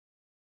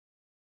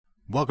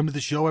Welcome to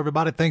the show,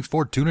 everybody. Thanks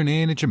for tuning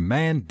in. It's your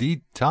man,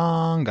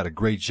 D-Tong. Got a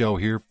great show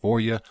here for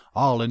you.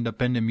 All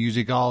independent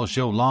music all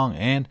show long.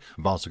 And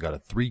we've also got a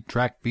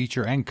 3-track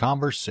feature and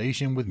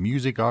conversation with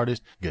music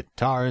artist,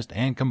 guitarist,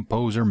 and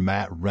composer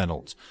Matt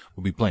Reynolds.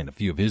 We'll be playing a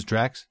few of his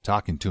tracks,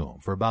 talking to him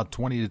for about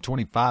 20 to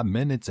 25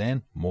 minutes,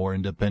 and more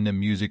independent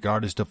music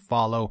artists to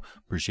follow.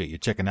 Appreciate you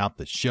checking out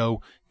the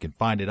show. You can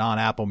find it on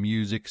Apple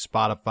Music,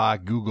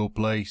 Spotify, Google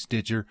Play,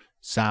 Stitcher,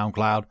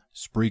 SoundCloud,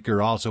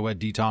 Spreaker, also at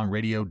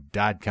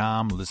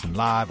dtongradio.com. Listen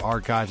live,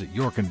 archives at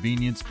your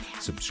convenience.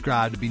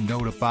 Subscribe to be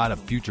notified of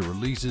future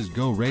releases.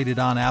 Go rate it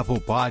on Apple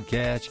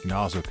Podcasts. You can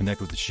also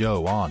connect with the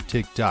show on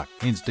TikTok,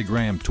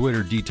 Instagram,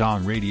 Twitter,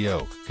 D-Tong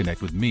Radio.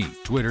 Connect with me,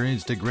 Twitter,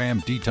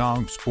 Instagram,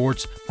 D-Tong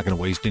Sports. Not going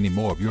to waste any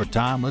more of your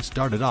time. Let's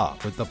start it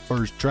off with the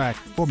first track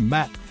for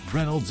Matt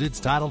Reynolds. It's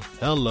titled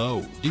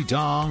Hello,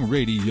 D-Tong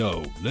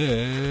Radio.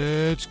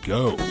 Let's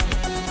go.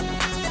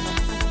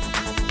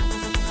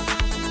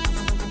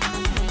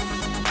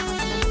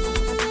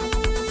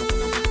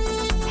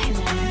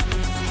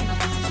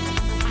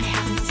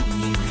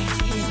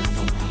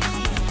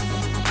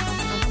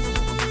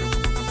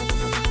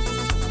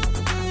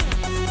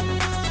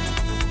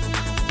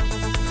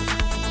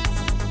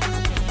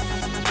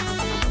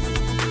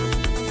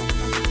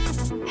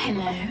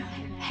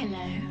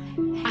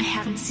 I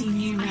haven't seen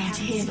you right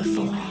here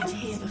before.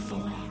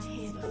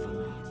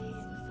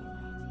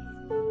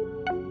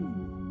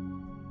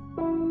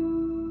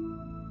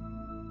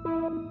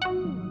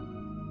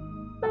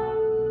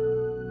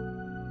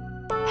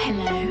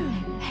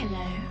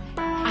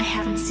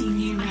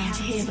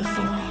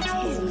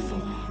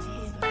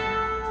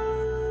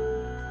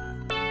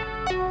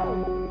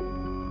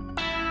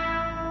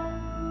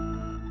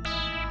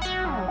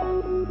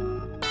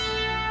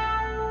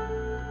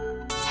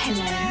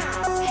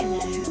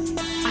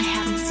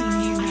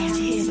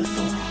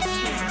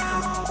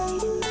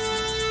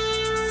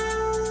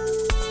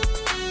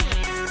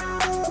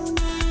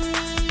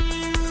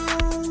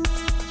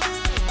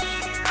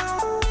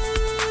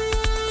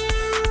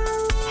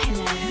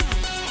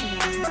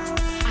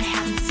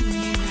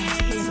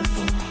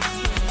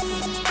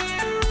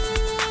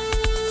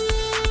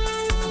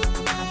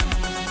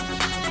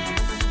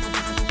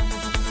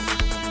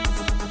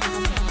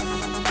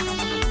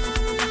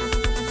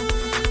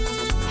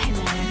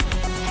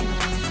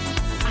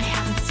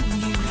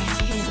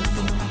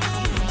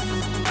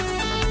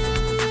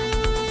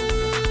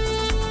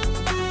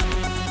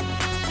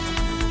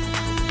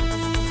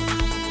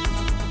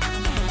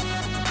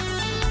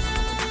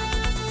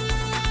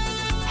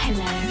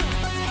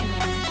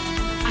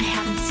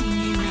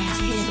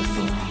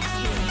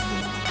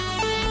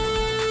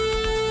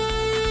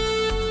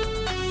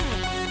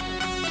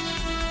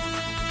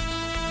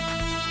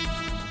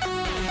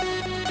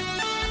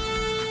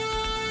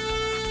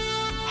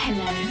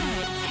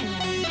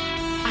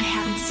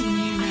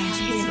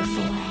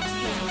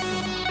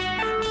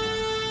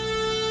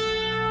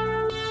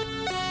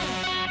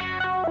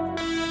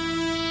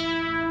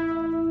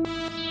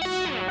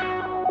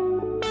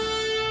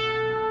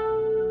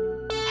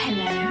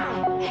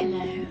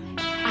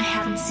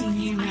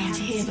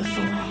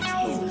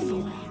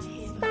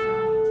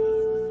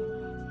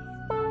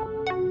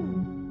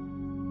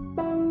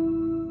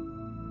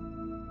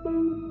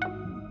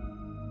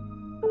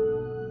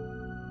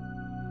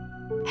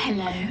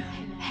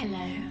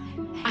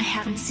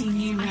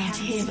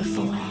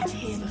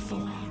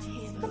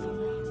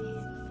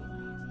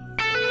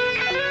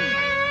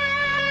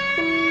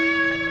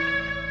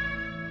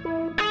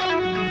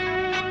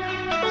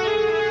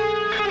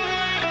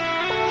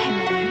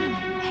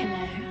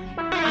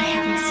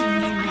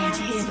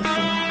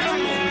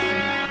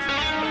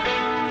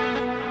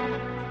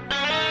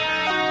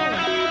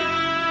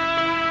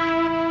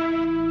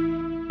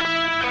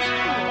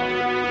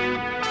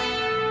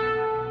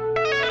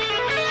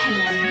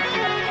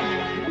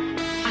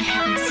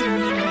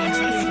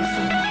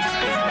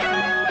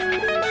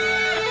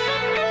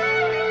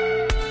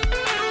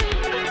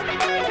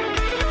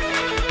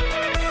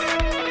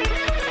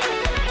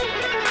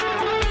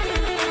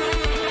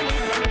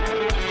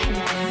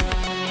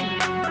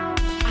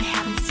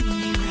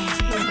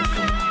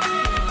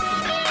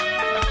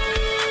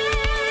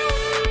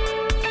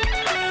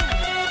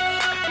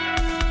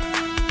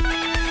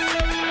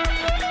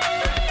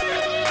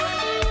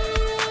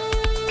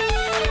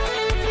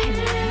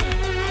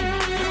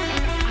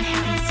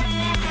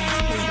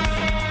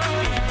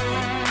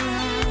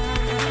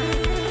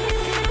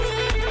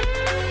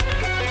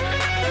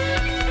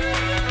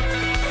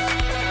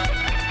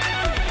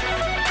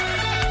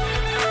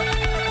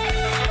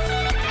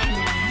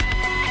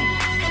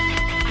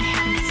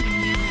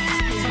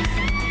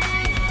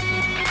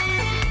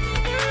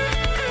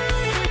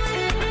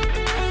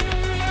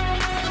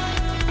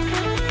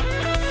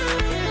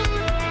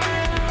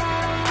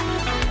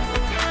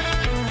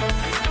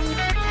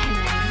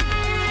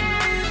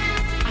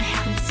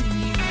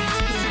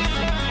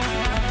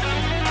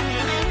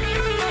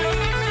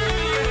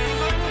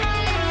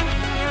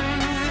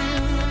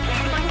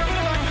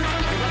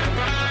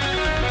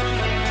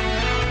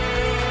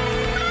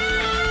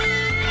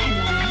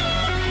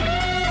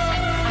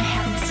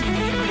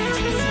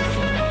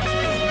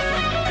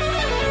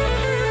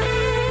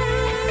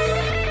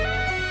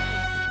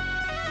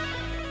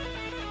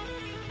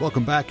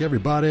 Welcome back,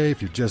 everybody.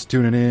 If you're just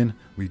tuning in,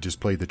 we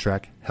just played the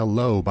track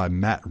Hello by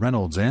Matt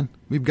Reynolds, and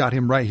we've got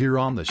him right here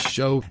on the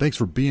show. Thanks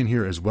for being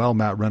here as well,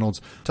 Matt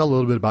Reynolds. Tell a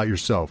little bit about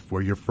yourself,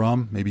 where you're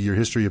from, maybe your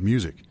history of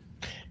music.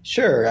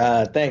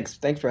 Sure. Thanks.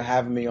 Thanks for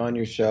having me on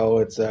your show.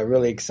 It's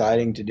really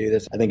exciting to do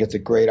this. I think it's a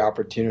great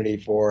opportunity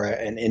for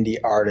an indie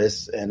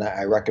artist, and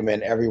I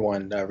recommend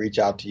everyone reach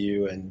out to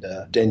you and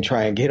then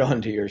try and get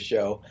onto your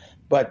show.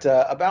 But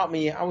about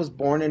me, I was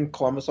born in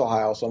Columbus,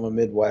 Ohio, so I'm a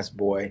Midwest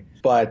boy.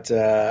 But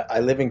I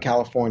live in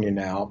California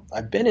now.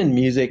 I've been in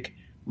music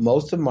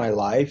most of my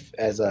life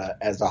as a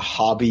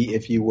hobby,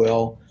 if you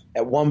will.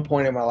 At one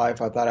point in my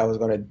life, I thought I was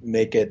going to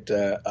make it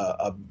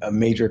a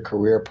major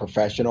career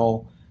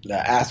professional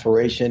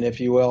aspiration,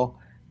 if you will.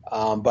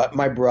 But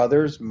my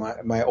brothers,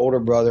 my older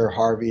brother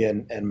Harvey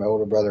and my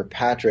older brother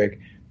Patrick,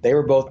 they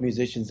were both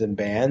musicians in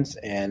bands,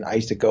 and I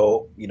used to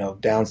go,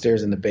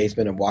 downstairs in the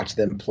basement and watch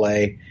them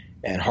play.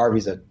 And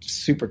Harvey's a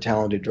super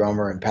talented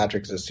drummer, and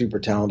Patrick's a super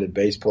talented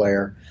bass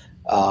player.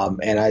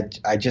 And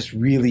I just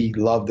really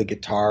love the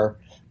guitar.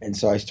 And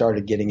so I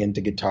started getting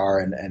into guitar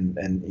and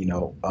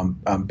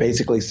I'm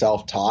basically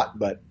self-taught,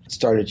 but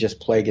started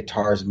just play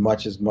guitar as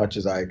much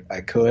as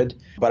I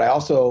could. But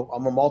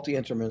I'm a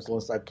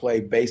multi-instrumentalist. I play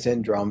bass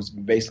and drums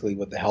basically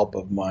with the help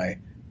of my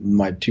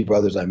two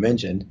brothers I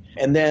mentioned.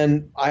 And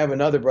then I have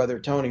another brother,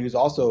 Tony, who's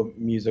also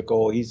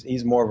musical.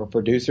 He's more of a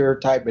producer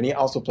type, and he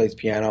also plays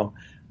piano,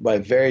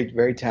 but very,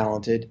 very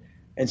talented.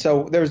 And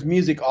so there's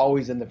music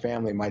always in the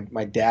family.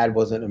 My dad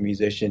wasn't a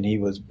musician,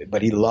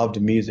 but he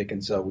loved music,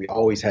 and so we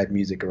always had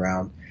music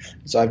around.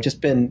 So I've just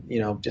been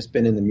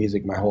in the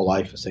music my whole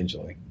life,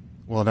 essentially.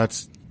 Well,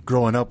 that's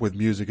growing up with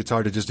music. It's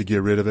hard to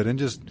get rid of it. And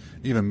just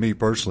even me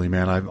personally,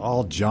 man, I've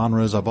all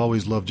genres. I've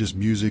always loved just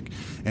music.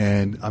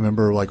 And I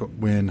remember like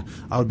when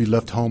I would be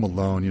left home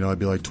alone, I'd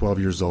be like 12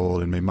 years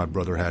old, and maybe my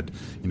brother had,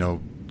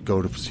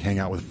 go to hang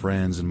out with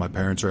friends, and my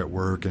parents are at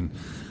work, and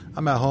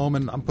I'm at home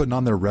and I'm putting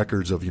on their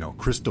records of,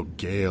 Crystal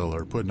Gale,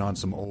 or putting on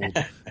some old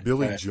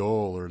Billy Right.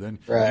 Joel, or then,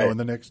 Right. And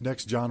the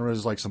next genre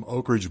is like some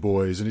Oak Ridge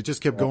Boys, and it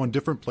just kept going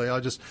different play. I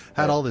just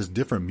had all this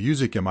different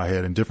music in my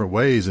head in different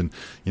ways. And,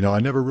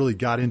 I never really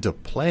got into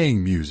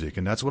playing music.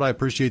 And that's what I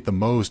appreciate the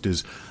most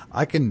is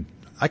I can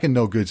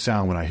know good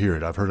sound when I hear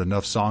it. I've heard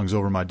enough songs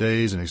over my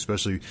days, and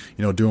especially,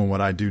 doing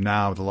what I do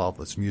now with a lot of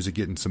this music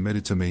getting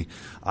submitted to me,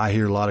 I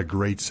hear a lot of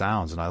great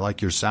sounds, and I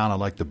like your sound. I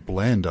like the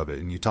blend of it.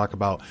 And you talk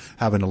about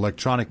having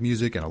electronic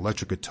music and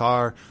electric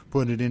guitar,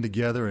 putting it in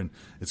together, and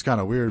it's kind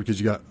of weird because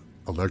you got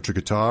electric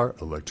guitar,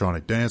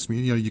 electronic dance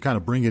music, you kind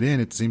of bring it in.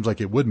 It seems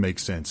like it would make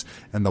sense,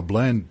 and the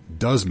blend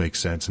does make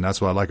sense, and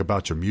that's what I like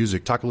about your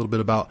music. Talk a little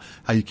bit about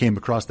how you came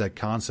across that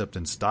concept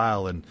and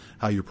style and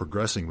how you're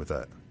progressing with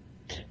that.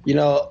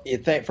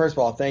 First of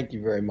all, thank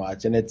you very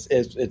much. And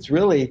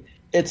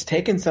it's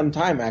taken some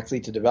time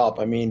actually to develop.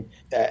 I mean,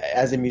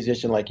 as a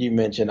musician, like you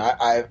mentioned,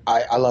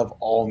 I love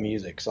all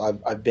music. So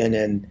I've been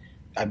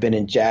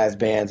in jazz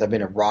bands, I've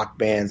been in rock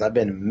bands, I've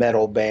been in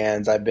metal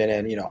bands, I've been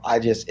in,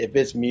 if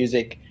it's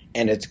music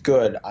and it's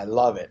good, I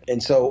love it.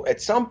 And so at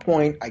some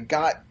point I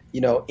got,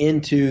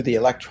 into the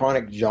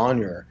electronic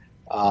genre.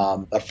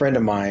 A friend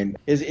of mine,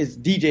 his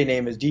DJ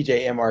name is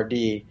DJ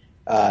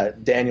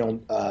MRD,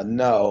 Daniel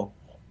No.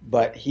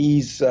 But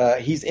he's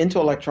into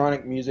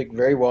electronic music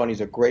very well, and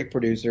he's a great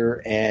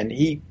producer. And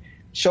he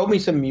showed me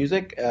some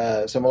music,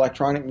 some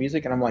electronic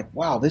music, and I'm like,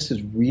 wow, this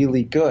is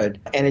really good.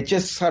 And it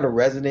just sort of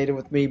resonated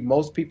with me.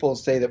 Most people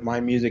say that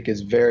my music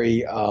is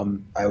very,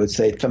 I would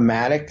say,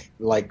 thematic,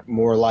 like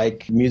more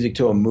like music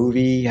to a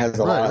movie, has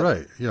a lot of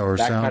or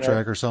soundtrack kind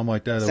of or something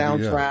like that.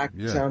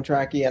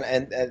 Soundtracky,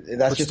 and that's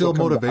but just still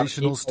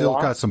motivational, still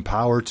got some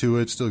power to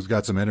it, still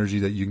got some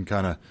energy that you can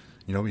kind of,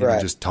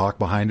 just talk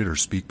behind it or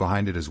speak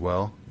behind it as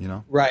well,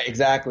 Right,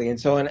 exactly. And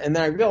so, and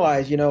then I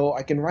realized,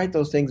 I can write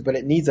those things, but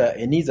it needs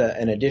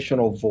an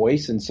additional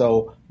voice. And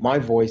so my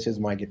voice is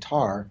my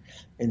guitar.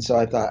 And so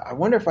I thought, I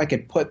wonder if I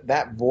could put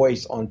that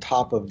voice on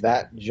top of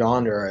that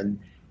genre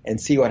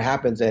and see what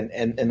happens.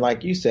 And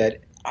like you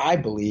said, I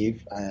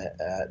believe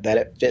that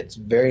it fits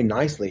very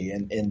nicely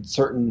in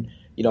certain,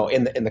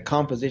 in the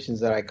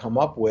compositions that I come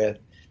up with.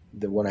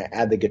 When I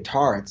add the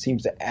guitar, it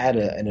seems to add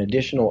an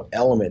additional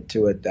element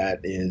to it that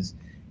is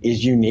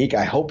unique.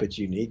 I hope it's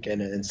unique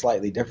and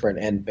slightly different,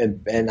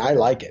 and I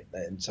like it.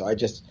 And so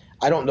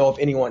I don't know if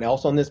anyone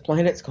else on this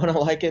planet is going to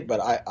like it, but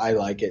I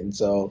like it, and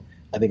so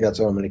I think that's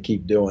what I'm going to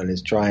keep doing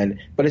is trying.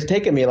 But it's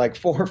taken me like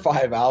 4 or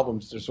 5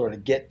 albums to sort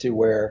of get to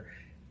where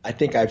I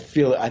think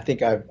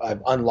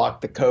I've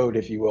unlocked the code,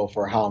 if you will,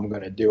 for how I'm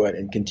going to do it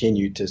and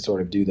continue to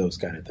sort of do those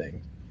kind of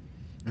things.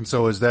 And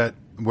so is that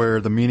where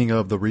the meaning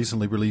of the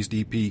recently released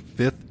EP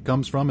Fifth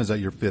comes from? Is that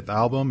your 5th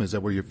album? Is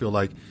that where you feel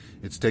like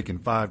it's taken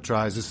 5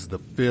 tries? This is the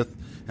 5th,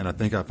 and I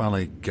think I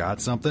finally got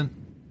something?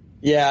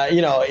 Yeah,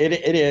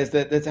 it is.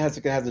 That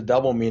has a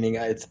double meaning.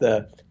 It's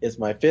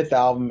my 5th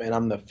album, and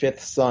I'm the 5th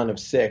son of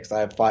 6. I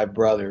have 5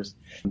 brothers,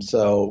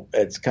 so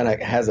it's kind of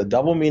has a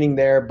double meaning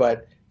there.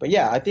 But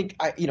yeah, I think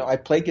I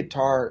play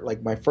guitar.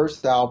 Like my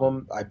first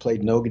album, I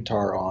played no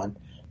guitar on.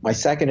 My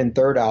second and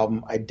third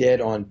album, I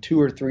did on 2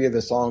 or 3 of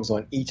the songs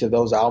on each of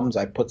those albums.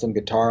 I put some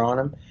guitar on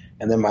them.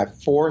 And then my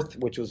fourth,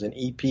 which was an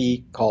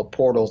EP called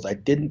Portals, I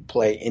didn't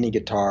play any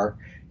guitar.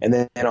 And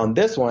then on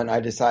this one, I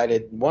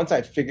decided, once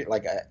I figured,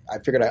 I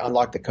figured I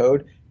unlocked the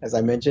code, as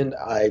I mentioned,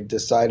 I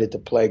decided to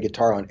play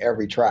guitar on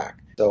every track.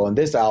 So on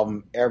this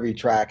album, every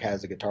track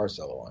has a guitar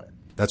solo on it.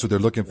 That's what they're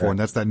looking for, and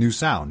that's that new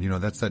sound.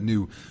 That's that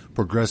new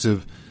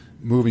progressive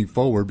moving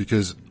forward,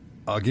 because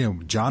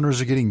again,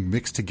 genres are getting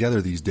mixed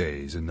together these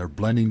days, and they're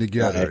blending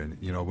together. Right.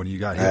 And when you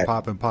got hip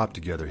hop and pop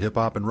together, hip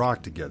hop and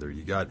rock together,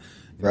 you got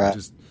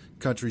just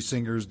country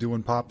singers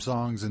doing pop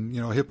songs and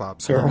hip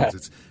hop songs.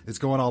 Right. It's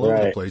going all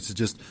over the place. It's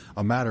just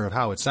a matter of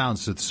how it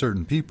sounds to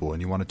certain people,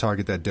 and you want to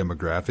target that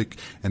demographic.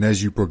 And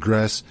as you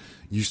progress,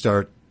 you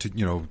start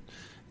to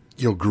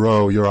you'll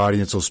grow. Your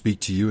audience will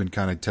speak to you and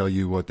kind of tell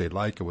you what they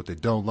like and what they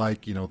don't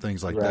like,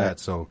 things like that.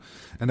 So,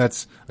 and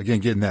that's, again,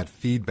 getting that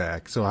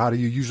feedback. So how do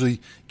you usually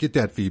get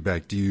that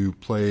feedback? Do you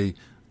play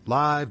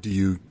live? Do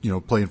you,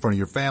 play in front of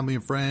your family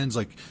and friends?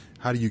 Like,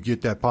 how do you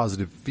get that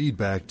positive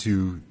feedback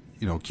to,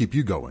 keep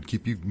you going,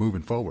 keep you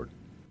moving forward?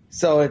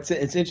 So it's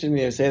interesting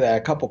to say that.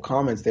 A couple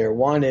comments there.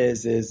 One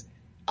is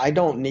I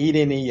don't need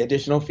any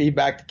additional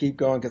feedback to keep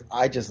going because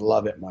I just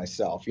love it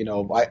myself.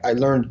 I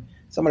learned,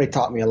 somebody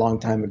taught me a long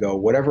time ago,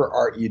 whatever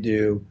art you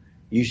do,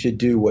 you should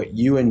do what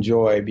you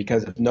enjoy,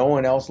 because if no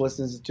one else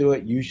listens to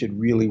it, you should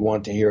really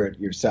want to hear it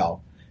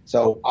yourself.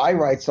 So I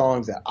write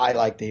songs that I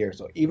like to hear.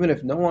 So even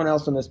if no one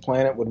else on this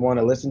planet would want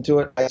to listen to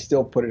it, I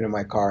still put it in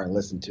my car and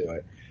listen to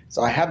it.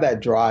 So I have that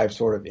drive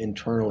sort of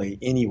internally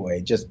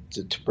anyway, just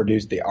to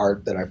produce the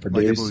art that I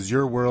produce. Like if it was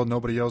your world,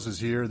 nobody else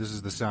is here, this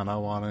is the sound I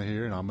want to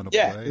hear, and I'm going to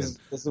play. This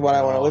is what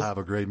I want to listen to. Have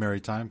a great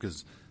merry time,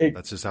 because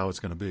that's just how it's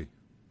going to be.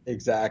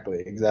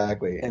 Exactly.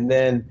 And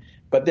then,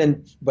 but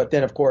then,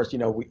 of course,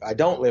 I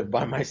don't live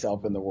by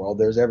myself in the world.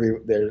 There's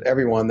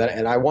everyone that,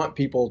 and I want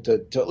people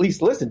to at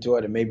least listen to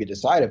it and maybe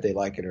decide if they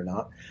like it or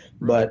not.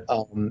 Right.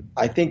 But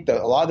I think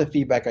that a lot of the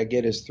feedback I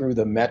get is through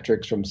the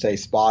metrics from, say,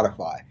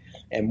 Spotify.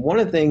 And one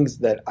of the things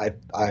that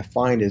I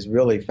find is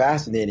really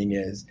fascinating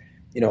is,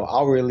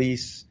 I'll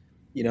release,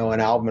 an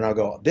album and I'll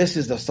go, this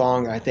is the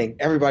song I think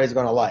everybody's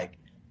going to like.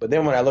 But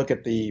then when I look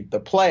at the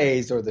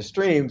plays or the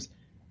streams,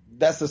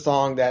 that's the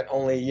song that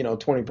only,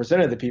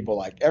 20% of the people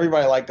like.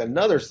 Everybody liked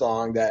another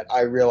song that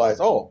I realized,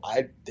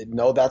 I didn't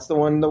know that's the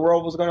one the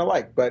world was going to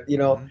like. But,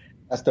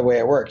 that's the way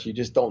it works. You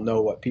just don't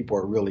know what people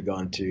are really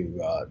going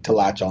to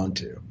latch on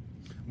to.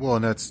 Well,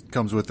 and that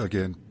comes with,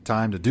 again,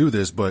 time to do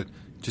this, but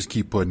just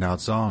keep putting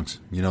out songs.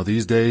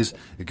 These days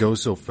it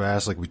goes so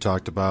fast, like we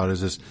talked about,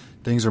 is just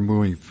things are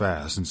moving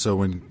fast. And so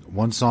when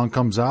one song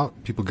comes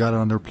out, people got it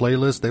on their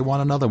playlist, they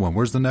want another one.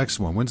 Where's the next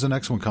one? When's the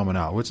next one coming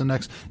out? What's the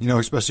next?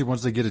 Especially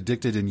once they get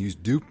addicted and you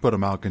do put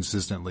them out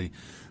consistently,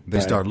 they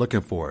start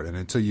looking for it. And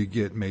until you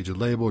get major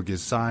label, get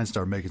signed,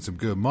 start making some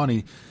good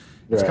money,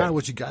 it's kind of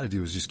what you got to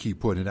do is just keep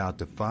putting it out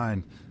to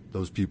find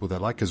those people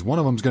that like, because one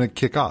of them's going to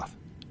kick off,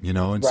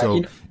 and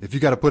so if you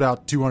got to put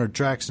out 200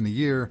 tracks in a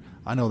year,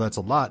 I know that's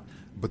a lot,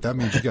 but that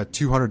means you got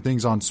 200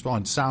 things on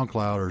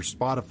SoundCloud or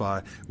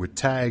Spotify with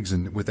tags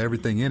and with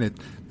everything in it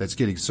that's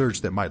getting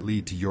searched that might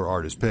lead to your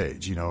artist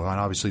page, and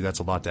obviously that's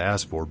a lot to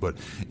ask for, but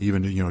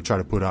even, try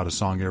to put out a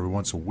song every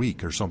once a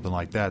week or something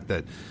like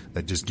that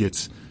just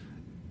gets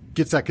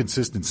that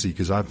consistency,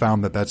 because I've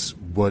found that that's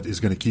what is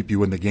going to keep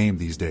you in the game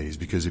these days,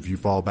 because if you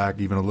fall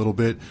back even a little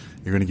bit,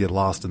 you're going to get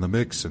lost in the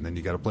mix, and then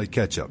you got to play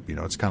catch up.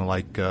 It's kind of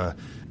like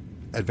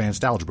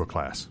advanced algebra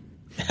class.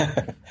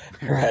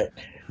 Right.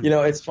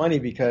 It's funny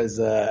because,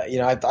 I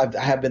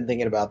have been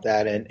thinking about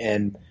that,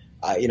 and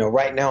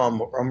right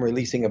now I'm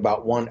releasing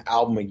about one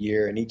album a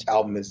year, and each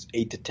album is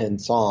 8 to 10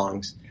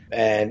 songs.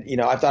 And,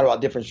 I've thought about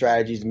different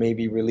strategies,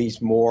 maybe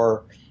release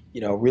more,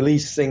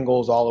 release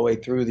singles all the way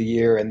through the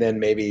year, and then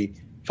maybe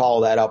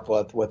follow that up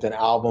with an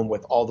album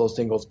with all those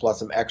singles plus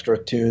some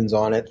extra tunes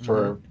on it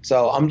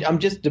So I'm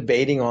just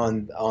debating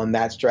on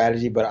that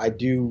strategy, but I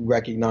do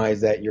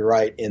recognize that you're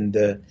right in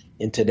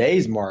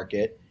today's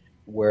market,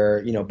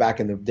 where, back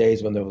in the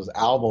days when there was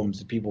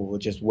albums, people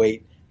would just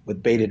wait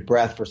with bated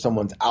breath for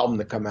someone's album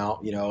to come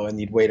out,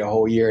 and you'd wait a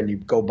whole year and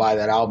you'd go buy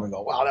that album and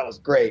go, wow, that was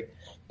great.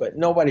 But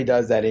nobody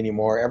does that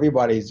anymore.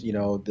 Everybody's,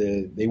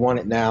 they want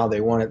it now. They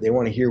want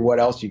to hear what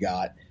else you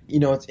got.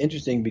 It's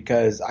interesting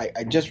because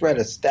I just read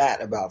a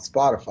stat about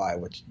Spotify,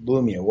 which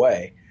blew me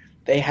away.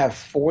 They have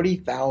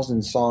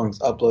 40,000 songs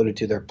uploaded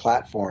to their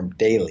platform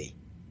daily.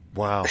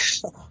 Wow.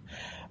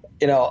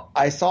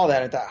 I saw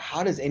that and thought,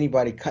 how does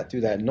anybody cut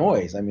through that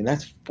noise? I mean,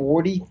 that's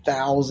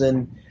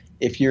 40,000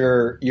 if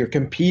you're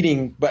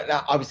competing, but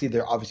now obviously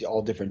they're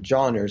all different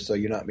genres, so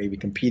you're not maybe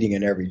competing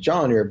in every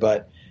genre,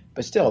 but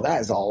still,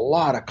 that is a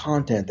lot of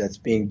content that's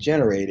being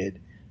generated,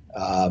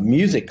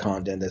 music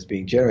content that's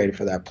being generated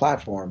for that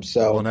platform.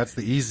 So, and that's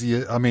the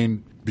easiest. I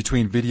mean,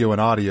 between video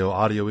and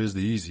audio is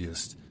the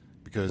easiest,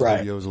 because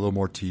video is a little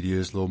more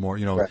tedious, a little more,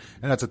 and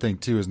that's the thing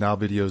too, is now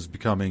video is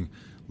becoming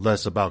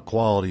less about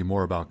quality,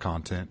 more about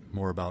content,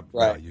 more about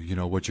value,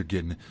 what you're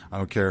getting. I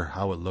don't care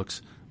how it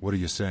looks. What are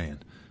you saying?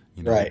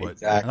 You know, right, but,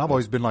 exactly. And I've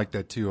always been like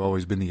that too.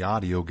 Always been the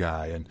audio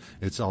guy, and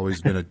it's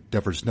always been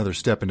another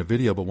step into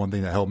video. But one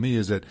thing that helped me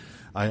is that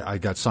I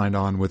got signed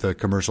on with a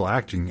commercial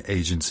acting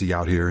agency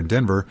out here in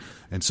Denver,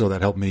 and so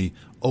that helped me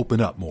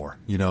open up more.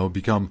 You know,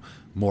 become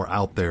more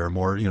out there,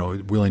 more, you know,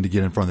 willing to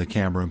get in front of the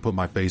camera and put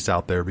my face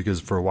out there, because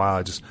for a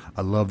while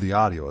I love the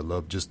audio. I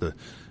love just the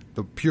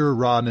pure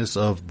rawness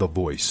of the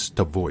voice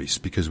to voice,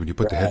 because when you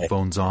put the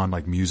headphones on,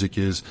 like music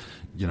is,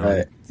 you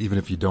know, even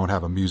if you don't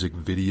have a music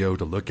video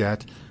to look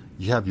at,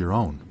 you have your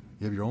own.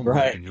 You have your own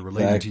life, and you're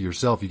relating to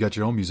yourself. You got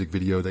your own music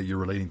video that you're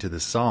relating to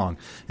this song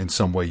in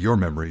some way, your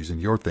memories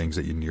and your things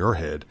that in your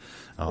head.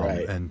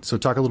 And so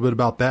talk a little bit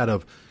about that,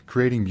 of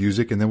creating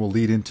music, and then we'll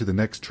lead into the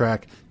next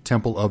track,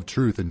 Temple of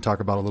Truth, and talk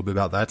about a little bit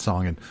about that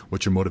song and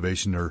what's your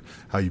motivation or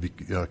how you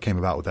came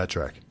about with that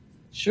track.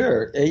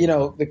 Sure. You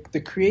know,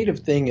 the creative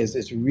thing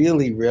is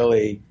really,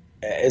 really,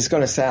 it's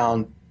going to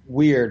sound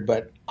weird,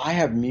 but I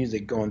have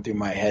music going through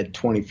my head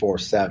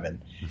 24/7.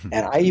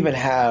 And I even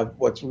have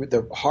what's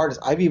the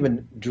hardest, I've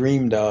even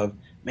dreamed of,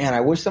 man,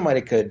 I wish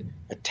somebody could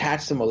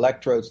attach some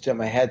electrodes to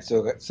my head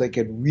so they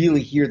could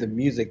really hear the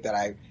music that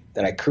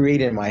I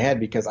create in my head,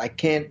 because I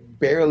can't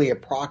barely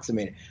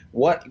approximate it.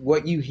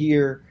 What you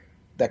hear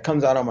that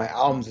comes out on my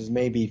albums is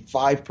maybe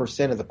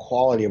 5% of the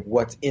quality of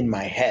what's in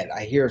my head.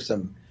 I hear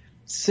some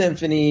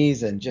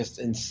symphonies and just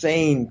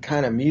insane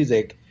kind of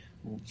music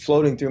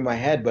floating through my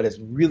head, but it's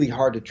really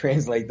hard to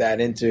translate that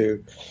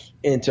into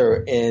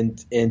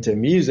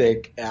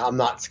music. I'm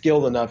not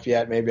skilled enough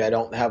yet. Maybe I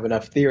don't have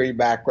enough theory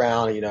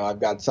background. You know, I've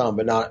got some,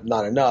 but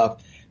not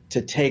enough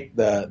to take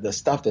the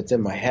stuff that's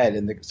in my head.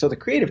 And so the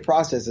creative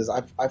process is,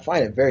 I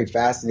find it very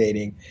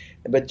fascinating.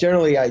 But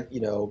generally,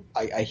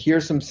 I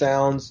hear some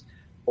sounds,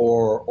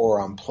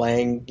 or I'm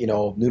playing, you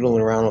know,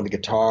 noodling around on the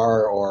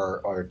guitar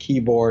or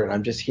keyboard, and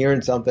I'm just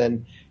hearing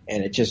something,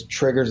 and it just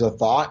triggers a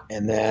thought,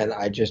 and then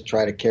I just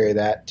try to carry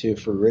that to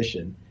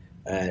fruition.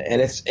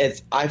 And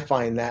I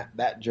find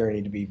that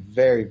journey to be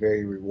very,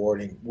 very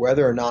rewarding.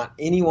 Whether or not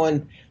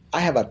I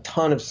have a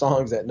ton of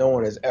songs that no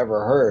one has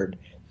ever heard,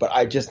 but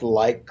I just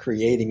like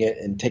creating it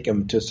and take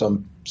them to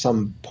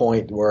some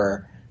point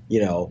where,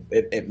 you know,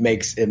 it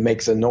makes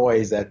a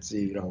noise that's,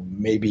 you know,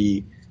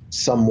 maybe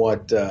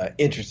somewhat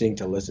interesting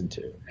to listen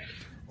to.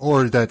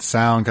 Or that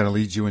sound kind of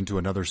leads you into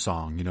another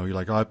song. You know, you're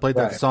like, oh, I played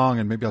that song,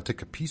 and maybe I'll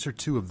take a piece or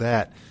two of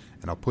that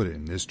and I'll put it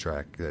in this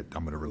track that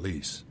I'm going to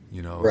release,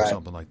 you know, or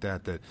something like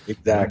that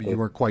maybe you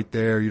weren't quite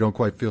there, you don't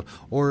quite feel,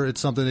 or it's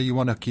something that you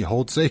want to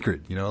hold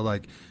sacred, you know,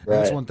 like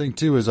that's one thing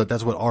too, is that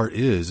that's what art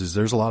is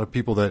there's a lot of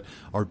people that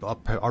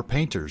are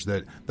painters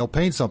that they'll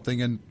paint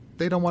something and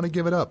they don't want to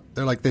give it up.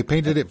 They're like, they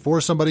painted it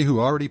for somebody who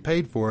already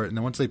paid for it, and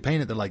then once they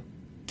paint it, they're like,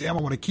 damn,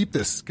 I want to keep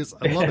this because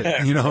I love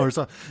it, you know, or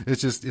so.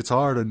 It's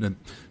hard. And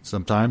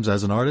sometimes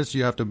as an artist,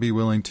 you have to be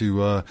willing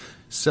to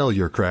sell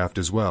your craft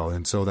as well.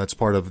 And so that's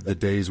part of the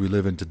days we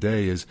live in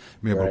today, is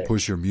being able to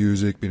push your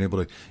music, being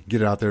able to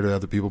get it out there to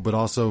other people. But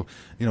also,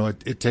 you know,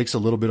 it takes a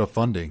little bit of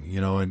funding, you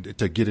know, and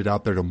to get it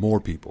out there to more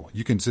people.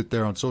 You can sit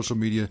there on social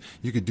media,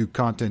 you could do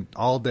content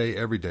all day,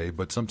 every day,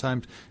 but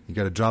sometimes you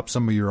got to drop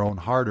some of your own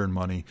hard-earned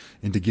money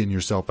into getting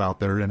yourself out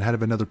there and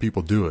having other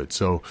people do it.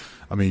 So,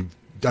 I mean,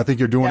 I think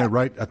you're doing it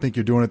right. I think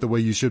you're doing it the way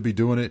you should be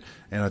doing it.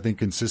 And I think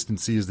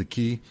consistency is the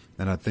key.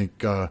 And I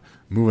think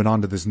moving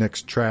on to this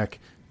next track,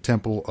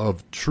 Temple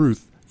of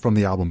Truth, from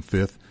the album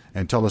Fifth,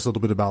 and tell us a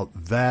little bit about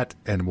that,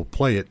 and we'll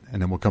play it,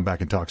 and then we'll come back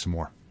and talk some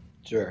more.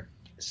 Sure.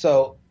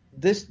 So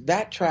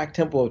that track,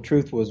 Temple of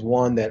Truth, was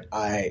one that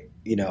I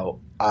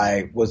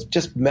was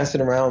just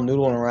messing around,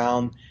 noodling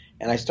around,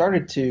 and I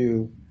started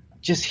to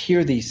just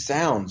hear these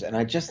sounds, and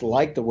I just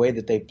liked the way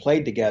that they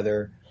played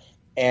together.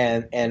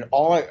 And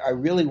I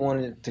really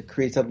wanted to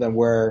create something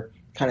where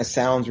kind of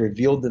sounds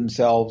revealed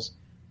themselves.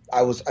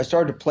 I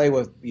started to play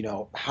with, you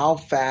know, how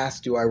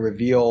fast do I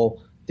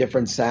reveal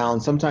different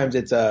sounds? Sometimes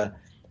it's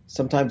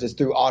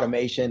through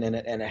automation and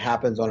it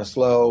happens on a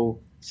slow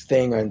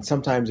thing, and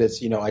sometimes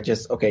it's, you know,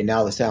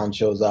 now the sound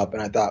shows up,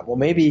 and I thought, well,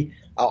 maybe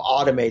I'll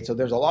automate. So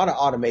there's a lot of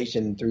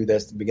automation through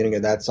the beginning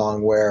of that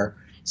song, where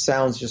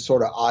sounds just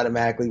sort of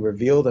automatically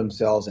reveal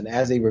themselves, and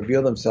as they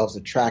reveal themselves,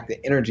 the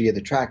energy of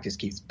the track just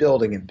keeps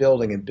building and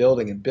building and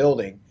building and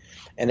building,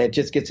 and it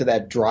just gets to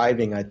that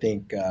driving. I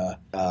think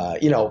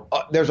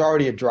there's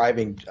already a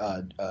driving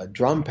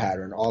drum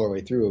pattern all the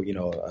way through, you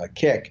know, a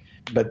kick,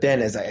 but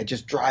then as I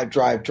just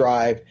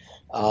drive,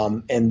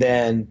 and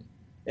then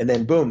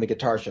boom, the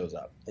guitar shows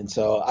up, and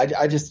so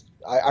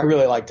I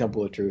really like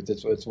Temple of Truth.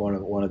 It's one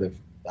of the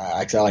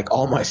actually, I like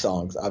all my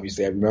songs.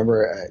 Obviously, I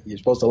remember you're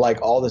supposed to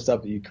like all the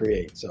stuff that you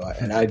create. So,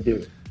 and I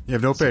do. You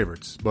have no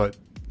favorites, but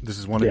this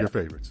is one of your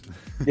favorites.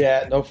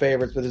 Yeah, no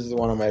favorites, but this is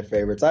one of my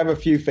favorites. I have a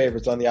few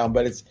favorites on the album,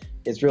 but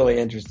it's really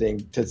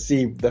interesting to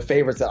see the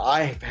favorites that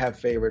I have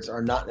favorites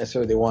are not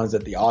necessarily the ones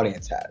that the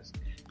audience has.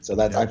 So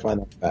I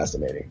find that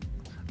fascinating.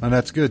 And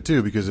that's good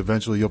too, because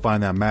eventually you'll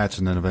find that match,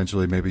 and then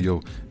eventually maybe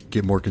you'll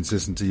get more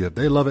consistency. If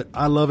they love it,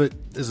 I love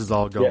it. This is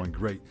all going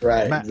great.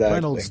 Right, Matt exactly.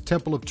 Reynolds,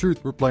 Temple of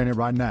Truth. We're playing it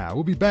right now.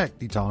 We'll be back.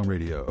 D-Tong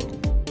Radio.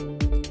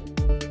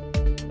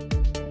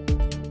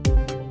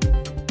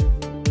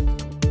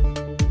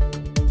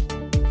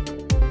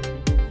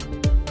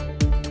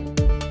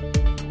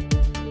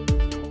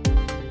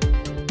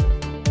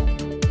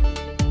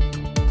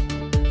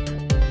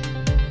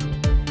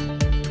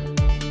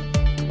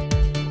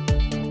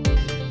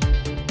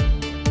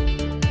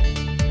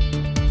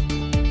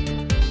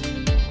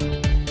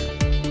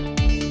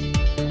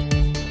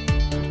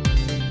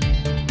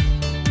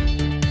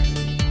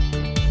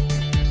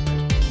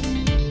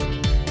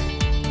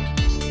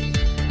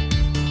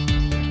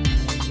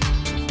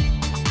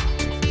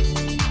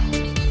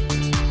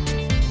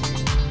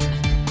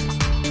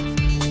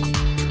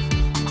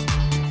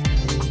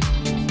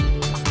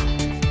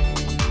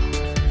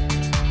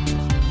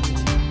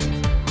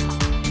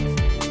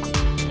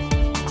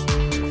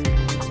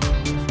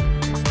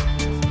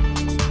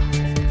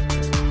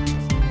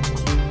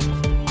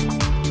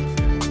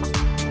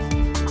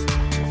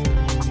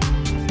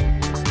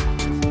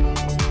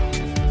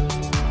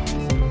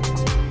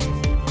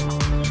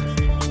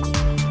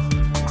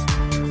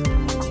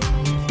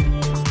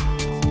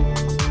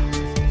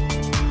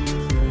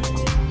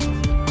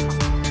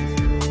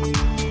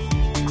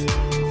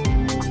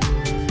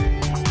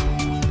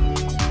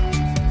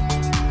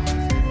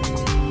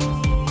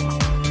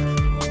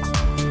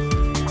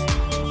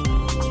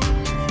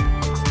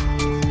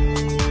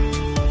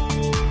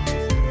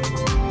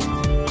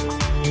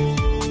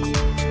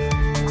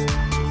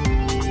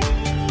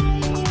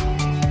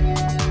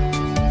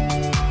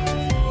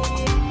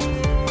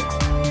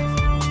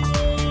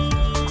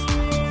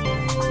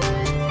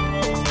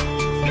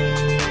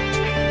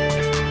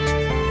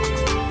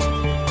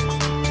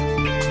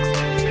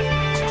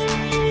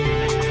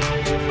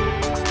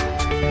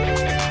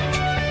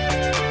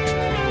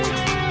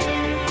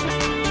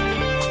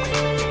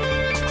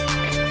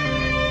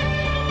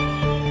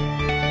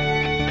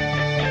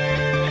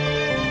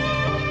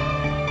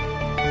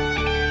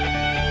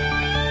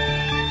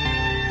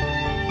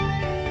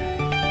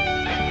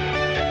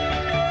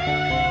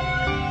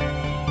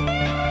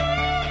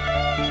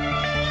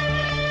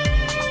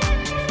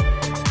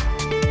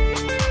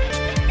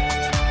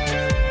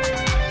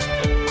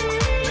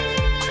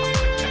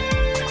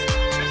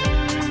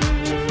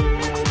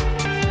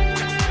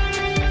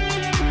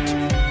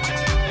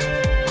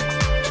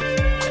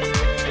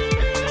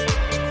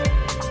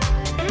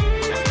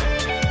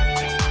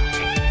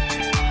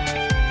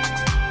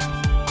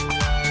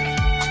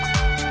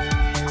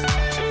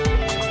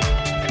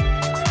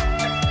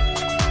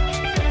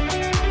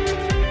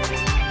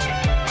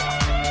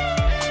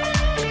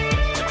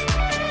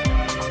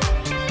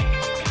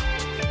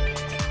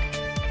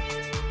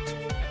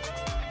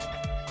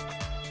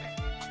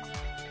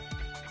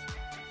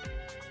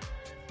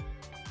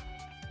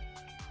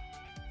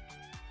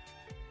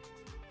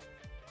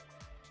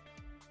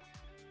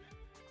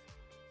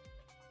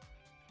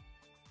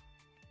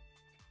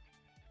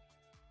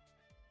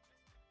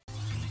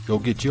 Go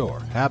get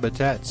your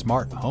Habitat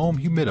Smart Home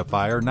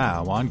Humidifier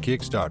now on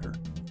Kickstarter.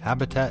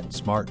 Habitat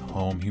Smart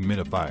Home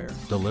Humidifier,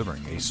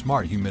 delivering a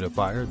smart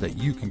humidifier that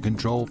you can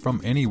control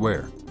from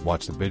anywhere.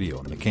 Watch the video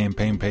on the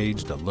campaign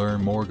page. To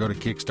learn more, go to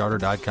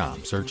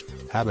Kickstarter.com. Search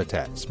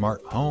Habitat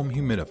Smart Home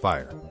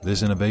Humidifier.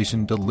 This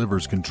innovation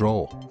delivers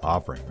control,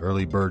 offering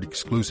early bird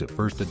exclusive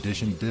first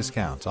edition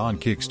discounts on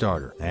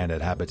Kickstarter. And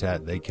at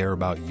Habitat, they care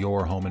about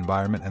your home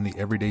environment and the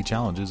everyday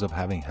challenges of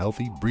having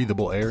healthy,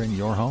 breathable air in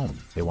your home.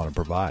 They want to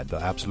provide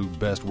the absolute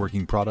best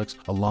working products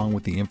along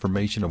with the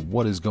information of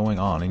what is going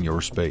on in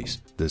your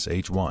space. This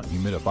H1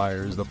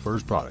 humidifier is the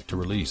first product to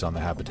release on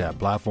the Habitat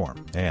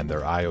platform, and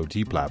their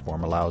IoT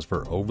platform allows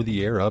for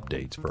over-the-air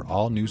updates for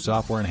all new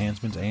software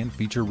enhancements and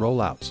feature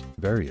rollouts,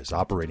 various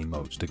operating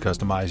modes to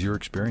customize your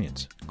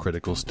experience,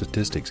 critical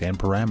statistics and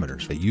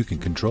parameters that you can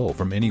control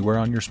from anywhere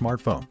on your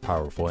smartphone,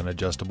 powerful and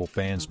adjustable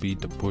fan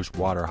speed to push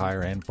water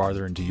higher and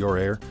farther into your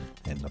air,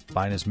 and the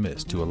finest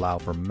mist to allow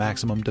for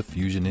maximum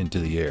diffusion into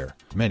the air.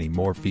 Many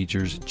more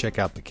features. Check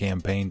out the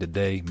campaign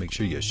today. Make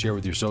sure you share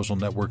with your social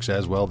networks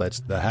as well. That's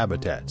the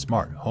Habitat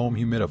Smart Home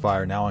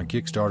Humidifier now on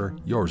Kickstarter.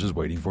 Yours is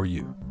waiting for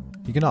you.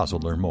 You can also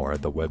learn more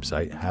at the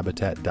website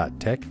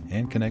habitat.tech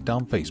and connect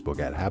on Facebook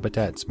at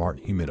Habitat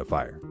Smart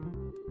Humidifier.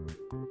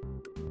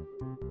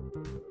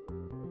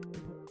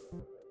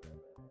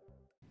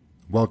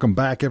 Welcome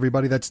back,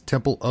 everybody. That's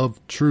Temple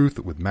of Truth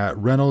with Matt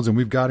Reynolds, and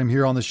we've got him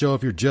here on the show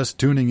if you're just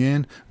tuning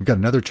in. We've got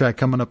another track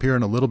coming up here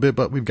in a little bit,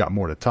 but we've got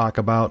more to talk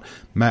about.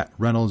 Matt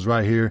Reynolds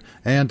right here.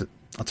 And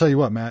I'll tell you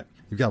what, Matt,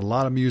 you've got a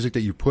lot of music that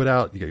you put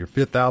out. You got your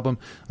 5th album.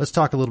 Let's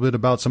talk a little bit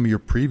about some of your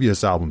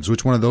previous albums.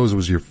 Which one of those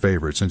was your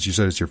favorite? Since you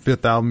said it's your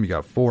 5th album, you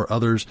got 4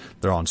 others.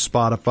 They're on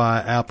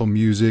Spotify, Apple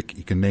Music.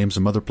 You can name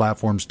some other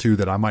platforms too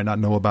that I might not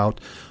know about.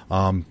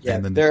 And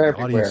then they're the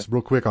everywhere. audience,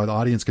 real quick, the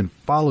audience can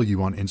follow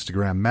you on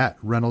Instagram, Matt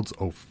Reynolds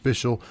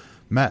Official.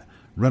 Matt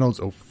Reynolds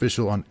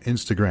Official on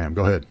Instagram.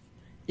 Go ahead.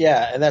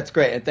 Yeah, and that's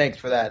great, and thanks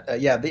for that.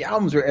 The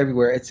albums are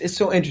everywhere. It's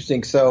so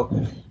interesting.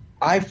 So,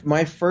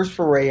 my first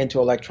foray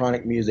into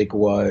electronic music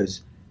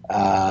was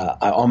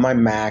on my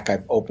Mac.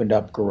 I opened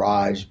up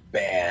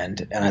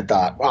GarageBand, and I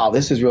thought, wow,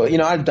 this is really.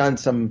 I'd done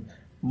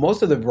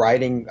most of the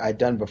writing I'd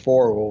done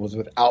before was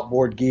with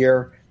outboard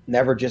gear,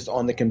 never just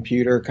on the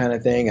computer kind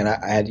of thing. And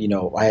I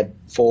had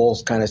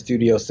full kind of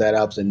studio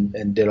setups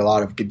and did a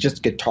lot of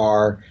just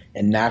guitar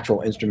and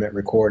natural instrument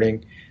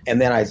recording.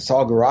 And then I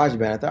saw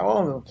GarageBand. I thought,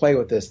 I'm going to play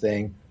with this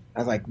thing. I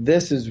was like,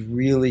 this is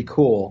really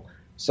cool.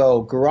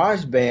 So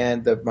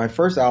GarageBand, my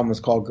first album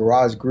was called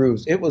Garage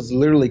Grooves. It was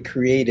literally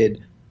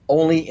created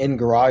only in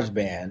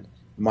GarageBand.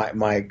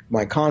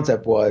 My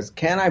concept was,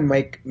 can I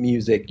make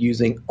music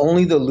using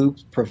only the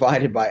loops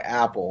provided by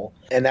Apple?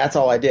 And that's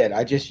all I did.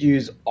 I just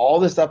used all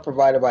the stuff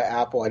provided by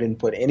Apple. I didn't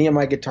put any of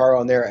my guitar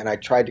on there, and I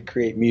tried to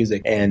create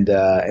music. And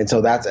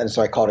so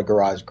I called it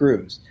Garage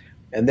Grooves.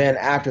 And then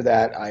after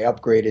that, I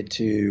upgraded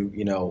to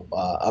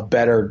a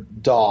better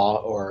DAW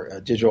or a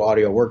digital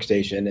audio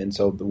workstation. And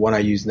so the one I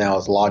use now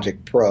is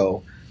Logic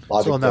Pro.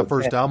 So on that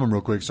first album,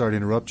 real quick, sorry to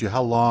interrupt you.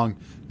 How long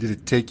did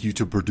it take you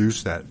to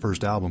produce that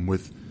first album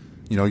with?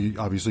 You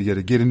obviously had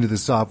to get into the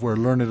software,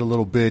 learn it a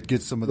little bit,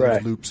 get some of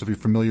those loops that you're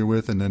familiar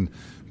with, and then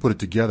put it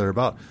together.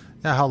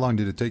 How long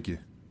did it take you?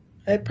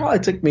 It probably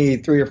took me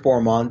 3 or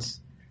 4 months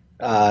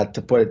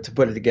to put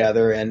it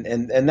together,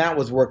 and that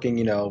was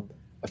working,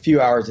 a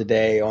few hours a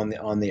day on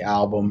the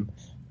album,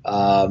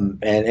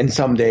 and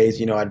some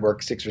days, I'd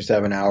work 6 or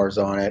 7 hours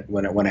on it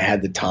when I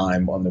had the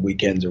time on the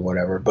weekends or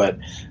whatever. But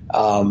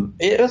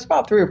it was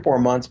about 3 or 4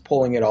 months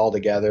pulling it all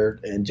together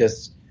and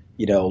just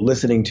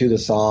listening to the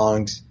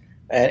songs.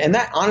 And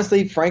that,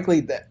 honestly,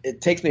 frankly,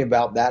 it takes me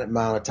about that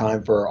amount of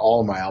time for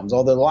all of my albums.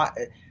 Although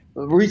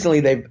recently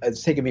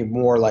it's taken me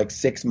more like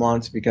 6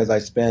 months because I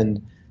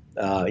spend,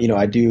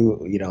 I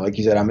do, like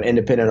you said, I'm an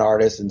independent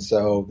artist, and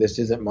so this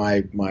isn't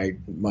my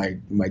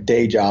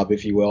day job,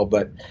 if you will.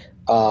 But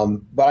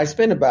I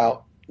spend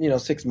about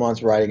 6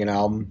 months writing an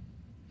album.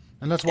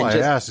 And that's why I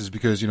asked, is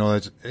because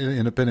as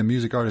independent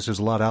music artists, there's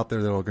a lot out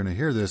there that are going to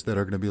hear this that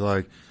are going to be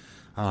like,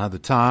 I don't have the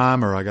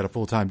time, or I got a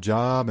full-time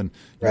job. And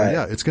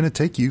it's going to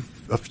take you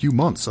a few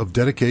months of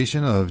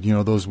dedication of,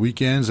 those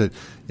weekends that,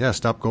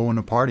 stop going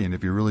to partying.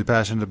 If you're really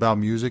passionate about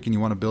music and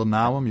you want to build an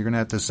album, you're going to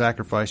have to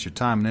sacrifice your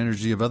time and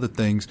energy of other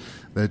things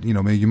that,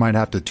 maybe you might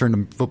have to turn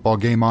the football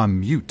game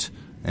on mute.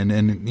 And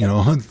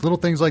little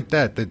things like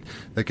that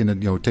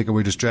can, take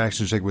away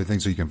distractions, take away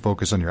things so you can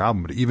focus on your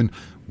album. But even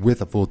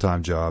with a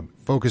full-time job,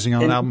 focusing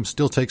on an album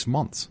still takes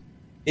months.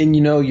 And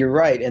you're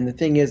right. And the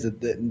thing is that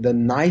the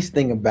nice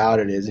thing about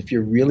it is if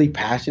you're really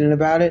passionate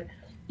about it,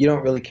 you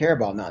don't really care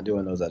about not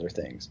doing those other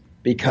things.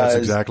 Because that's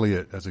exactly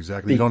it.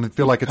 You don't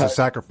feel like it's a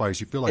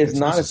sacrifice. You feel like it's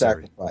not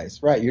necessary. A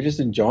sacrifice, right? You're just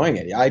enjoying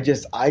it. I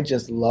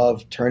just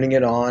love turning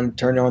it on,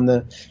 turn on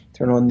the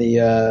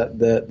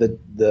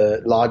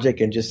Logic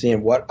and just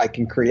seeing what I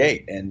can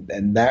create.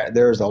 And that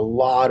there's a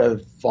lot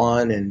of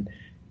fun and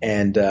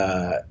and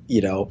a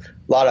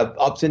lot of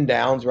ups and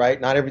downs, right?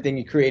 Not everything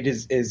you create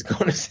is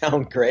going to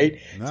sound great.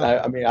 No. So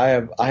I mean, I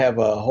have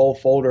a whole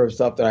folder of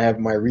stuff that I have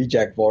in my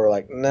reject folder.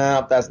 Like,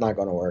 nah, that's not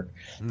going to work.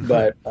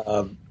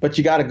 But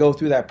you got to go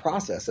through that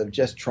process of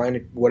just trying to,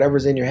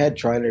 whatever's in your head,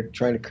 trying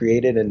to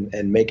create it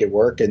and make it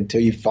work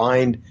until you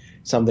find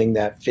something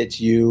that fits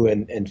you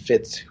and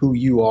fits who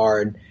you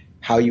are and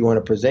how you want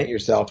to present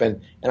yourself.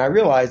 And I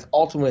realized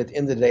ultimately at the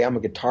end of the day, I'm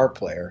a guitar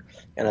player.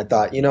 And I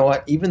thought, you know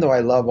what, even though I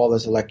love all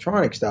this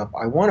electronic stuff,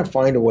 I want to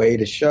find a way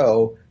to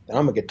show that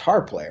I'm a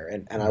guitar player.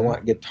 And I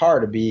want guitar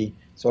to be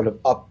sort of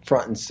up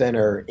front and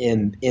center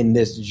in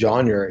this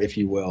genre, if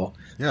you will.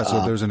 Yeah, so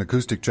if there's an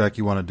acoustic track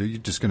you want to do, you're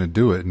just going to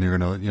do it, and you're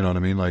going to, you know what I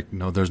mean? Like,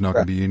 no, there's not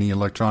going to be any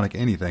electronic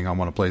anything. I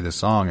want to play this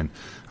song, and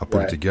I'll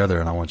put it together,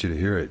 and I want you to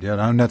hear it.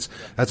 Yeah, and that's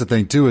the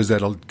thing, too, is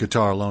that a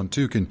guitar alone,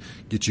 too, can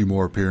get you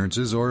more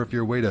appearances, or if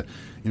you're a way to,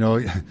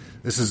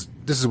 this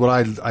is what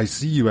I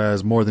see you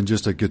as more than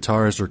just a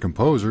guitarist or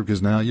composer,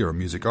 because now you're a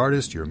music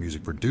artist, you're a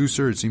music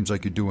producer. It seems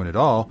like you're doing it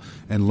all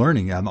and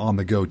learning on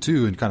the go,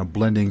 too, and kind of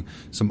blending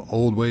some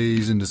old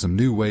ways into some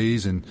new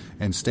ways and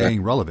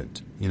staying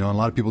relevant. And a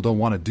lot of people don't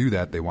want to do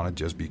that. They want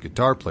to just be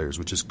guitar players,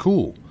 which is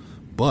cool.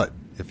 But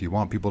if you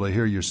want people to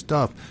hear your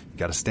stuff, you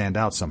got to stand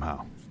out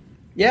somehow.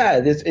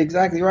 Yeah, that's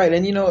exactly right.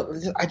 And,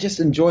 I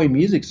just enjoy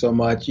music so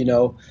much.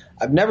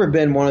 I've never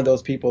been one of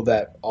those people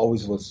that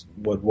always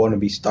would want to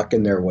be stuck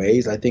in their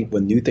ways. I think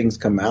when new things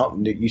come out,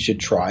 you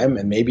should try them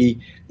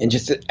and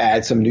just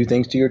add some new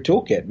things to your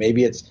toolkit.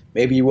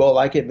 Maybe you will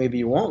like it, maybe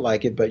you won't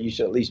like it, but you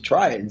should at least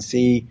try it and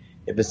see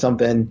if it's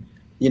something.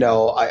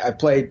 I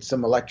played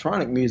some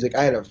electronic music.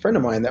 I had a friend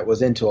of mine that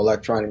was into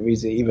electronic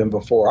music even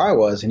before I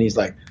was, and he's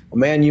like, well,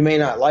 man, you may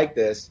not like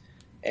this.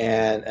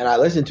 And I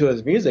listened to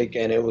his music,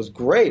 and it was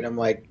great. I'm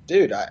like,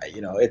 dude,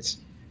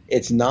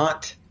 it's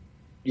not,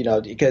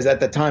 because at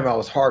the time I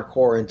was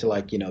hardcore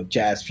into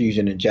jazz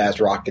fusion and jazz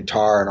rock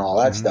guitar and all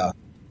that stuff.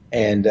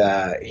 And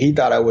he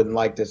thought I wouldn't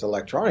like this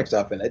electronic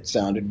stuff, and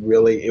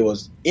it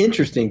was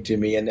interesting to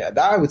me. And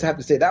I would have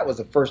to say that was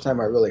the first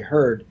time I really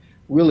heard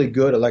really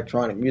good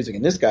electronic music.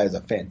 And this guy is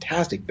a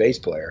fantastic bass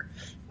player.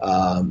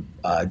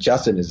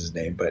 Justin is his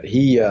name, but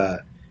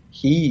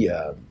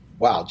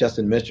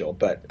Justin Mitchell,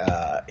 but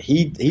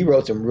he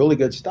wrote some really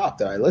good stuff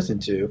that I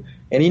listened to,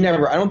 and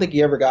I don't think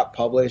he ever got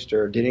published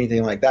or did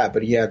anything like that,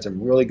 but he had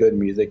some really good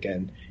music.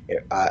 And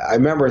I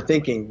remember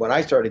thinking when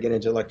I started getting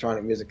into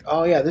electronic music,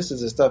 oh yeah, this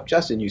is the stuff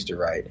Justin used to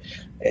write,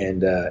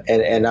 and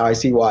now I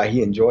see why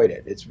he enjoyed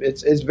it.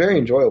 It's very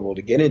enjoyable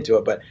to get into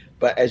it, but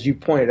as you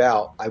pointed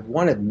out, I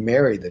want to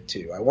marry the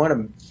two. I want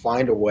to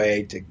find a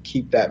way to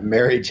keep that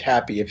marriage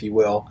happy, if you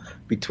will,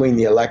 between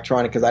the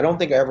electronic, because I don't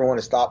think I ever want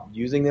to stop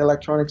using the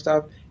electronic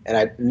stuff. And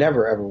I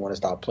never, ever want to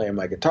stop playing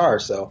my guitar.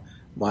 So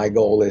my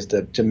goal is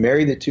to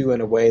marry the two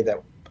in a way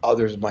that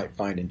others might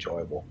find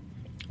enjoyable.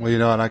 Well,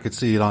 and I could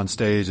see it on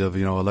stage of,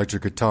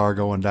 electric guitar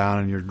going down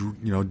and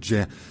you're,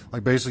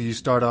 like basically you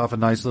start off a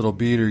nice little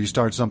beat, or you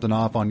start something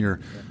off on your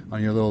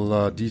little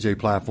DJ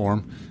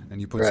platform, and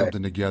you put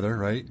something together,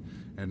 right?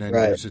 And then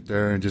you sit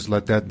there and just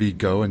let that beat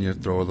go, and you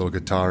throw a little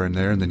guitar in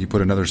there, and then you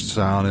put another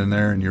sound in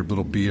there and your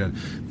little beat,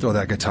 and throw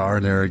that guitar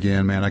in there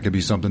again. Man, that could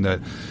be something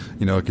that,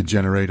 it could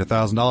generate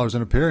 $1,000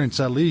 an appearance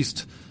at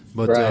least.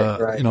 But,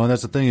 and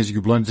that's the thing, is you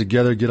can blend it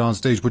together, get on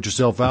stage, put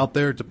yourself out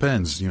there. It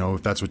depends,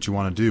 if that's what you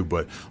want to do.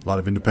 But a lot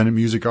of independent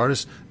music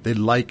artists, they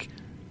like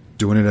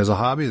doing it as a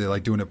hobby. They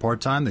like doing it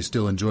part-time. They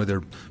still enjoy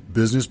their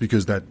business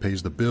because that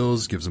pays the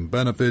bills, gives them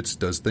benefits,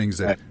 does things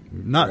that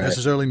not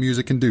necessarily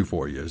music can do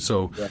for you.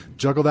 So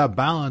juggle that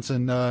balance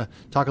and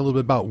talk a little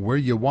bit about where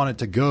you want it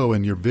to go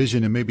and your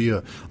vision, and maybe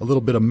a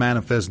little bit of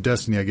manifest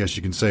destiny, I guess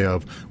you can say,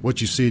 of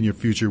what you see in your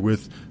future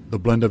with the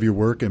blend of your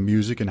work and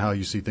music and how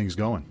you see things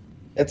going.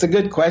 It's a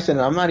good question,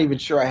 and I'm not even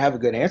sure I have a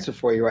good answer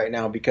for you right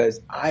now, because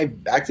I've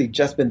actually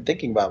just been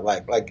thinking about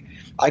like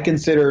I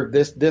consider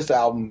this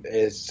album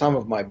is some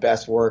of my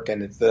best work,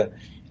 and it's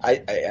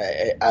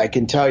I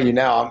can tell you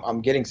now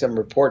I'm getting some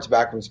reports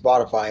back from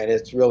Spotify, and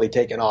it's really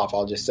taken off.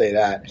 I'll just say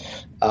that.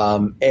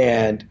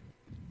 And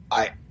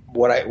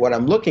what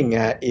I'm looking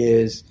at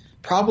is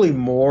probably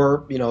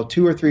more,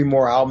 2 or 3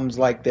 more albums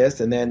like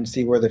this, and then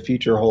see where the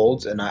future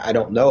holds. And I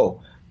don't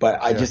know,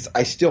 but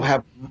I still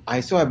have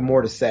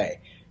more to say.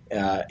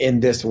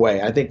 In this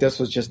way, I think this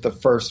was just the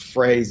first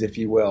phrase, if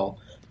you will,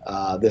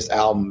 this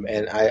album,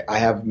 and I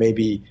have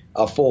maybe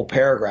a full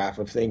paragraph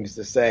of things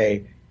to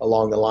say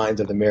along the lines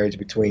of the marriage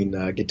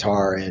between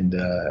guitar and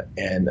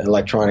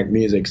electronic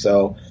music.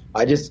 So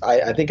I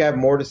think I have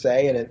more to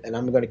say, and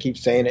I'm going to keep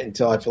saying it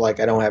until I feel like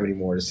I don't have any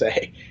more to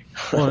say.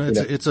 Well,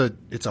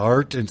 it's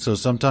art, and so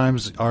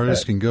sometimes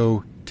artists can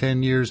go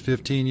 10 years,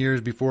 15 years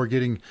before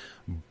getting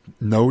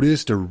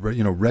noticed or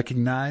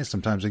recognized.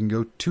 Sometimes they can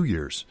go 2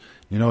 years.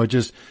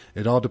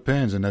 It all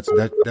depends, and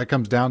that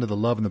comes down to the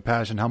love and the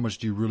passion. How much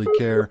do you really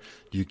care?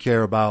 Do you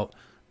care about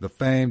the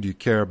fame? Do you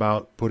care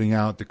about putting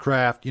out the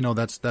craft? You know,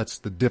 that's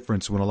the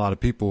difference when a lot of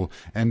people,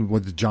 and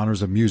with the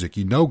genres of music,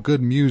 you know,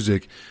 good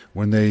music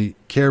when they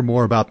care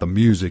more about the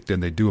music than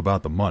they do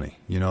about the money.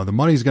 You know, the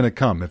money's going to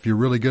come if you're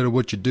really good at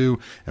what you do,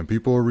 and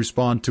people will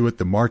respond to it.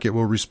 The market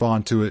will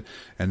respond to it,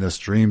 and the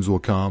streams will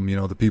come. You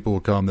know, the people will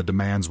come, the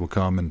demands will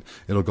come, and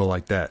it'll go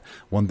like that.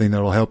 One thing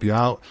that'll help you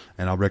out,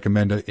 and I'll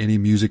recommend to any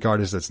music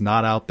artist that's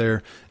not out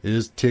there,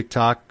 is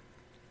TikTok,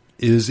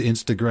 is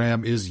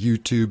Instagram, is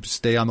YouTube.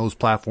 Stay on those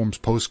platforms,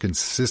 post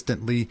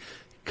consistently,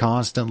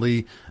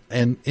 constantly,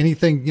 and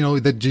anything, you know,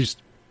 that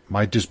just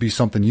might just be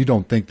something you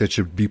don't think that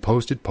should be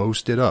posted,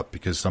 post it up,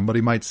 because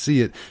somebody might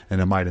see it and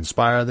it might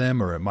inspire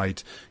them, or it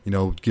might, you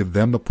know, give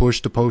them the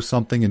push to post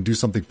something and do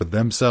something for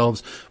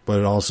themselves, but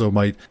it also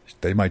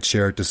they might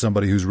share it to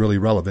somebody who's really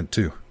relevant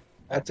too.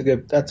 That's a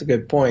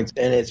good point.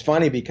 And it's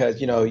funny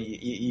because, you know,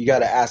 you got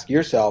to ask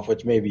yourself,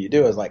 which maybe you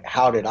do, is like,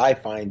 how did I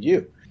find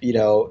you? You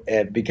know,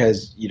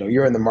 because, you know,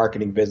 you're in the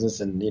marketing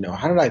business, and, you know,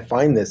 how did I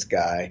find this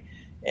guy?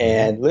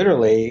 And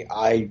literally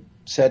I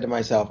said to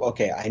myself,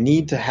 okay, I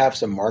need to have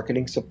some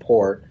marketing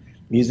support,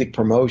 music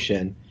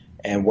promotion.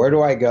 And where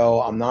do I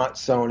go? I'm not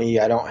Sony.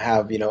 I don't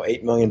have, you know,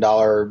 $8 million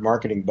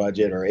marketing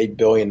budget or $8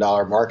 billion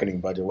marketing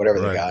budget, whatever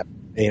they got,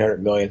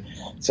 800 million.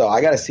 So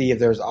I got to see if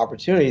there's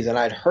opportunities. And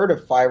I'd heard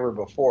of Fiverr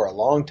before a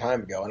long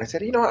time ago. And I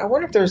said, you know, I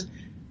wonder if there's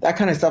that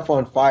kind of stuff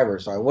on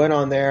Fiverr. So I went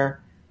on there,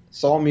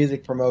 saw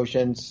music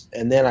promotions,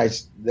 and then I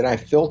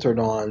filtered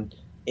on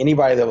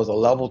anybody that was a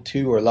level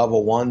 2 or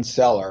level 1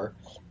 seller,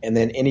 and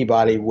then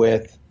anybody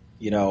with,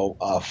 you know,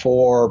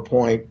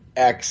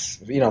 4.x,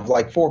 you know,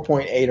 like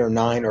 4.8 or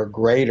 9 or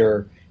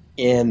greater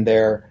in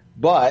there.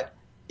 But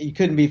you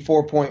couldn't be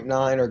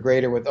 4.9 or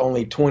greater with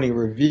only 20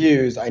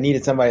 reviews. I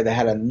needed somebody that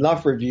had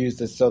enough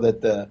reviews so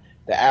that the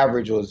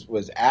average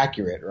was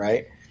accurate,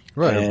 right?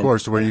 Right, and, of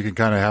course, where you can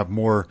kind of have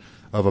more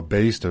of a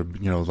base to,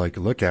 you know, like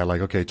look at,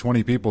 like, okay,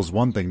 20 people is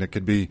one thing. That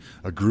could be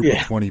a group of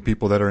 20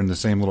 people that are in the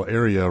same little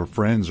area, or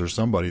friends or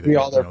somebody that, we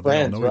all their you know,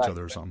 friends, they all know right? each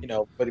other or something. You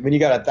know, but when you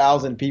got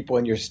 1,000 people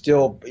and you're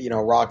still, you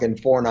know, rocking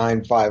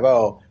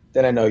 4950,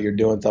 then I know you're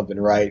doing something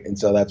right. And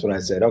so that's when I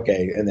said,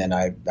 okay. And then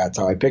that's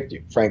how I picked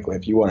you. Frankly,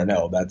 if you want to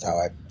know, that's how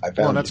I found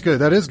you. Well, that's good.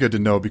 That is good to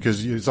know,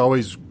 because it's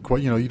always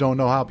quite, you know, you don't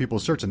know how people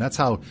search, and that's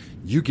how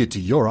you get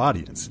to your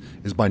audience,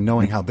 is by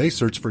knowing how they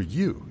search for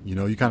you. You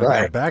know, you kind of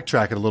got to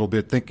backtrack it a little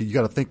bit. You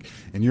got to think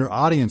in your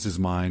audience's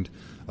mind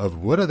of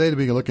what are they to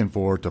be looking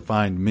for to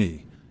find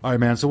me. All right,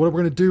 man. So what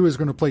we're going to do is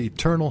we're going to play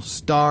Eternal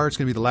Star. It's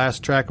going to be the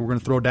last track we're going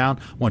to throw down.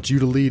 I want you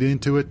to lead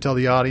into it, tell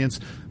the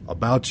audience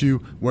about you,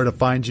 where to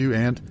find you,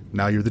 and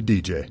now you're the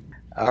DJ.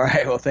 All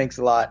right. Well, thanks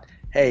a lot.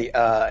 Hey,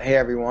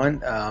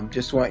 everyone.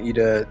 Just want you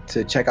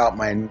to check out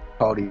my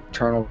called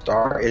Eternal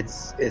Star.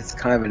 It's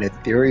kind of an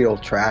ethereal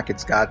track.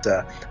 It's got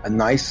a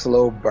nice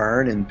slow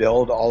burn and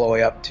build all the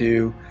way up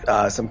to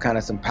some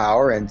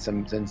power and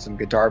some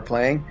guitar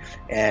playing.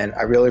 And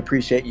I really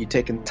appreciate you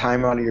taking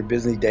time out of your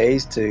busy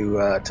days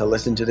to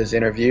listen to this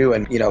interview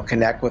and, you know,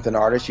 connect with an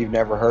artist you've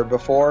never heard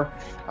before.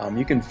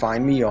 You can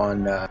find me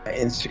on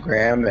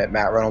Instagram at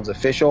Matt Reynolds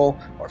Official,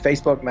 or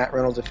Facebook Matt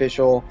Reynolds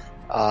Official.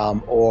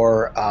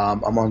 Or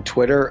I'm on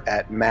Twitter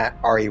at Matt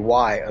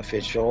REY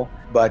Official.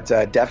 But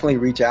definitely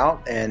reach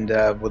out, and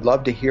would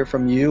love to hear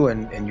from you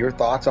and your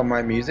thoughts on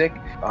my music.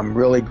 I'm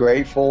really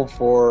grateful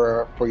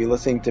for you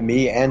listening to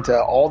me and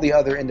to all the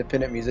other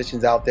independent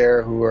musicians out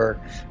there who are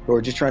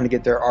just trying to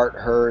get their art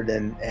heard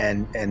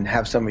and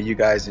have some of you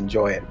guys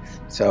enjoy it.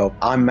 So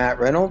I'm Matt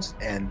Reynolds,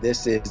 and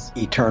this is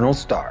Eternal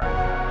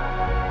Star.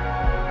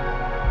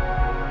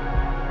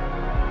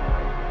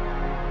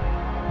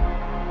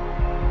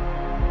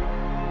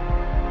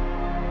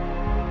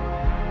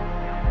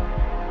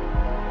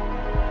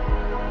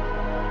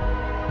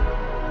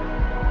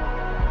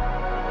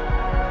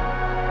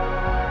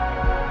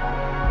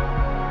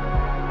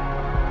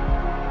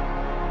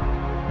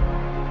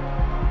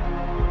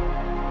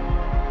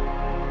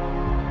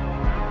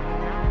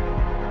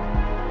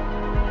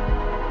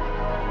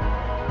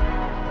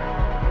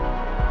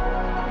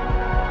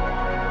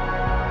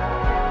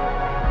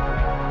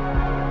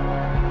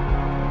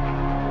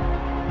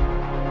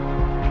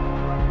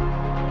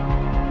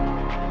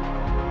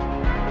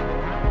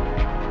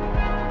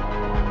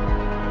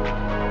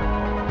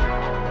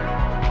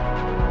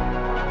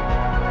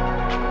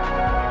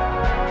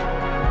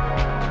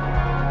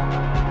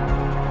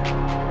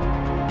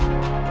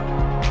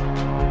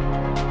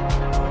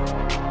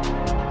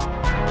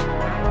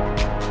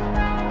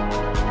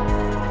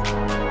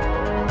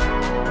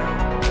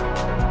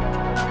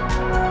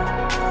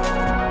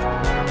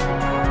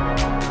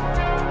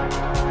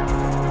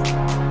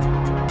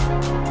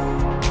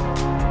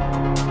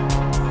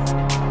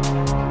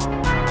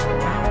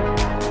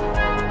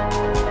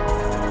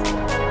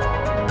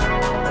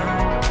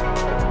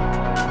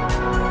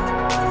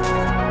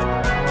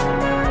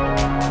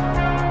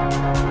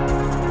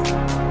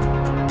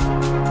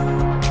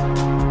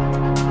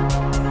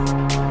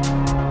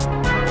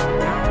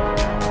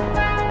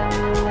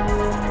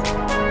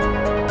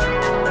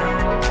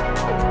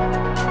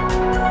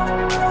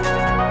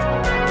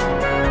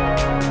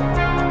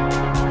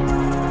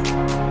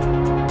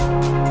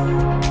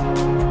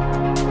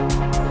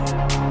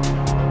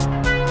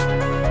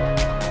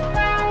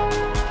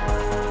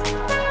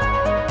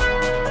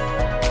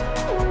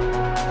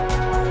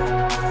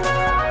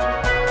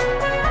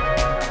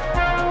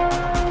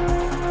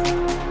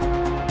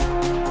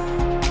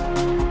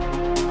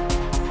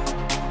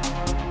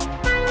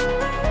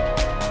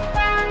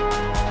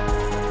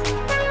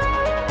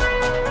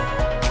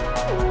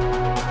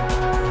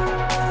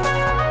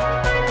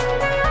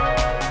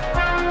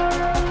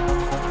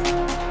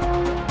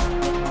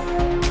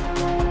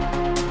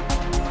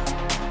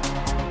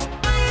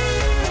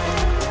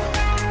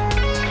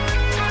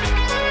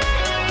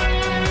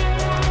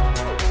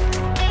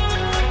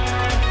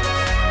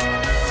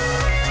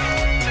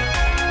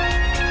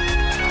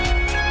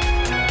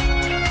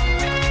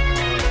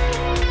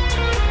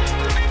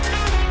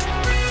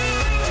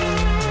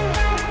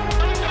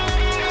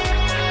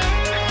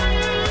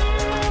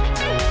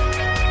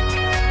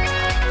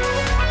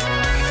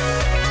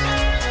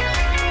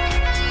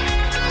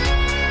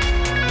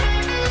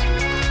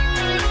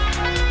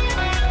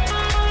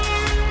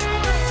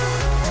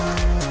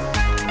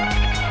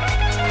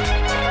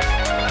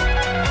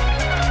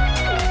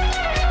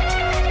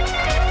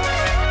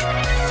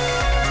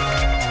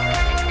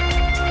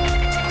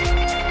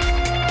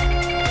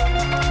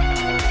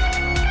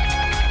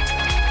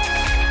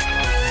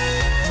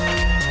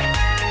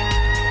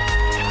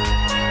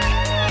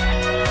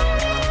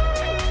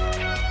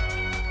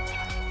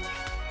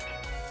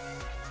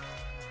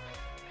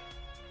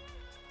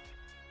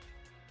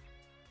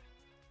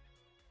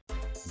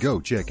 go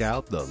check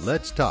out the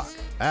Let's Talk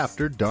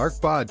After Dark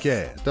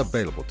podcast,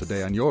 available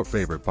today on your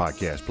favorite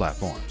podcast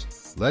platforms.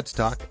 Let's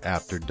Talk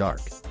After Dark,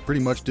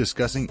 pretty much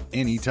discussing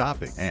any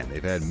topic, and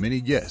they've had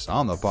many guests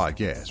on the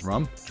podcast,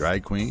 from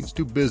drag queens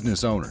to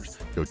business owners.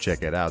 Go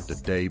check it out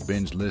today,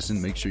 binge listen,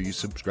 make sure you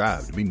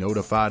subscribe to be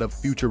notified of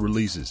future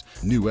releases,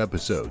 new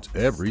episodes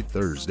every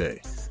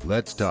Thursday.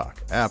 Let's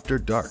Talk After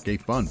Dark, a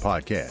fun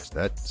podcast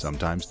that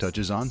sometimes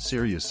touches on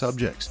serious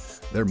subjects.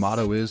 Their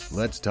motto is,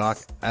 Let's Talk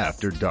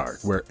After Dark,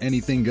 where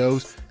anything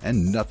goes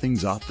and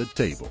nothing's off the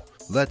table.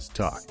 Let's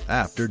Talk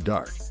After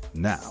Dark,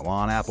 now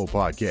on Apple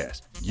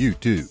Podcasts,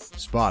 YouTube,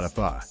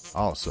 Spotify.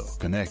 Also,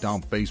 connect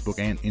on Facebook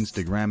and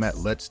Instagram at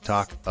Let's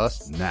Talk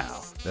Us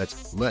Now.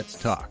 That's Let's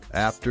Talk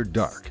After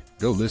Dark.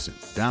 Go listen,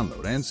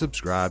 download, and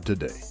subscribe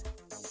today.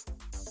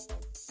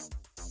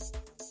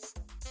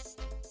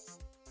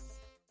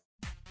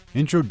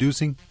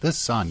 Introducing the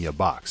Sanya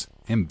Box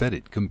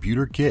Embedded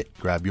Computer Kit.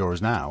 Grab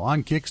yours now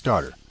on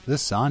Kickstarter. The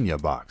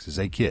Sanya Box is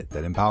a kit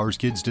that empowers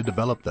kids to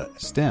develop the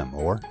STEM,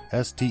 or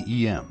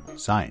STEM,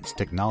 science,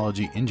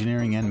 technology,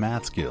 engineering, and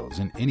math skills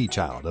in any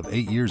child of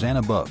 8 years and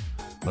above.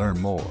 Learn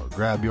more,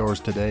 grab yours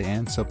today,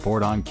 and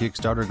support on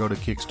Kickstarter. Go to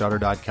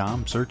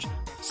Kickstarter.com, search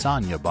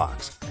Sanya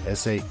Box,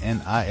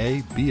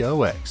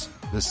 SANIABOX.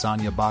 The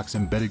Sanya Box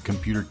Embedded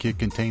Computer Kit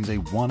contains a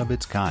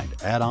one-of-its-kind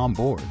add-on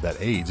board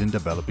that aids in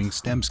developing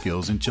STEM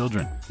skills in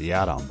children. The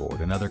add-on board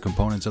and other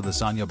components of the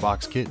Sanya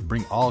Box Kit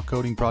bring all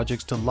coding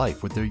projects to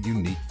life with their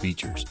unique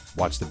features.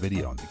 Watch the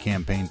video on the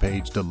campaign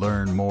page to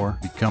learn more,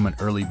 become an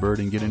early bird,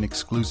 and get an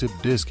exclusive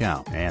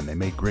discount. And they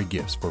make great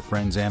gifts for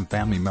friends and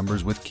family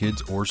members with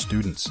kids or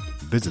students.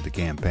 Visit the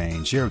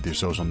campaign, share with your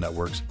social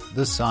networks.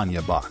 The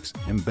Sanya Box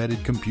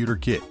Embedded Computer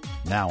Kit,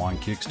 now on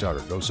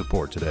Kickstarter. Go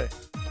support today.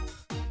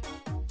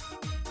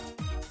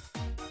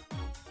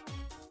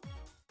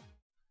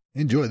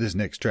 Enjoy this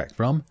next track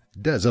from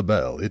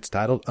Dezabel. It's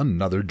titled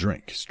Another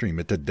Drink. Stream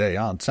it today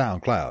on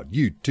SoundCloud,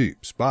 YouTube,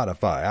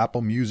 Spotify,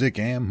 Apple Music,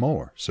 and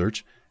more.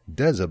 Search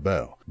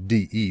Dezabel,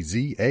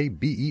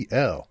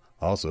 Dezabel.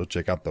 Also,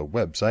 check out the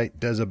website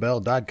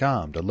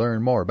Dezabel.com to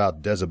learn more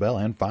about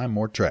Dezabel and find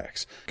more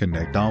tracks.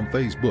 Connect on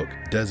Facebook,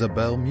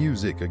 Dezabel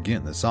Music.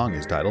 Again, the song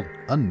is titled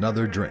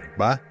Another Drink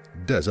by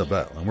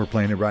Dezabel, and we're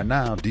playing it right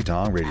now on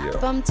D-Tong Radio.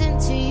 Bumped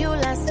into you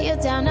last year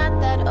down at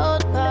that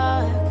old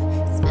park.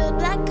 Spilled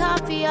black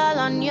coffee all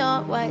on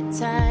your white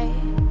tie.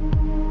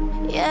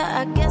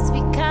 Yeah, I guess we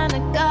kinda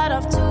got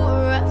off to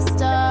a rough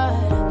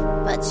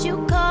start, but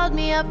you called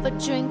me up for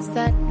drinks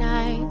that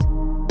night.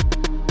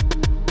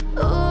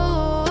 Ooh,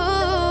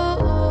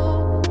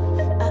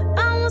 I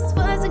almost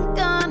wasn't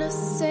gonna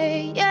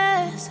say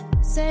yes,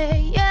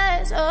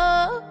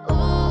 oh.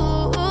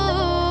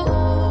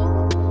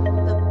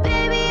 But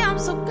baby, I'm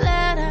so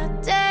glad I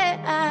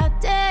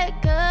did,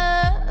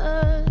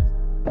 'cause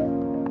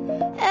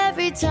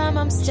every time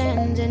I'm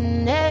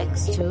standing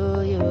next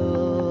to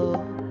you,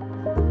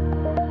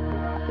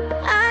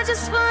 I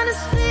just wanna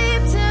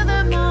sleep till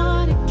the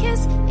morning,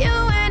 kiss you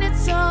when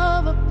it's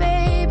over,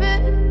 baby.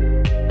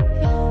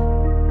 Yeah.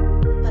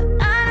 But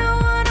I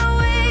don't wanna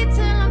wait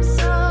till I'm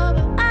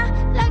sober. I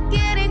like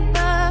getting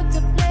fucked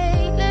up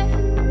lately.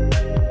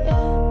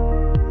 Yeah.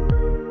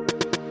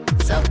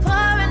 So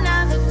pour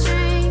another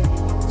drink.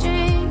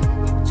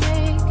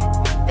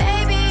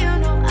 Baby, you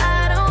know I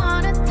don't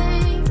wanna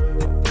think.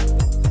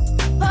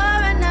 Pour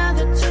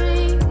another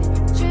drink.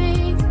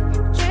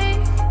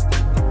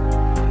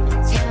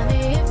 Tell me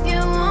if you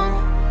want.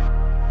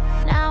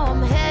 Now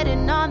I'm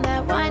heading on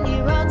that windy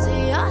road to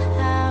your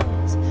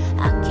house.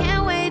 I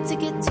can't wait to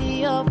get to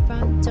your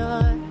front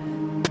door.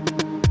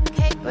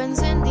 Cake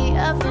burns in the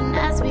oven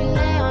as we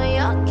lay on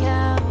your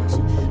couch,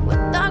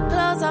 with our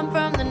clothes on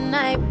from the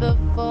night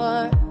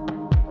before.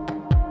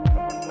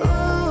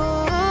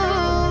 Ooh, I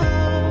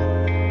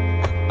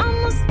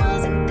almost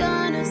wasn't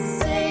gonna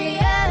say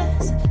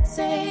yes,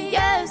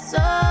 oh.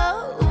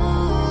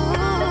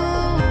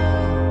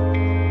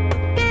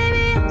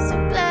 Baby, I'm so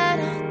glad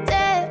I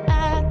did,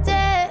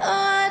 oh. I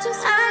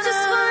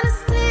just wanna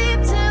sleep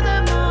till the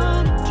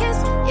morning, kiss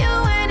you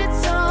when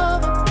it's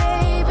over,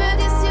 baby.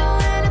 Kiss you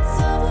when it's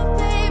over,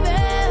 baby.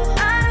 I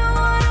don't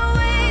wanna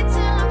wait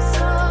till I'm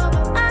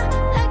sober. I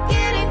like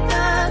getting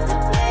fucked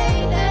up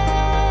lately.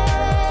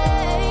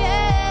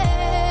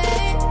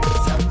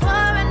 So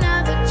pour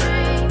another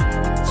drink.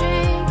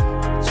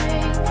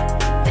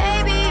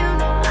 Baby, you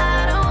know I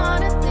don't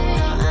wanna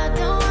think. I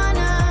don't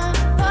wanna.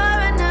 Pour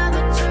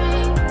another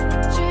drink.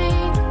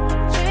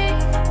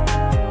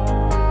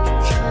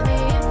 Tell me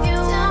if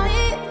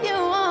you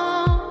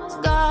want.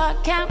 Got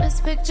countless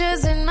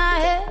pictures in my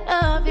head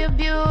of your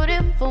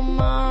beautiful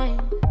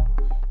mind.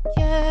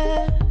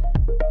 Yeah.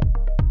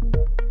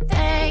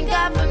 Thank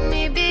God for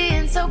me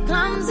being so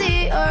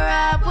clumsy, or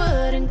I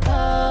wouldn't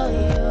call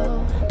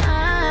you.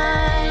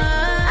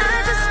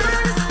 I just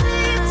wanna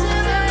sleep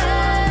till the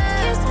morning,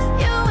 kiss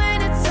you when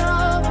it's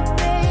over,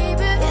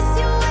 baby. Kiss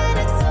you when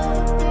it's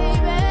over,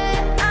 baby.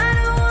 I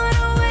don't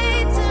wanna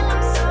wait till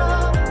I'm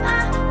sober. I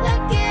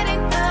like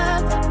getting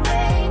fucked up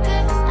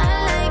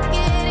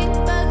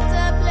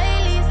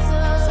lately.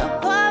 So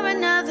pour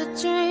another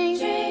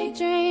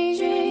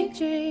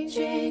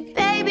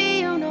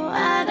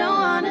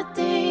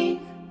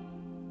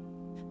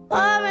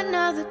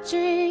another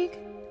drink,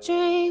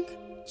 drink,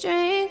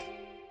 drink.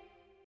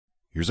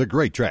 Here's a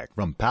great track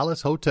from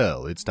Palace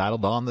Hotel. It's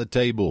titled On the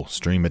Table.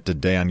 Stream it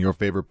today on your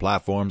favorite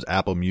platforms,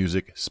 Apple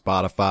Music,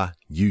 Spotify,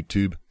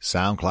 YouTube,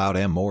 SoundCloud,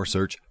 and more.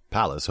 Search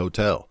Palace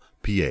Hotel.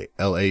 P-A-L-A-C-E-H-O-T-E-L.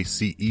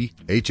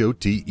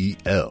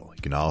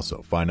 You can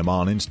also find them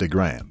on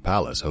Instagram,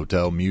 Palace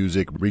Hotel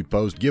Music.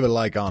 Repost, give it a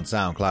like on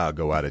SoundCloud.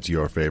 Go out to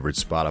your favorite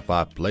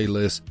Spotify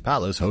playlist.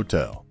 Palace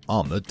Hotel,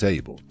 On the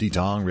Table,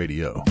 D-Tong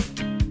Radio.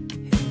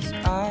 His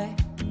eye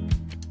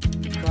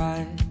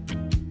cried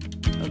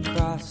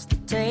across the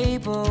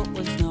table,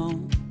 was no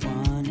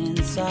one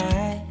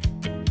inside.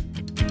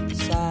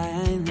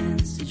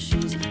 Silence, and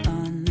she's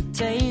on the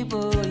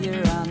table,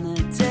 you're on the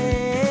table.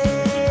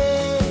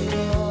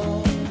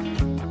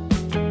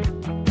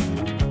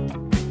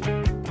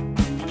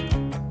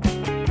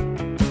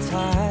 It's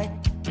high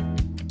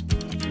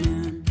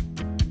noon,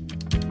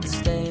 the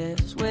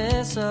stairs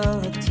whistle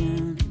a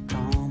tune,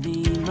 call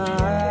me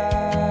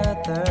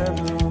Mother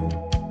Moon.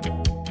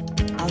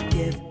 I'll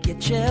give you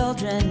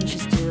children,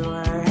 she's to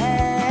her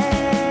head.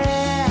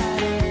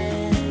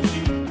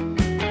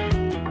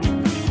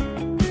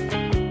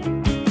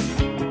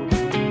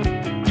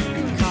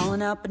 You're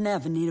calling out but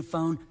never need a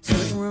phone.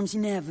 Certain rooms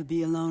you never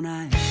be alone,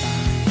 I find.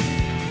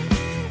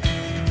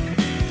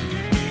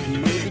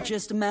 Maybe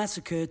just a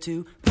massacre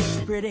too. Put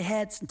your pretty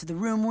heads into the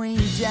room we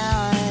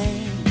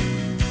dine.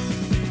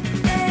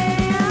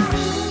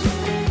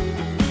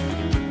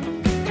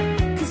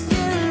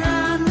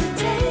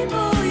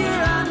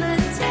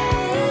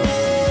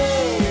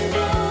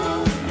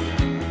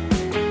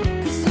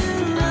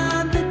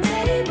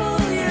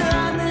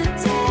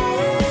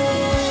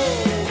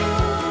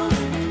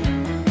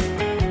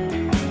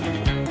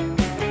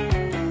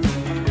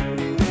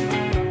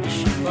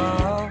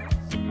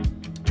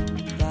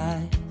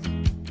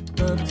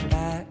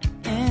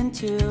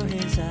 To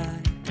his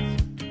eyes,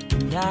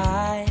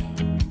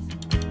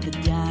 and the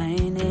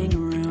dining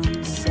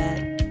room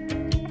set,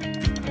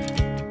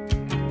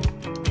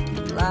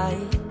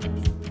 light,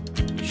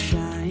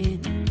 shine,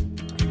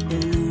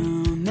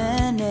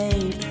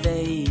 illuminate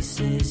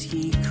faces.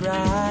 He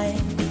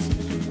cries,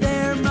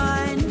 they're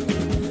mine.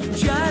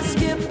 Just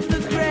skip the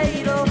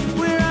cradle,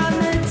 we're on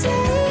the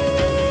table.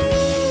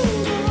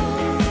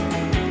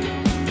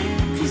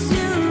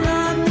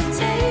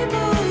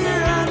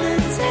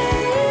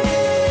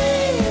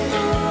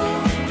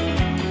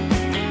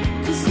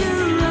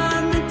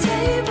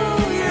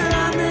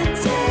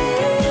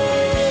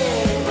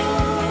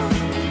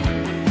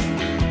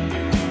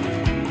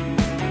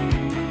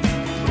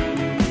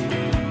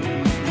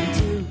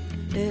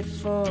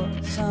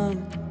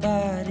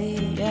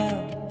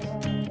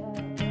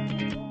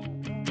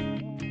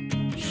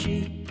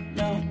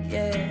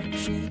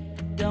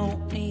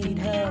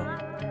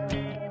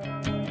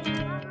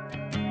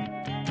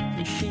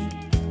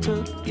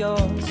 Your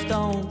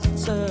stones, it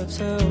serves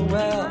her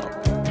well.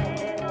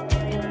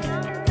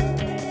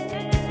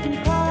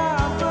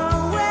 Papa,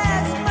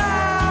 where's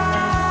mine?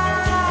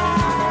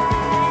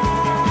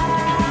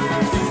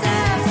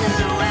 Serves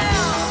her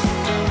well.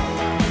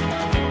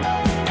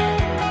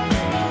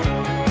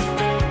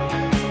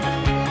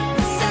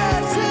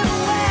 Serves her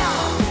well.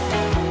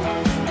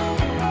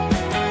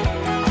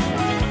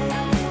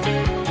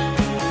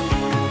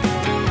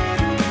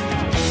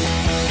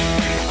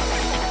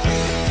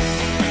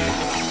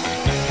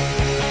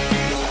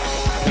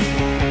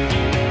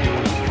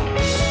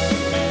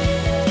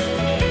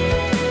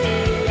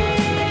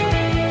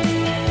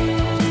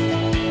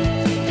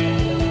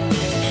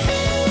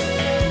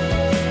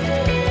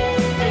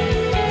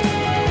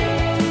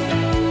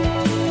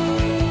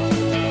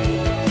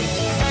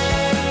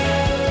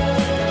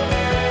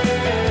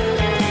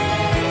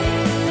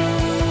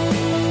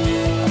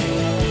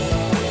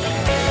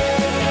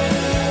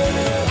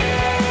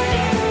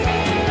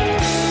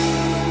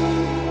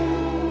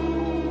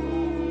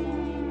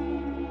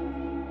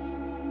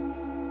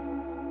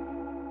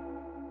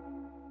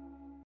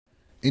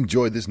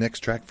 Enjoy this next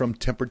track from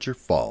Temperature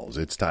Falls.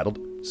 It's titled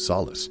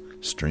Solace.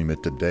 Stream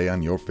it today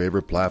on your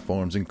favorite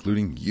platforms,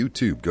 including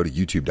YouTube. Go to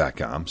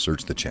youtube.com,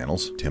 search the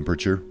channels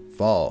Temperature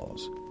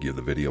Falls. Give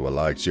the video a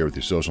like, share with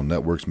your social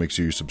networks. Make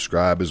sure you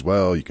subscribe as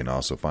well. You can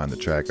also find the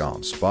track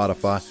on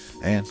Spotify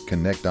and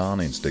connect on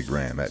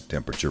Instagram at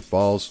Temperature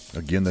Falls.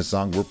 Again, the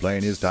song we're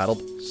playing is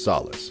titled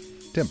Solace.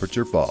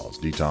 Temperature Falls,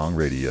 D-Tong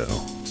Radio.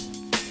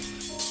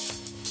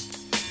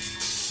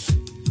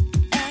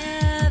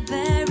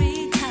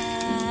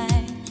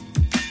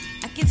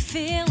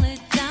 Feel it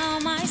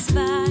down my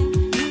spine,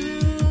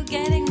 you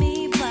getting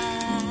me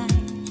blind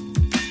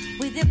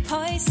with your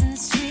poison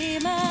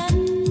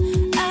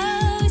streaming.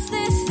 Oh, is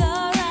this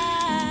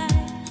alright?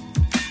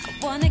 I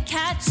wanna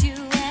catch you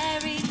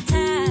every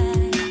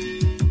time,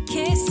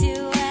 kiss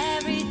you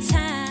every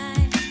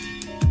time.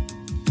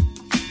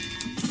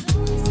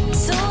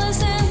 So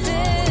listen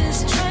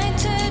this, trying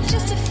to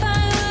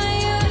justify why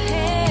you're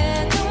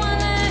here. Don't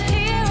wanna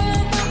hear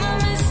about my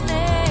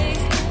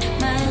mistakes.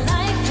 My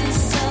life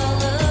is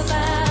all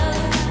about.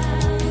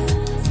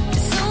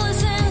 So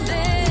listen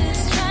this,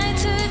 trying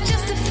to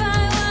justify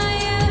why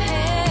you're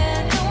here.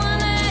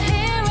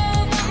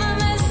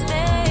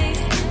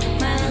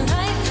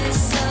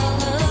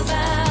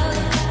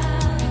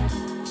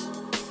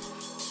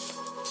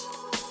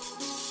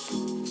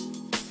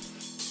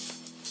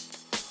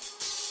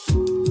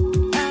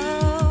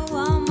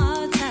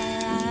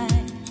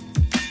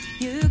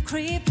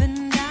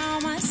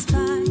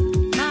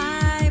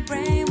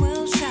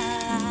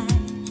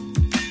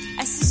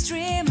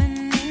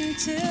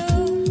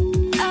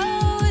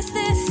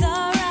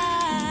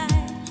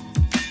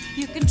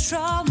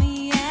 control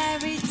me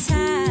every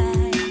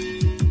time,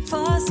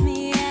 force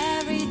me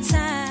every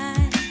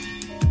time.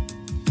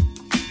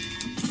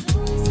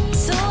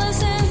 So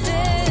listen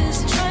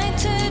this, trying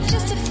to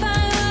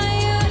justify why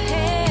you're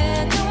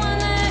here. Don't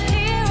wanna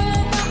hear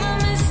about my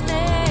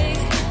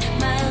mistakes.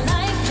 My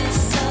life is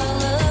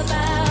all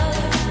about.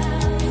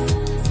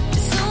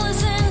 So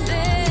listen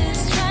this,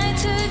 trying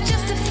to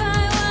justify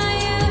why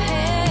you're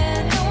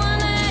here. Don't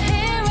wanna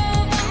hear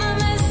about my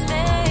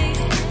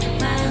mistakes.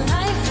 My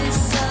life is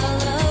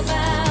all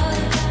about.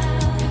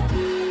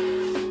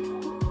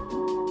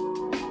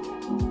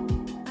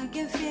 I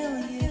can feel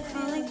you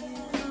falling.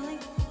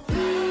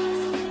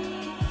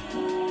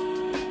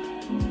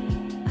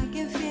 I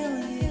can feel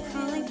you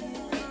falling.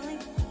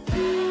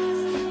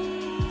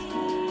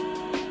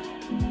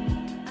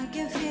 I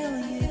can feel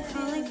you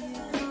falling.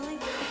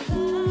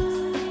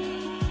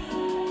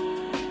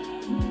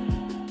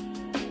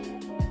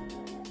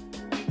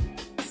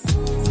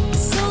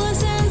 So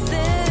listen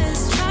this,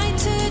 try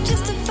to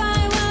justify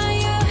why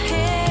you're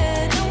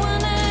here. Don't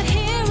wanna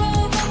hear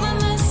about my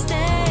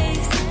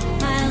mistakes.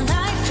 My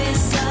life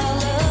is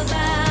all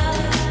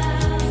about.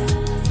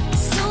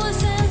 So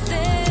listen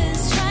this,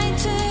 try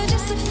to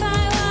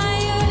justify why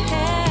you're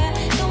here.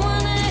 Don't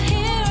wanna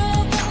hear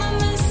about my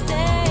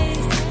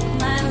mistakes.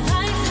 My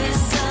life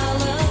is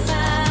all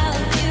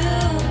about you.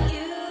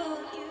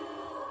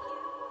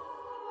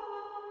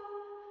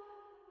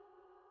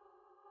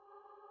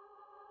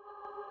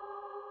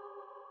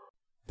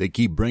 They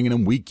keep bringing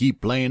them, we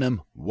keep playing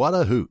them. What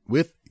a Hoot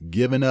with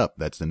Giving Up.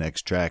 That's the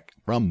next track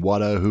from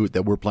What a Hoot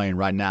that we're playing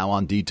right now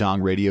on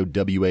D-Tong Radio,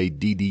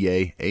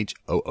 WADDAHOOT.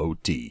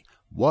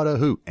 What a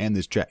Hoot, and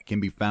this track can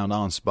be found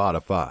on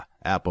Spotify,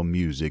 Apple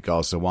Music,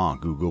 also on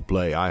Google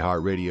Play,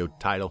 iHeartRadio,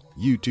 Tidal,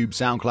 YouTube,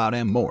 SoundCloud,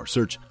 and more.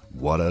 Search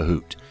What a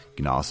Hoot. You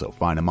can also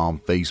find them on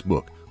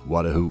Facebook,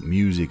 What a Hoot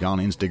Music, on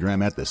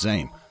Instagram at the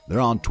same. They're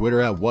on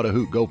Twitter at What a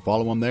Hoot. Go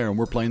follow them there, and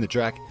we're playing the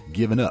track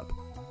Giving Up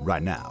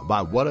right now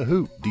by What a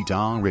Hoot,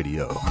 D-Tong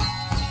Radio.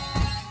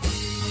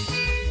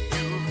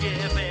 You've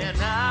given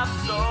up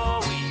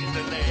so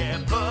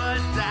easily, put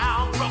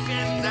down,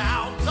 broken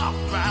down, talk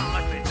around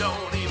like they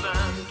don't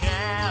even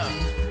care.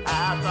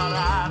 I thought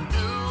I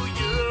knew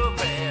you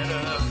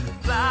better,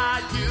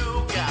 thought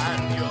you got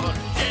your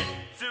shit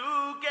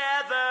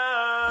together.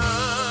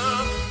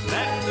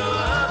 Let go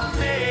of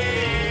me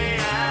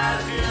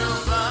as you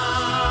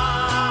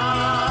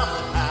fall.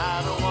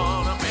 I don't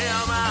wanna be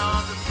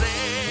around to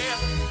see.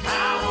 I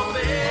won't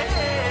be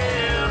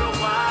here to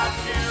watch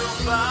you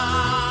fall.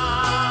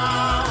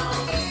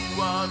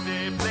 What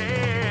they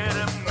play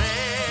to me.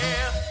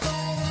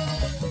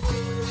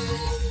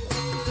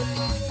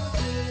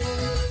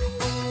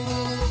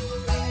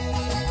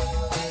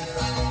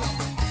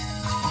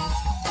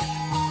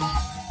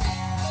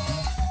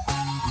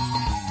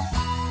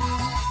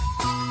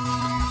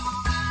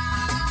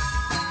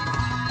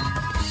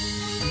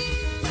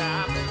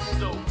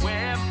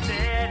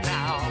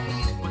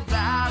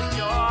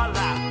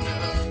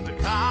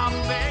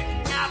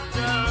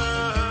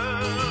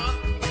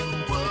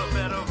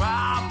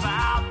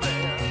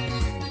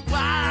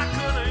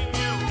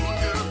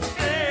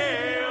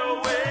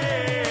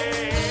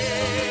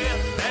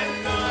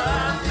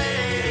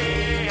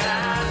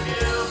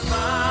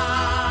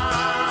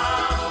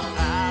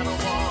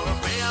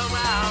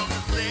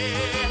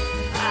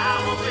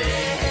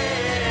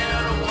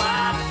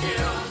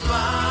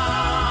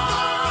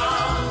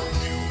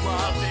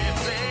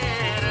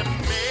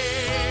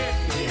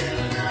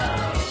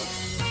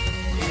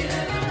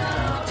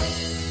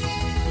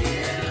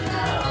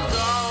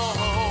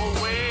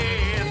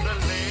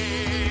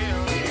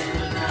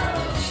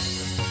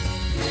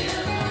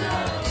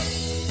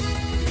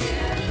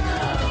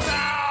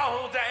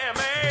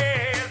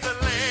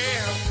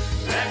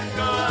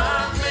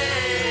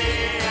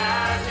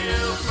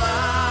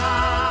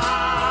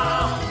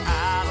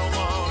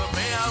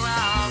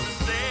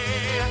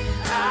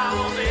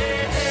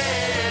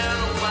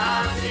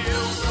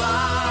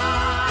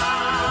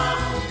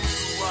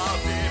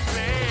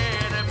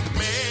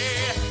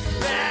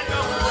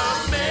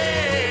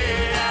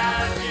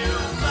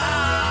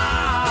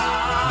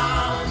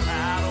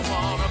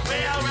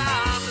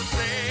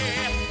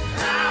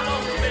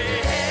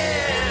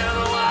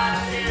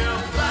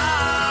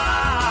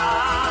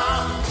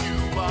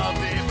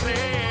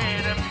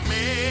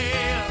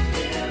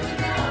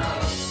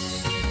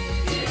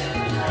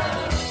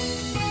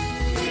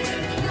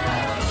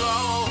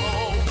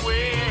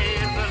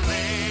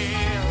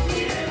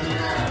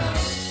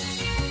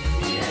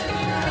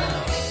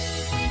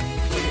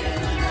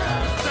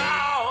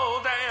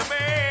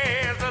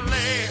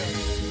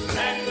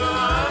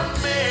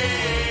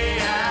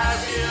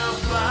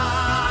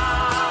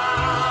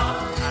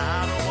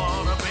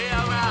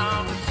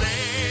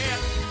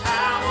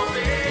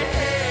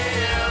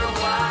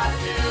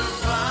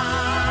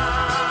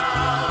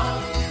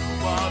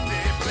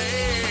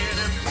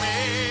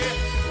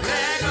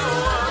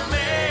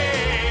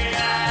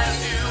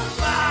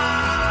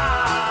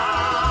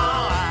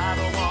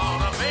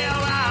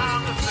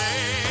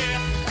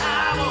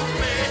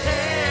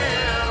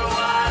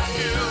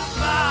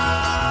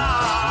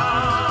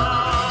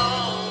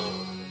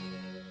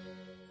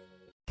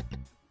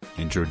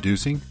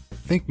 Introducing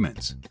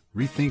ThinkMints.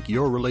 Rethink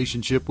your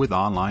relationship with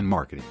online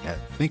marketing at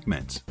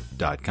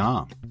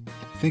thinkmints.com.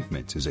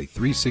 ThinkMints is a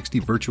 360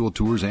 virtual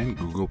tours and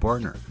Google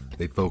partner.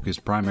 They focus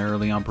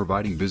primarily on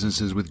providing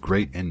businesses with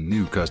great and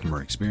new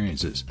customer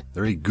experiences.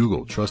 They're a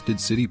Google Trusted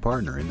City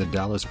partner in the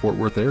Dallas-Fort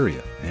Worth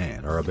area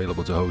and are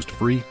available to host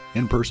free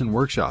in-person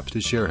workshops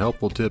to share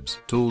helpful tips,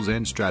 tools,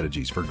 and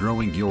strategies for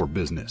growing your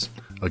business.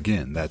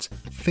 Again, that's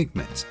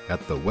ThinkMints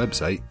at the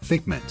website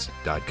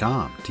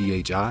thinkmints.com,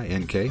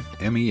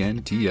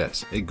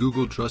 ThinkMents, a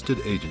Google Trusted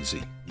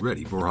agency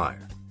ready for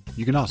hire.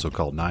 You can also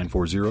call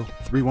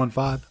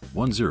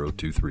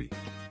 940-315-1023.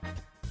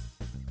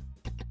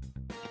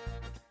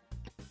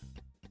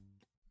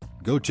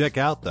 Go check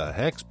out the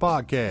Hex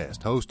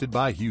Podcast, hosted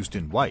by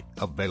Houston White.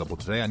 Available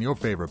today on your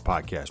favorite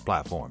podcast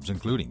platforms,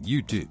 including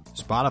YouTube,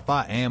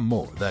 Spotify, and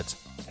more. That's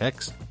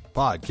Hex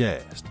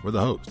Podcast, where the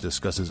host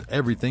discusses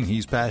everything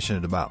he's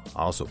passionate about,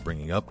 also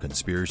bringing up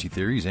conspiracy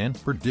theories and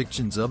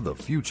predictions of the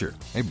future.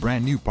 A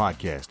brand new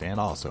podcast, and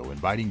also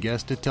inviting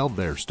guests to tell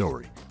their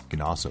story. You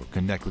can also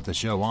connect with the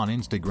show on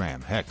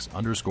Instagram,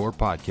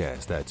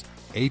 Hex_podcast. That's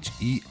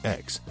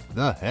HEX,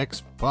 the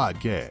Hex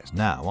Podcast.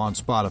 Now on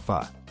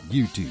Spotify,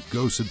 YouTube.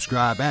 Go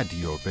subscribe, add to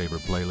your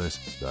favorite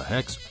playlist, the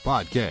Hex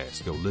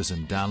Podcast. Go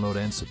listen, download,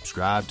 and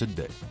subscribe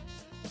today.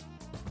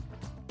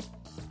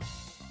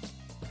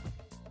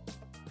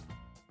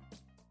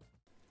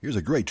 Here's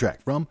a great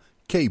track from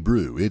K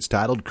Brew. It's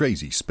titled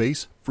Crazy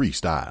Space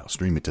Freestyle.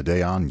 Stream it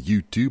today on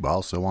YouTube,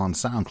 also on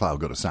SoundCloud.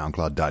 Go to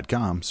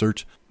soundcloud.com,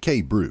 search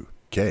K Brew,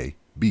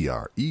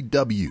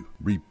 KBREW.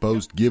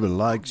 Repost, give it a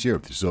like, share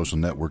it with your social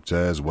networks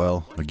as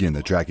well. Again,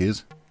 the track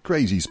is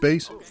Crazy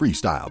Space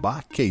Freestyle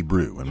by K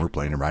Brew, and we're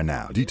playing it right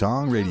now.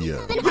 D-Tong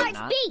Radio.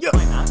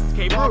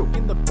 K-Brew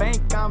in the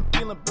bank, I'm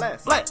feeling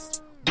blessed.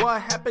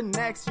 What happened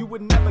next, you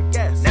would never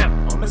guess.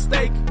 A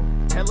mistake.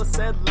 Taylor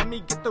said, let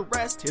me get the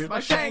rest. Here's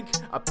my shank.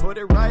 I put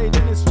it right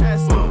in his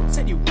chest.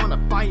 Said you wanna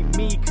fight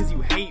me cause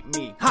you hate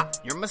me. Ha!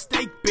 Your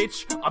mistake,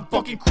 bitch. I'm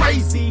fucking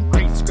crazy.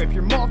 Scrape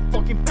your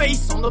motherfucking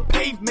face on the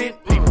pavement.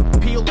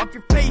 Peel off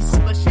your face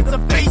unless it's a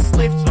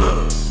facelift.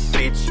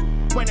 Bitch,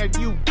 when are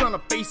you gonna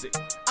face it?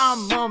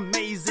 I'm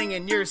amazing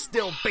and you're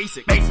still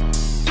basic.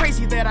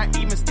 Crazy that I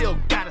even still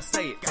gotta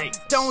say it.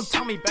 Don't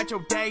tell me about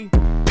your day.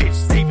 Bitch,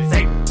 save it.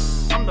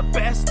 I'm the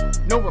best,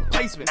 no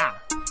replacement.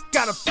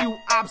 Got a few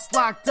ops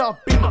locked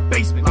up in my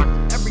basement.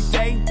 Every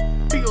day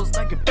feels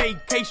like a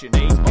vacation.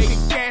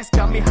 Smoking gas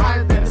got me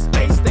higher than a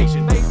space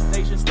station.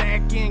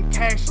 Stacking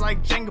cash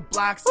like Jenga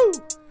blocks.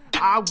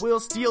 I will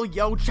steal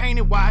your chain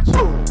and watch.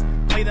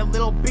 Play that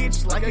little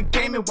bitch like a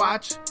Game &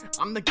 Watch.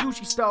 I'm the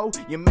Gucci stove,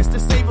 you Mr.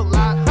 Save a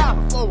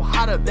Lot. Flow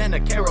hotter than a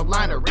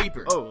Carolina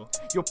Reaper.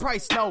 Your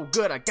price no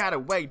good, I got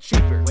it way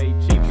cheaper.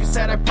 She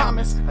said I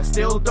promise, I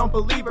still don't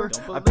believe her.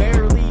 I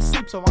barely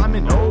sleep, so I'm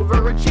an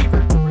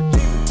overachiever.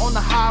 On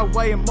the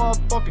highway, a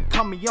motherfucker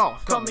cut me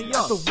off. Out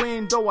the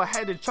window, I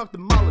had to chuck the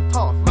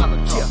Molotov.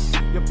 Yeah,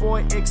 your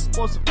boy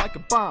explosive like a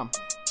bomb.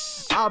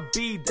 I'll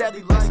be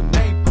deadly like some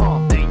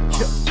napalm.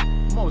 Yeah.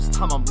 Most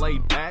time I'm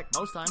laid back,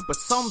 but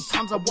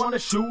sometimes I wanna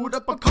shoot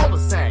up a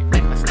cul-de-sac.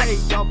 I stay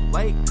up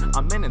late,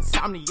 I'm an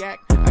insomniac.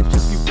 I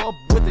just keep up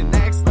with an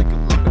axe like a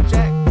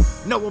lumberjack.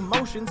 No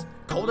emotions,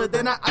 colder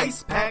than an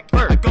ice pack.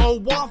 I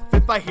go off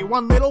if I hear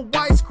one little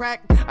wisecrack.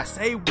 I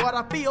say what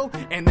I feel,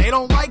 and they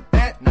don't like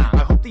that.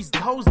 I hope these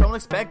hoes don't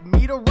expect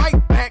me to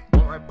write back.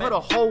 Put a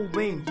hole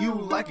in you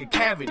like a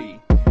cavity.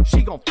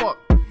 She gon' fuck,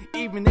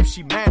 even if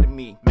she mad at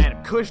me.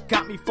 Kush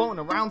got me floating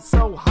around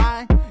so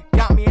high.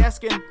 Got me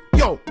asking,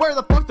 yo, where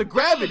the fuck the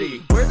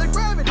gravity? Where's the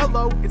gravity?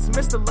 Hello, it's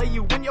Mr. Lay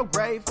You in Your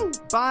Grave.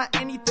 Buy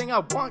anything I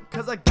want,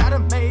 cause I got it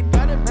made.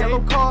 Yellow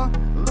car,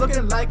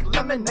 looking like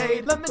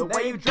lemonade. The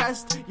way you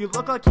dressed, you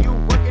look like you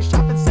work at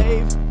Shop and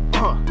Save.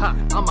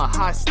 I'm a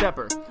high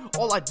stepper.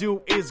 All I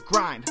do is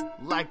grind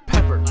like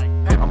pepper.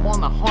 I'm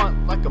on the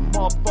hunt like a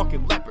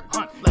motherfucking leopard.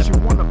 She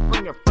wanna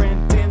bring a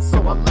friend in,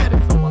 so I let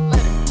it.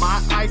 My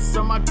ice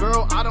on my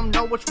girl, I don't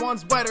know which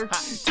one's wetter.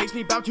 Takes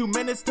me about 2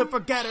 minutes to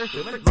forget her.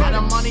 Lot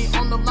of money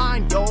on the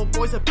line, yo,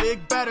 boy's a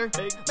big better.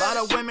 Lot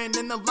of women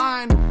in the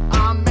line,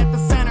 I'm at the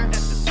center.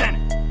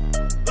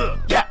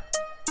 Yeah.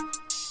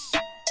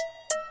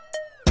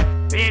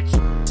 Bitch.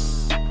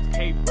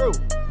 Hey, bro.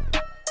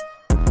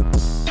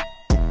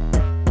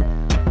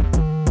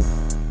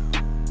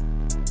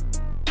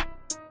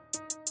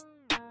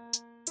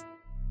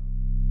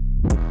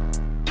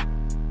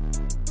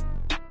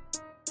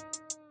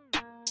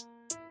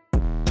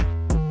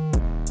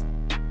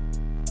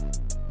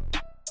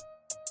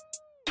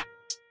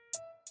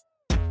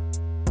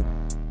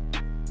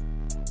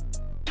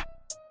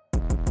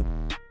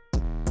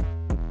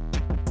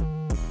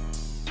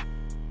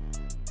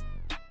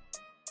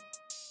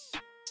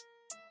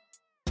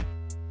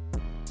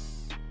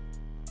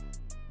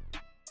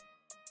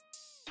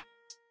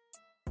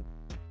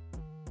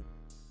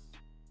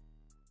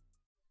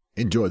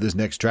 Enjoy this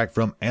next track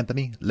from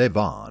Anthony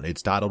Levon.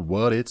 It's titled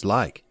What It's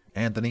Like.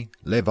 Anthony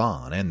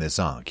Levon, and this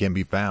song can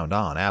be found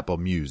on Apple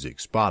Music,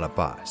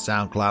 Spotify,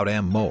 SoundCloud,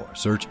 and more.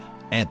 Search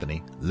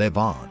Anthony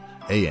Levon,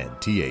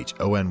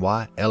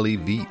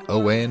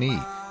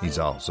 AnthonyLevone. He's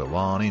also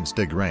on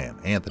Instagram,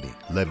 Anthony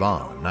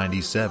Levon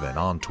 97,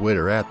 on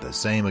Twitter at the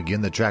same.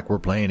 Again, the track we're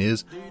playing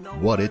is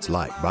What It's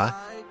Like by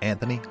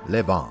Anthony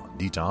Levon,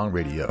 D-Tong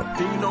Radio.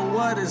 Do you know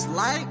what it's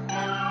like?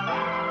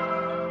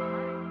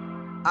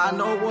 I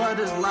know what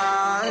it's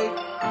like.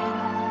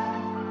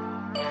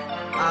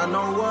 I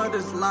know what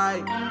it's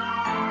like.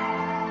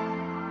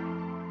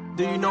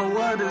 Do you know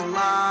what it's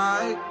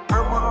like?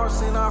 Hurt my heart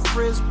seeing our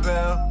frizz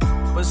bell,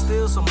 but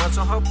still so much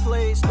on her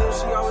plate. Still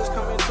she always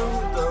coming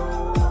through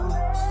though.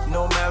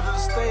 No matter the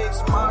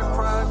stakes, my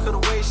crying could the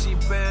way she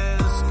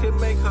bears could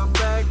make her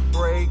back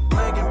break.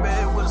 Laying in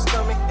bed with a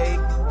stomach ache,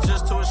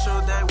 just to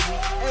ensure that we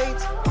ate.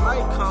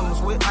 Light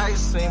comes with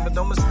icing, but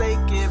don't mistake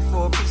it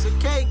for a piece of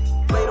cake.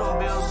 Plate on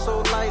bills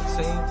so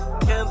lighting,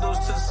 candles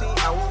to see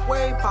our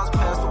way. Pops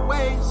passed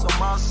away, so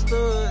I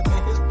stood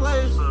in his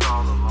place.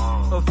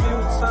 A few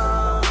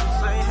times,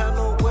 I ain't had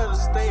nowhere to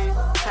stay.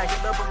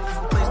 Packing up and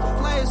moving place to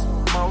place.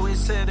 Mom always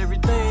said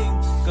everything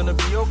gonna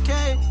be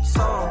okay.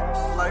 So,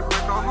 like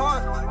break her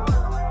heart,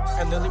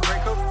 and nearly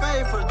break her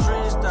faith. Her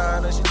dreams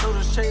died, and she told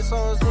us chase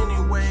ours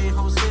anyway.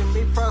 Hope see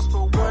me prosper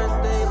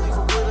one day, leave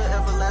her with an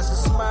everlasting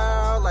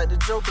smile, like the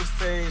Joker's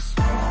face.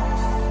 Do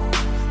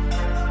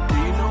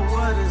you know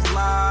what it's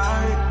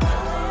like?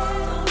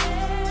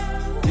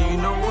 Do you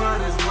know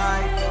what it's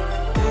like?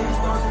 Days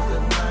darker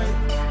than night.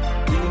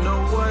 Do you know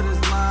what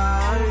it's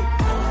like?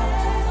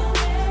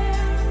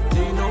 Do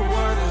you know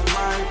what it's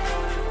like?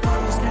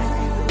 Promise can't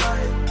be the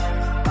light.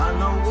 I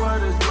know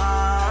what it's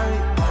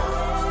like.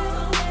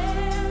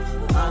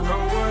 I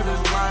know what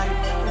it's like.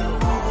 In the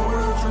wrong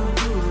world trying to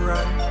do it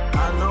right. I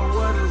know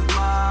what it's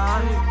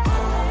like.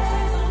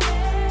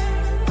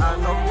 I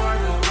know what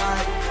it's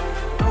like.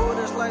 Know what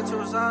it's like to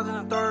reside in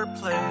a third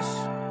place.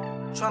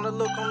 Trying to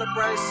look on the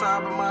bright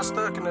side, but mine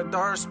stuck in a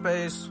dark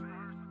space.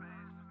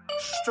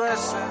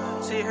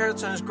 Stressing, see your hair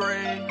turns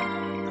gray.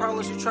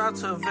 Problems you try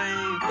to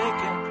evade.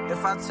 Thinking,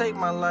 if I take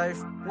my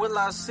life, will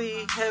I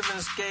see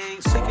heaven's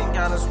gate? Seeking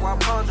guidance while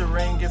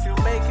pondering if you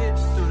make it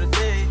through the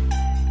day.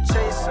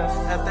 Chasing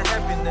at the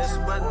happiness,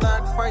 but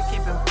not quite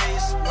keeping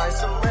pace.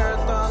 Life's a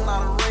marathon,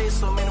 not a race,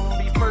 so many will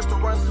be first to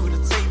run through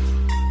the tape.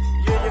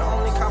 You're your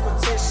only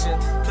competition,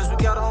 cause we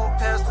got our own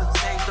paths to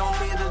take. Don't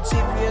need a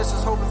GPS,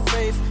 just hope and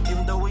faith,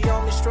 even though we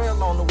only stray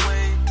along the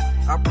way.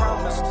 I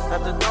promise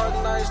that the dark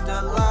nights,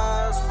 the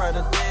lies,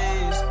 brighter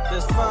days.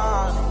 There's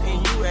fire in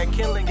you at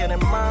kindling and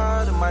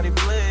admire the mighty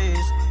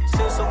blaze.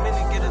 Seen so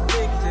many get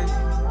addicted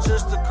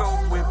just to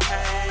cope with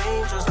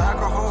pain. Just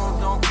alcohol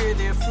don't cure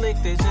the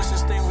afflicted, just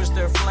extinguish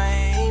their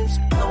flames.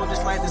 Know what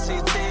it's like to see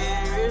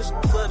tears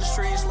flood the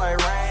streets like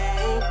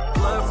rain.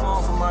 Blood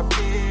flowing from my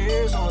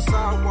peers on the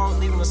sidewalk,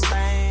 leaving a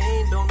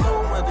stain. Don't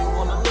know whether you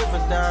wanna live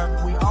or die.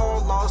 We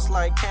all lost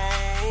like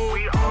Cain.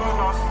 We all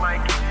lost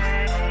like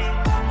Cain.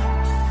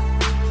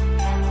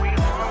 We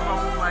all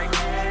lost like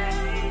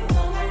Cain.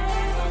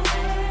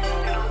 In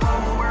the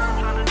wrong world,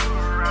 trying to do it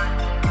right.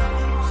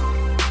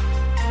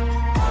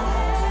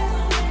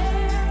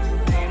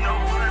 Do you know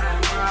what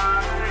it's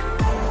like?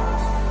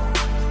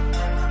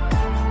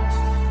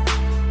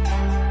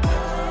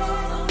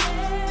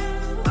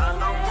 I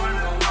know what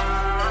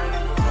it's like.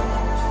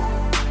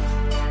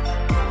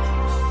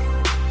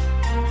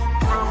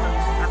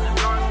 Promise that the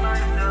dark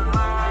nights, the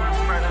lies,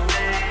 brighter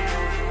days.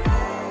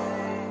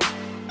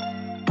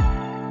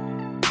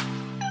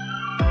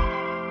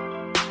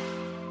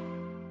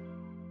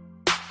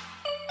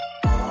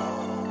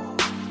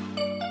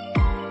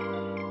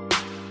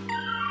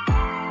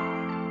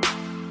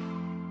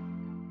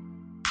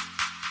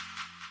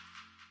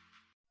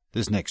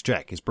 This next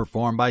track is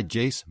performed by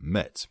Jace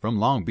Metz from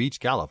Long Beach,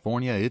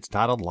 California. It's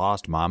titled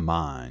Lost My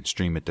Mind.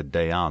 Stream it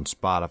today on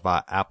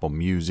Spotify, Apple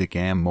Music,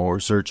 and more.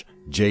 Search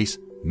Jace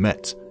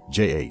Metz,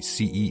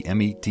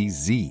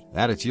 Jacemetz.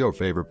 Add it to your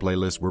favorite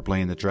playlist. We're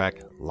playing the track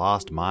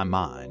Lost My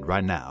Mind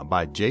right now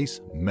by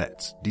Jace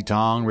Metz,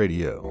 D-Tong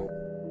Radio.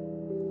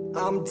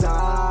 I'm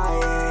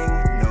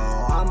dying,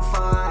 no, I'm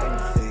fine.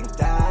 Think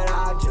that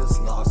I just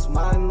lost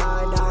my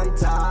mind. I'm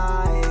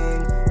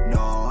dying,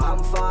 no,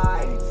 I'm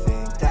fine.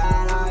 Think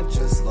that I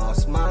just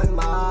lost my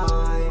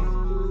mind.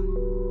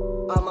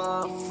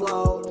 I'ma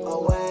float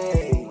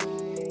away.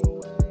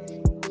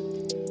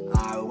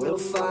 I will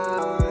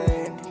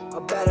find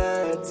a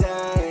better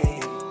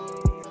day.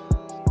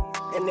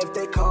 And if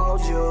they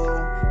called you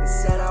and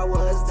said I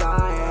was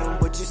dying,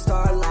 would you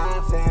start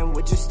laughing?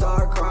 Would you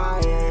start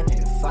crying?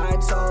 If I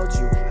told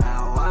you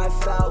how I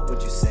felt,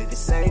 would you say the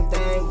same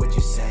thing? Would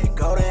you say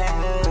go to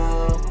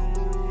hell?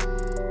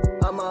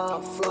 I'ma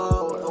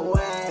float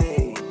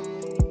away.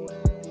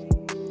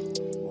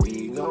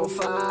 We gon'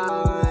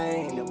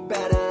 find a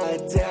better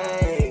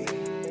day.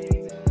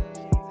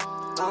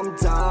 I'm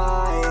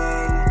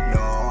dying,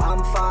 no,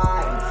 I'm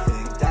fine.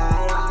 Think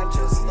that I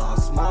just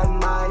lost my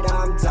mind.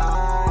 I'm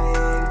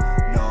dying,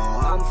 no,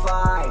 I'm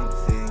fine.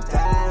 Think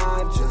that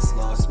I just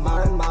lost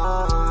my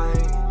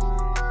mind.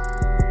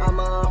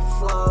 I'ma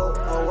float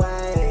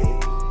away.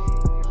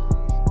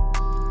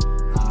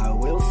 I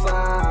will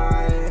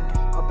find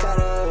a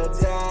better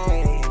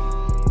day.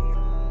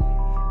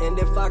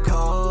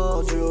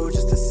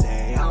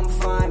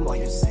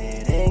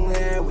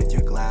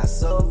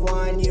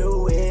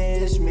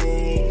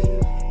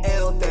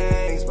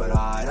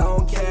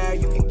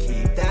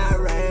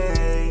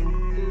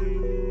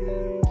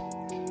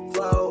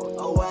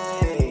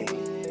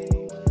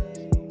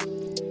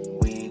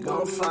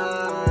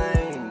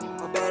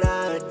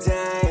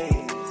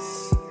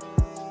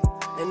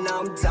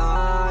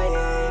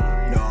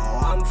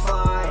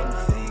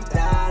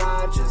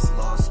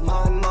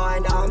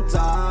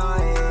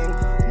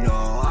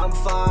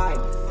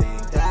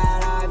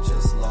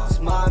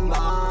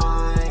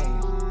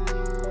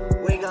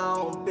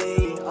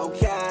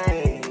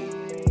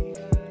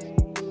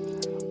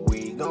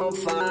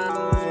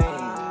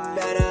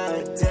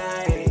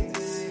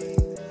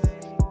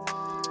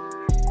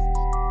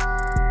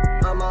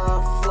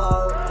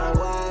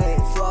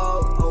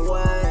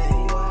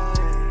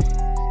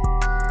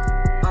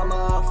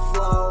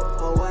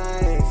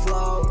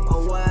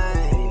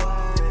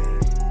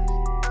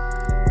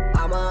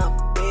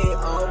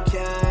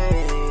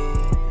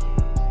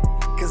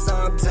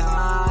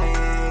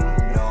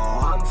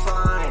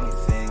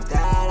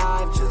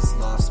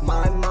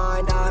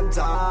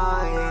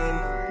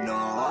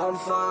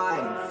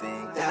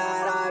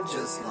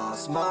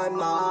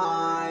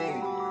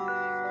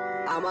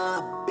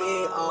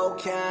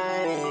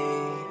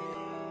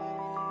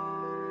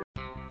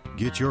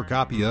 Get your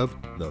copy of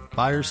The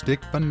Fire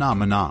Stick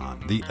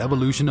Phenomenon, The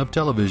Evolution of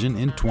Television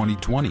in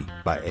 2020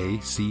 by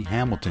A.C.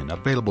 Hamilton,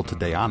 available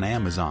today on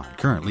Amazon,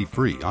 currently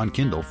free on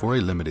Kindle for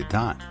a limited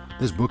time.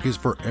 This book is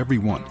for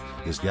everyone.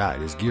 This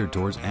guide is geared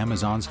towards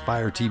Amazon's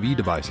Fire TV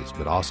devices,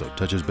 but also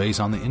touches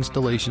base on the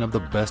installation of the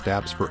best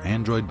apps for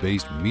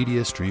Android-based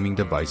media streaming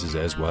devices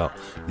as well.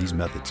 These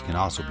methods can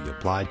also be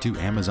applied to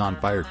Amazon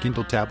Fire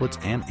Kindle tablets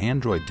and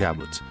Android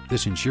tablets.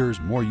 This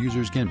ensures more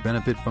users can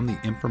benefit from the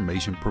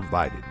information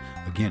provided.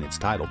 Again, it's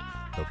titled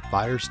The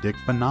Fire Stick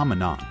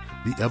Phenomenon,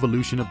 The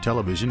Evolution of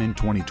Television in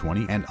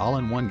 2020, and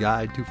all-in-one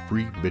guide to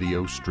free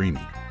video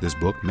streaming. This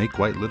book may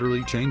quite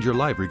literally change your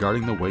life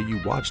regarding the way you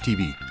watch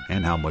TV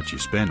and how much you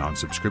spend on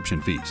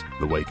subscription fees.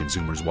 The way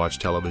consumers watch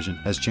television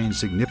has changed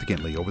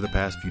significantly over the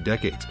past few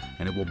decades,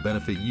 and it will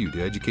benefit you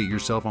to educate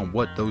yourself on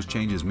what those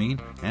changes mean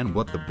and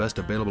what the best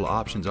available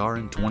options are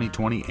in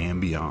 2020 and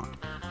beyond.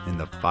 In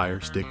the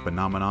Fire Stick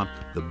Phenomenon,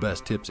 the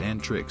best tips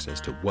and tricks as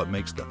to what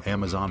makes the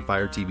Amazon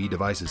Fire TV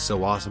devices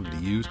so awesome to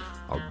use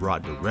are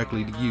brought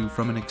directly to you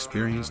from an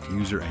experienced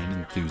user and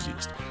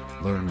enthusiast.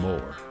 Learn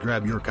more.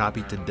 Grab your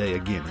copy today.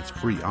 Again, it's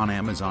free on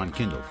Amazon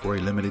Kindle for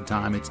a limited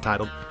time. It's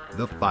titled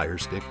The Fire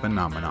Stick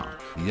Phenomenon,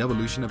 The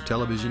Evolution of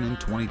Television in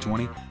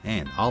 2020,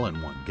 and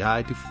all-in-one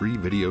guide to free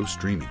video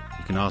streaming.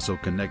 You can also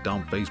connect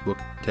on Facebook,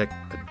 Tech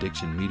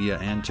Addiction Media,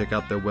 and check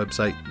out their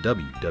website,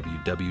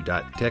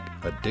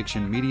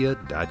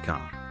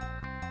 www.techaddictionmedia.com.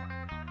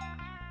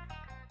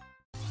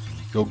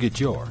 Go get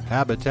your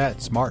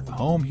Habitat Smart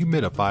Home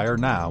Humidifier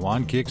now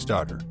on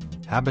Kickstarter.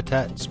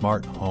 Habitat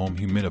Smart Home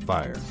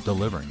Humidifier,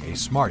 delivering a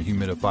smart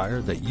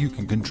humidifier that you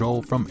can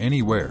control from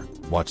anywhere.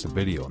 Watch the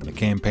video on the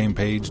campaign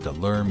page to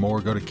learn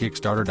more. Go to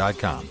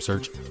Kickstarter.com.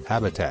 Search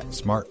Habitat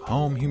Smart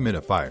Home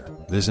Humidifier.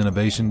 This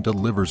innovation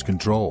delivers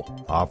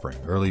control, offering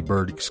early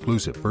bird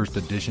exclusive first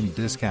edition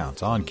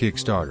discounts on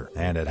Kickstarter.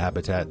 And at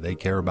Habitat, they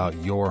care about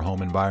your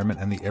home environment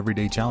and the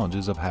everyday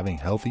challenges of having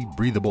healthy,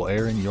 breathable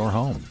air in your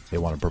home. They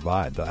want to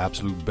provide the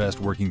absolute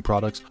best working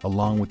products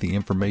along with the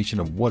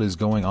information of what is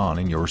going on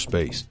in your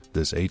space.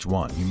 This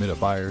H1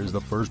 humidifier is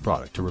the first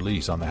product to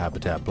release on the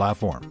Habitat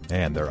platform,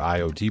 and their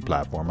IoT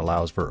platform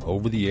allows for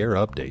over-the-air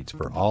updates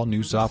for all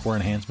new software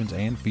enhancements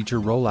and feature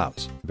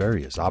rollouts,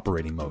 various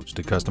operating modes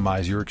to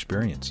customize your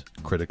experience,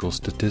 critical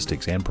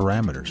statistics and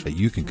parameters that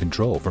you can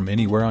control from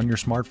anywhere on your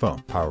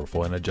smartphone,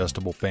 powerful and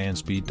adjustable fan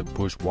speed to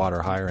push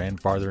water higher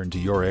and farther into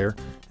your air,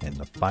 and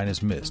the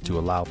finest mist to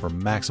allow for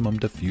maximum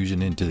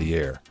diffusion into the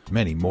air.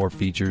 Many more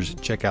features.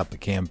 Check out the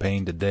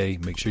campaign today.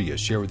 Make sure you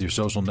share with your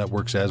social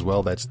networks as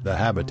well. That's the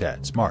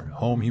Habitat Smart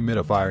Home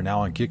Humidifier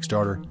now on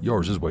Kickstarter.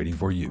 Yours is waiting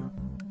for you.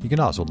 You can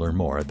also learn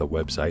more at the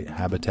website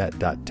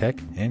habitat.tech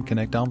and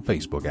connect on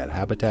Facebook at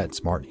Habitat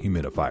Smart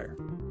Humidifier.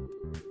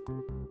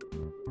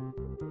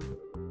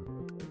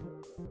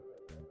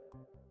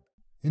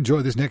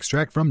 Enjoy this next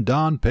track from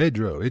Don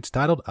Pedro. It's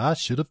titled I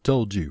Should Have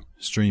Told You.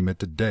 Stream it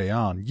today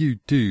on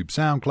YouTube,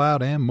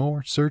 SoundCloud, and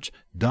more. Search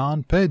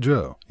Don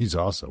Pedro. He's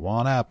also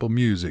on Apple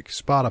Music,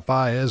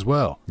 Spotify as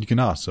well. You can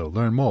also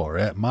learn more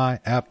at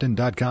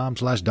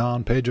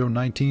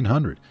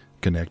myafton.com/DonPedro1900.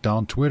 Connect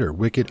on Twitter,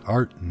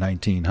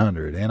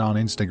 WickedArt1900, and on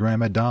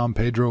Instagram at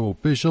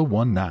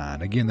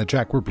DonPedroOfficial19. Again, the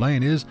track we're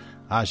playing is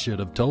I Should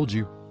Have Told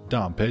You,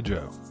 Don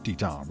Pedro,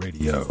 Teton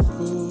Radio.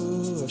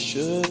 Ooh, I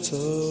should have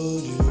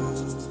told you.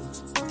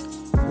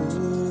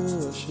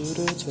 Ooh, I should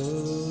have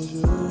told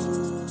you.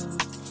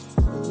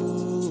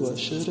 Ooh, I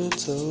should have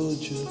told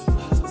you.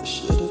 I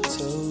should have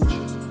told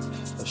you.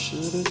 I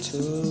should have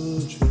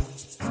told you.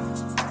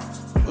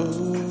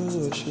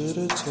 Ooh, I should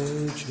have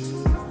told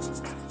you.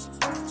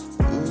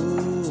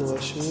 Ooh, I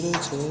should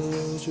have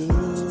told you.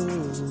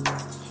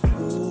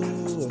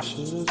 Ooh, I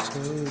should have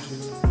told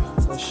you.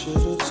 I should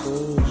have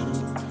told you.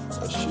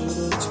 I should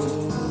have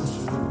told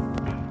you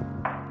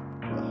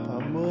how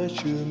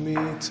much you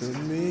mean to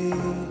me.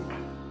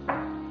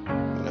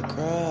 When I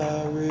cry,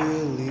 I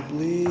really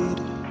bleed.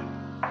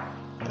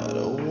 I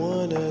don't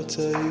wanna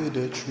tell you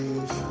the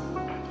truth,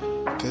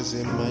 'cause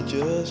it might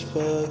just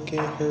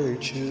fucking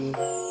hurt you.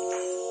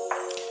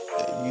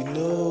 And you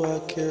know I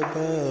care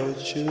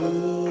about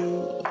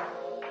you.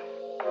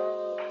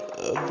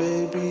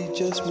 Baby,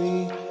 just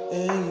me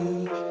and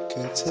you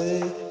can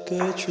take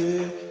a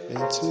trip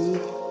into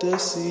the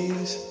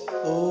seas,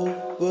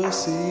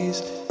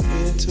 overseas,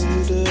 into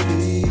the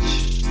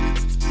beach.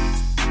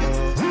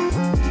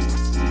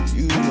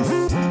 You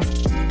know,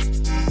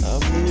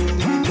 I'm really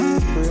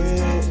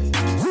different.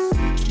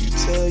 You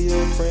tell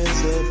your friends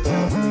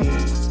about me.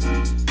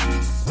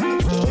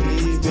 Don't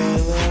even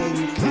lie,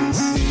 you can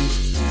see.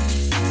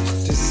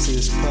 This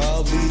is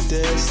probably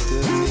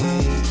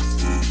destiny.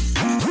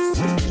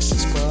 This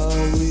is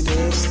probably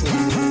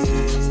destiny.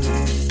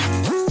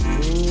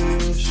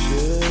 Ooh,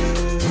 shit.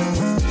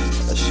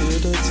 I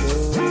should have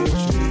told you.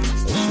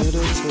 I should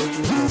have told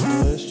you how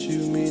much you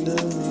mean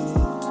to me.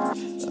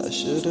 I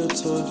should have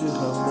told you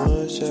how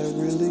much I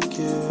really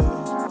care.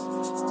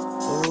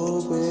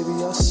 Oh,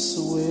 baby, I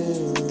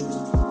swear.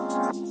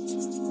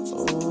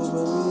 Oh,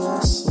 baby, I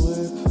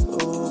swear.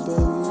 Oh,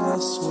 baby, I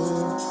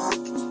swear.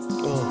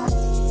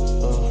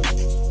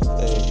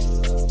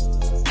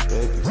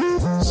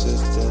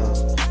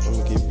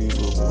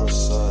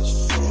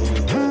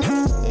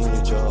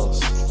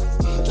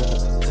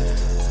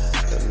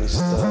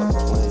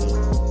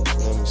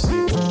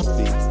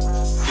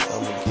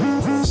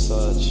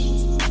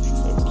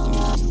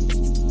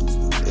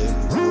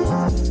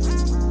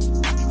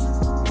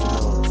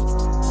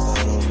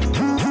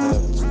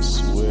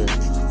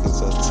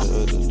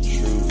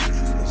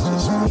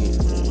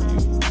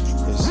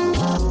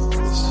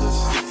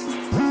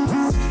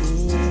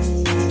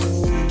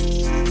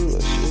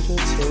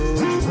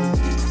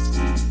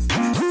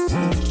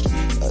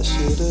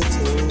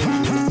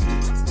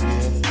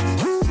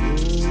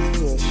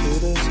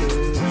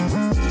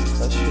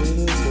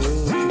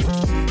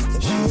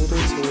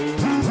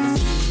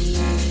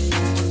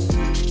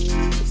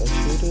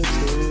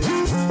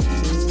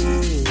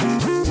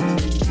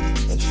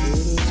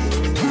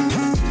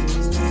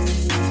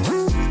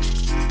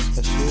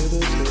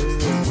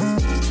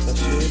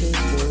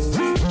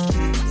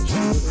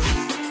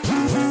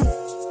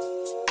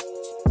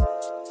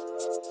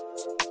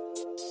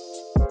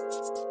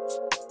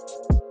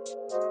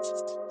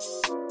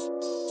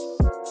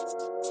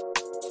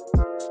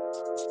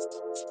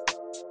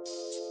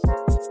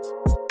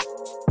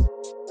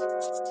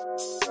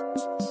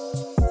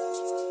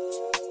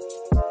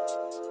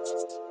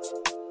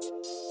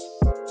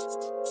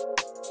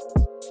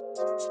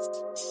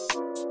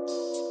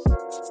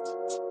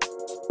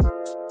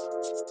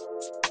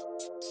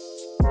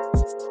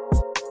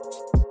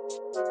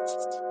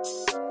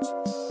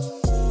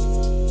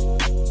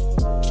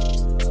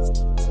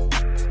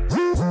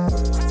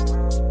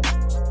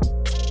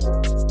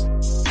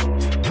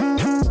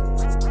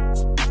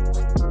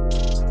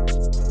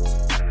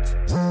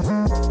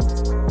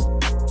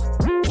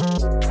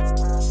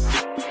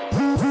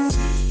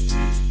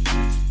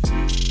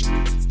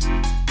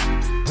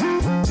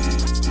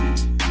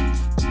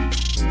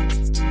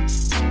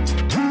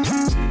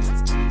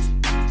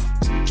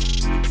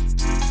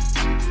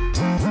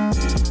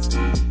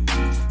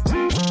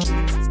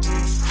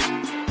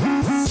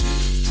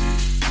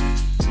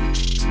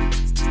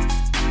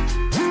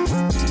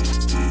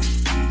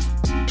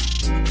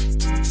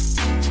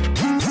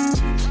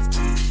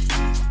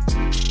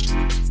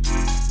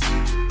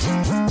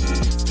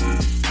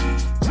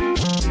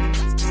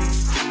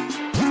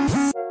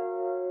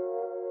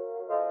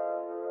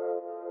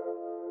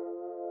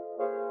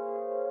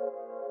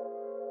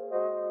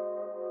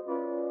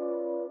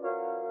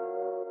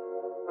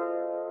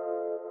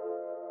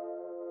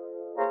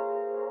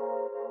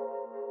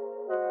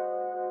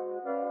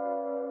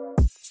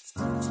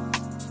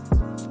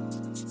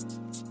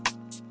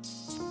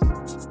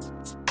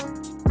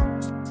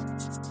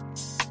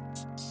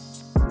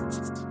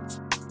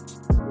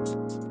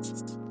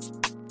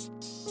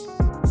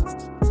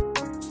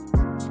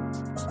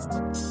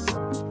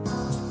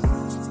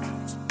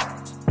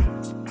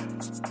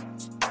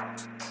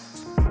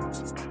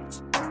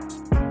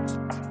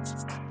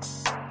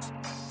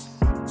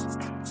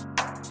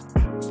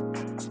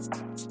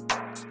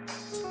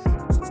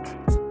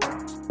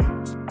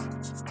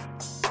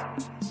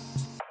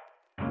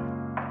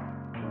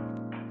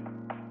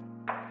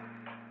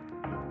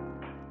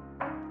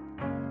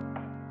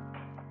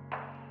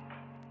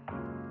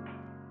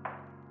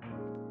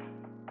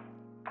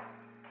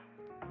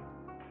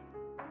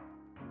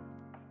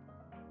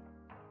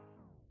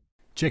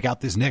 Check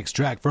out this next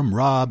track from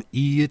Rob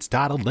E. It's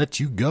titled Let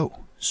You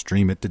Go.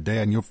 Stream it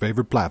today on your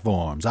favorite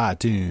platforms,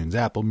 iTunes,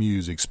 Apple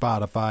Music,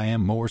 Spotify,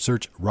 and more.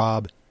 Search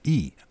Rob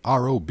E,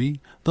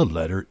 R-O-B, the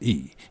letter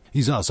E.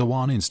 He's also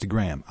on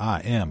Instagram. I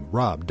am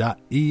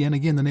Rob.E. And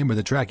again, the name of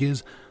the track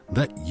is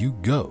Let You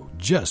Go.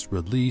 Just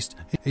released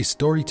a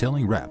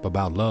storytelling rap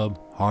about love,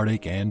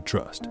 heartache, and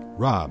trust.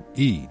 Rob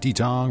E,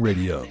 D-Tong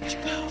Radio.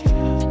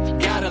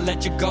 Gotta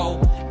let you go,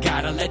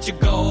 gotta let you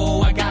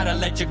go, I gotta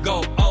let you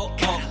go, oh,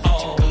 oh, oh.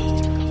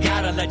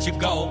 Gotta let you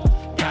go,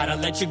 gotta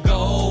let you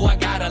go, I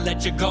gotta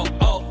let you go,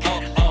 oh,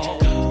 oh,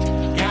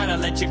 oh. Gotta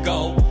let you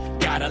go,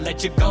 gotta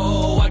let you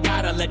go, I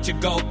gotta let you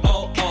go,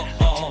 oh, oh,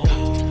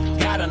 oh.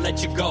 Gotta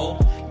let you go,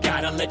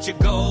 gotta let you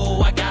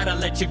go, I gotta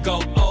let you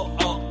go, oh,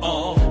 oh,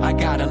 oh. I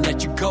gotta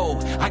let you go,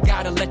 I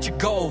gotta let you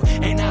go,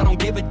 and I don't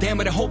give a damn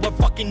what the whole world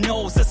fucking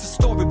knows. It's a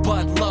story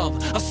but love,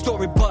 a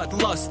story but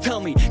lust.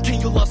 Tell me,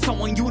 can you love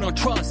someone you don't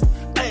trust?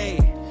 Hey,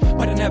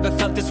 but I never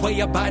felt this way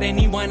about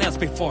anyone else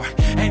before.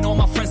 And all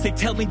my friends, they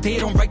tell me they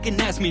don't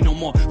recognize me no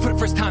more. For the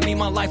first time in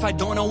my life, I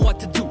don't know what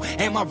to do.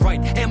 Am I right?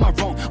 Am I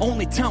wrong?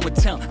 Only time will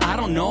tell, I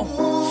don't know.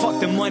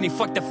 Fuck the money,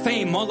 fuck the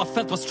fame, all I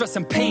felt was stress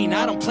and pain.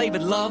 I don't play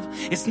with love,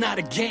 it's not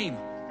a game.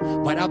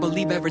 But I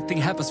believe everything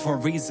happens for a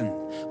reason.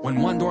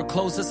 When one door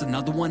closes,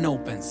 another one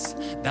opens.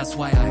 That's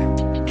why I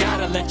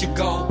gotta let you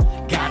go,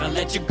 gotta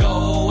let you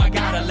go, I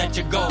gotta let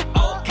you go,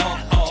 oh,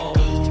 oh, oh.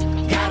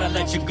 Gotta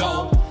let you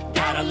go,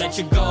 gotta let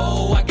you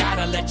go, I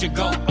gotta let you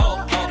go,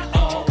 oh, oh,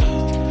 oh.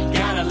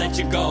 Gotta let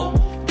you go,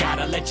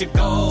 gotta let you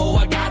go,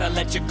 I gotta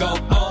let you go,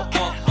 oh,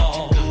 oh,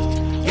 oh.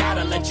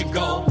 Gotta let you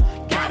go,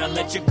 gotta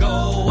let you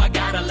go, I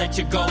gotta let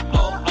you go,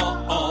 oh,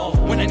 oh, oh.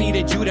 When I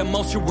needed you the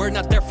most, you were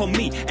not there for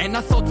me. And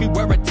I thought we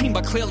were a team,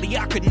 but clearly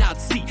I could not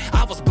see.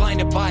 I was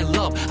blinded by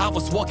love, I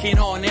was walking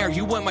on air.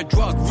 You were my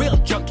drug, real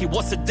junkie,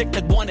 was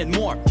addicted, wanted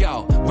more.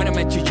 Yo, when I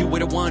met you, you were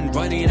the one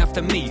running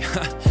after me.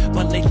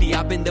 But lately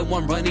I've been the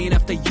one running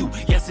after you.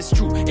 Yes, it's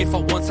true, if I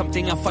want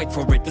something, I fight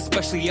for it.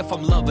 Especially if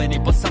I'm loving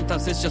it, but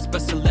sometimes it's just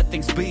best to let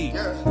things be.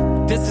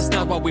 This is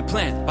not what we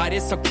planned, but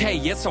it's okay,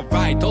 it's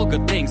alright. All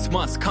good things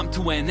must come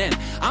to an end.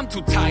 I'm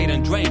too tired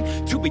and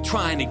drained to be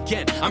trying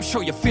again. I'm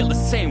sure you feel the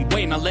same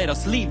way, now let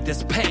us leave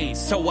this pain.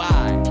 So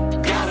I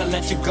gotta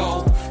let you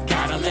go,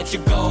 gotta let you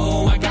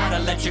go, I gotta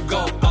let you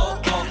go, oh,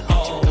 oh,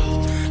 oh.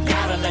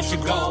 Gotta let you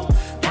go,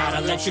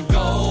 gotta let you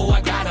go, I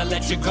gotta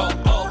let you go,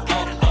 oh,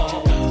 oh,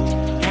 oh.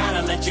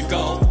 Gotta let you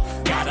go,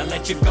 gotta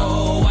let you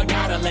go, I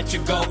gotta let you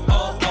go,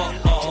 oh, oh,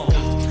 oh.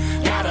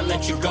 Gotta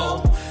let you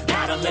go,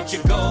 gotta let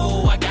you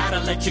go, I gotta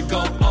let you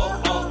go,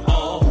 oh, oh,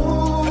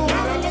 oh. I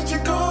gotta let you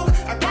go,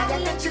 I gotta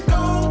let you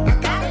go, I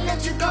gotta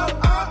let you go,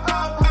 oh,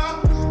 oh,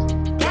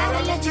 oh. Gotta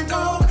let you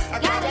go, I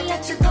gotta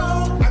let you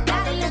go, I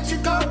gotta let you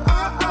go,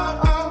 oh,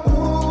 oh,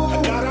 oh. I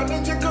gotta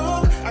let you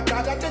go, I gotta let you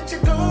go, I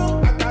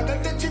gotta let you go,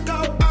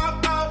 oh,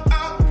 oh,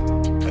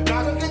 oh. I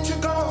gotta let you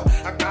go,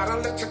 I gotta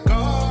let you go,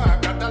 I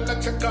gotta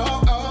let you go,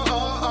 oh,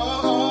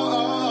 oh, oh,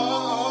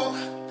 oh.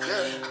 I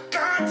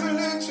got to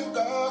let you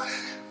go,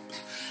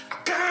 I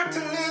got to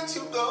let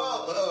you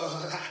go,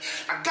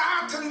 I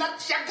got to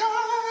let you go.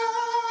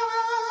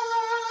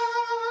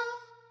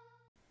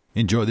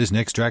 Enjoy this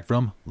next track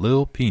from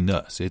Lil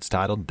Peanuts. It's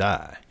titled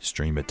Die.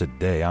 Stream it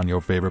today on your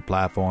favorite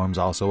platforms.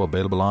 Also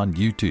available on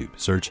YouTube.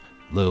 Search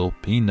Lil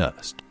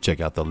Peanuts. Check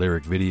out the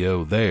lyric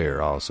video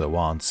there. Also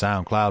on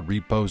SoundCloud.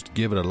 Repost,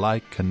 give it a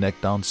like.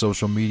 Connect on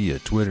social media,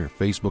 Twitter,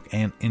 Facebook,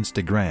 and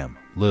Instagram.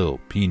 Lil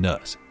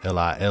Peanuts.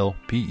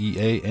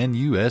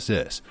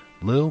 Lilpeanuss.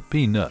 Lil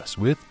Peanuts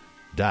with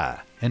Die,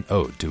 an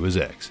ode to his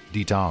ex.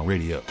 D-Tong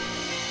Radio.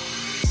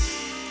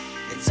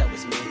 It's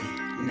always me,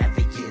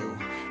 never you.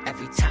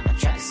 Every time I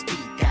try to speak,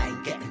 I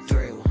ain't getting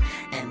through.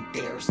 And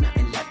there's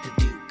nothing left to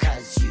do,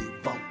 cause you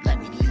won't let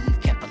me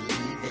leave. Can't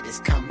believe it has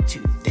come to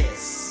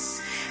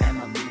this. And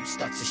my mood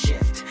starts to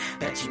shift.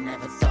 Bet you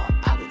never thought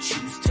I would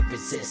choose to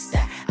resist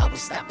that. I would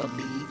stop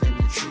believing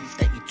the truth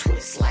that you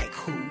twist. Like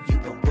who you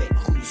been with,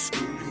 who you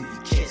screwed, who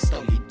you kissed.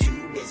 All you do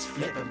is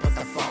flip and put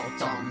the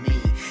fault on me.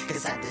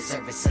 Cause I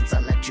deserve it since I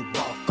let you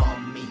walk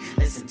on me.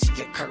 Listen to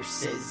your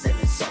curses and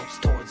insults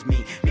towards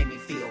me. Made me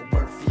feel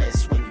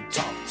worthless when you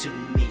talk to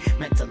me.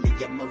 Mentally,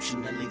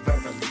 emotionally,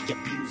 verbally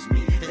abuse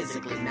me.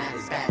 Physically not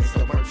as bad as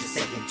the words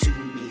you're saying to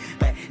me.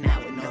 But now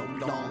it no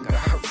longer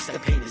hurts. The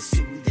pain is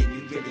soothing.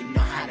 You really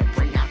know how to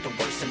bring out the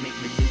worst and make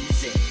me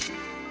lose it.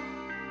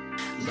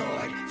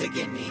 Lord,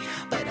 forgive me,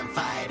 but I'm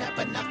fired up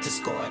enough to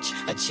scorch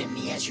a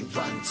chimney as you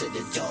run to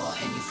the door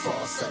and you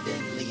fall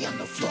suddenly on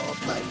the floor.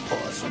 Blood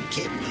pours from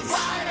kidneys.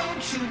 Why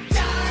don't you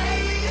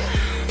die?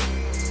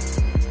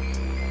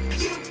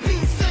 You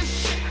piece of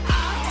shit, I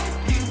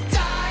hope you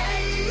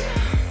die.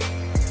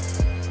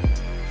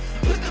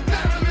 Put the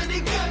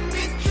paramedic gun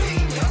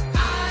between your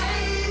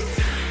eyes.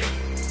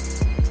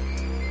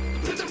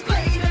 Put the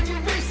blade on your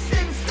wrist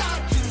and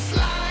start to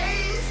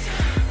slice.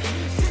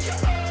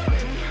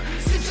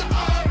 Since you're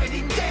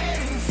already dead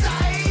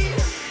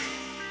inside.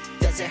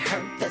 Does it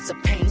hurt? Does the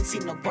pain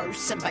seem the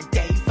worse? And by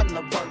day from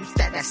the words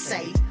that I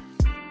say,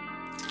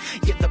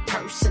 you're the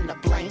person to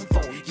blame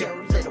for your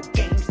little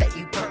games that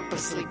you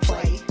purposely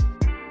play.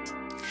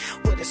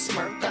 a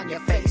smirk on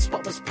your face.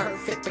 What was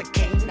perfect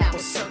became now a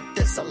Cirque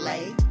du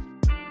Soleil.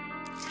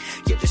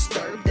 You're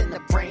disturbed in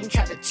the brain,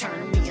 try to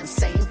turn me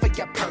insane for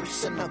your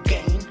personal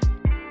gain.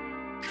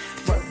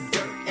 Throw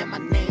dirt in my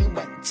name,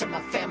 went to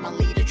my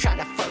family to try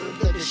to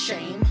further the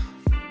shame.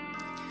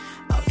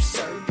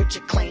 Absurd with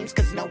your claims,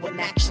 cause no one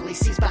actually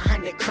sees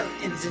behind the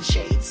curtains and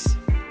shades.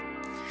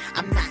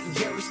 I'm not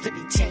yours to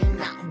be tamed,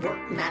 not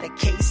work, not a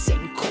case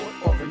in court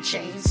or in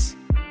chains.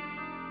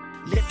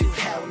 Lived through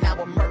hell, now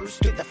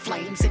emerged through the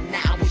flames, and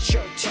now it's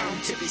your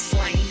turn to be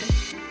slain.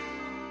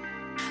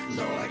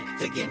 Lord,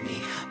 forgive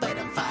me, but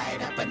I'm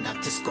fired up enough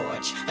to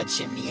scorch a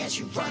chimney as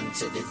you run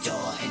to the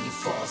door and you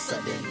fall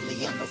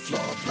suddenly on the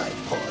floor. Blood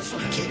pours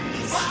from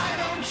kidneys. Why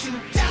don't you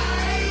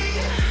die?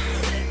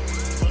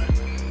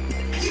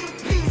 You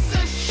piece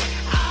of shit,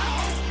 I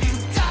hope you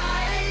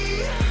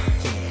die.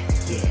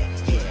 Yeah.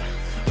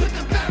 Put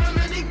the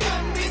paramedic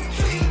gun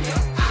between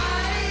your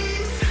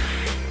eyes.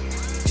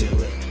 Do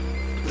it.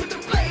 Put the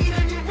blade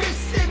on your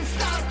wrist and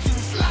start to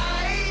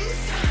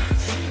slice.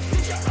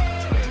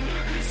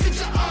 Since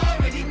you're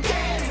already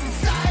dead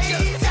inside,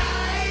 just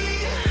die.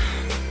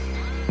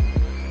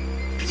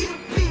 You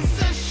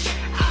piece of shit,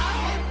 I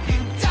hope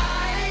you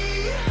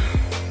die.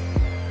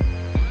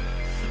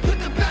 Put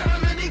the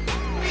paramedic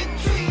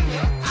between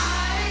your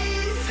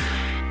eyes.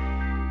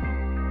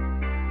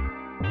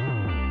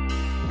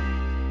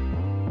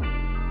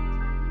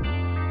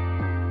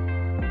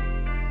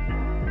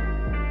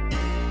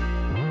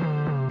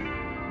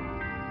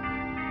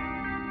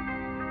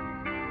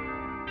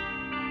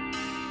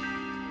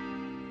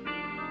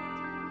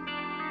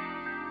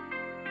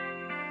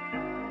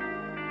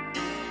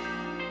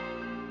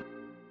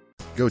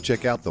 Go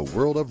check out The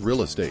World of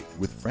Real Estate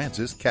with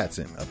Francis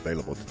Katzen,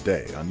 available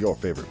today on your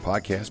favorite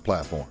podcast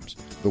platforms.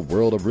 The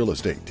World of Real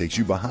Estate takes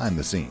you behind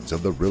the scenes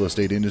of the real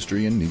estate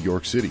industry in New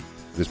York City.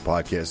 This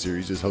podcast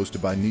series is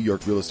hosted by New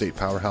York real estate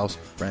powerhouse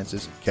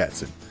Francis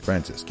Katzen.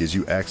 Francis gives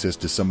you access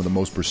to some of the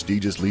most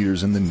prestigious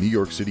leaders in the New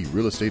York City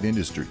real estate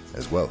industry,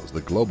 as well as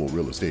the global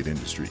real estate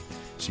industry.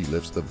 She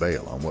lifts the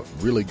veil on what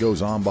really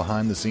goes on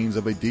behind the scenes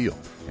of a deal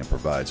and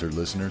provides her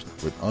listeners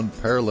with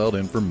unparalleled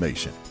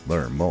information.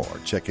 Learn more.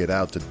 Check it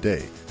out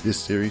today. This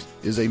series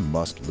is a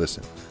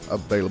must-listen.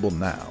 Available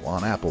now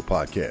on Apple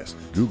Podcasts,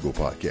 Google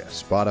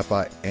Podcasts,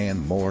 Spotify,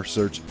 and more.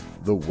 Search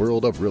The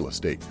World of Real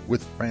Estate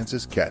with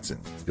Francis Katzen.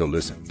 Go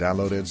listen,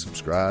 download, and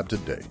subscribe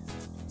today.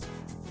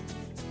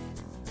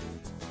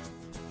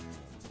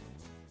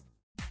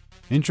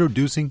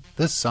 Introducing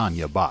the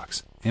Sanya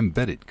Box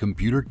Embedded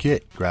Computer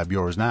Kit. Grab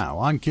yours now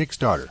on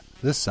Kickstarter.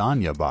 The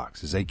Sanya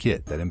Box is a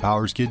kit that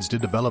empowers kids to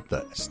develop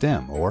the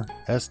STEM or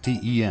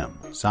STEM,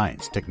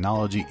 science,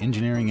 technology,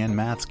 engineering, and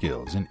math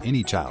skills in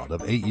any child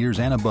of 8 years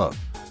and above.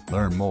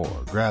 Learn more.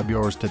 Grab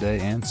yours today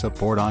and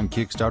support on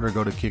Kickstarter.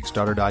 Go to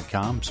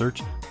Kickstarter.com,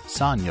 search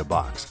Sanya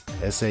Box,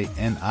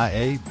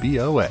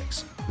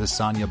 SANIABOX. The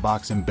Sanya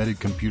Box Embedded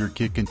Computer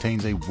Kit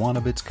contains a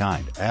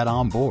one-of-its-kind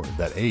add-on board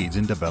that aids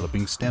in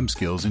developing STEM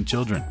skills in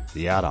children.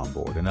 The add-on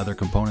board and other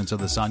components of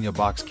the Sanya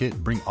Box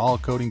Kit bring all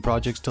coding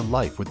projects to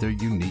life with their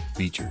unique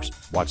features.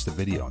 Watch the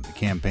video on the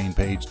campaign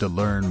page to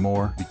learn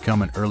more,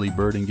 become an early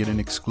bird, and get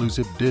an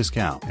exclusive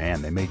discount.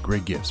 And they make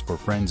great gifts for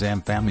friends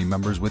and family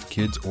members with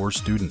kids or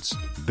students.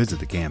 Visit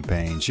the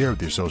campaign, share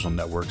with your social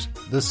networks.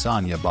 The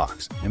Sanya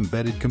Box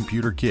Embedded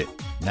Computer Kit,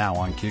 now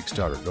on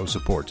Kickstarter. Go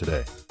support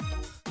today.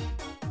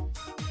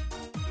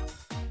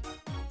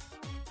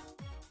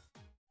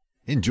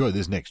 Enjoy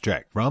this next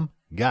track from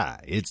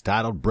Guy. It's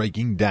titled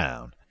Breaking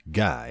Down.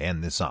 Guy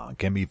and this song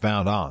can be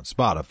found on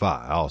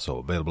Spotify, also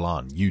available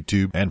on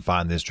YouTube. And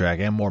find this track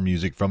and more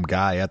music from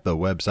Guy at the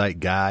website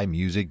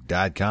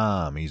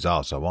guymusic.com. He's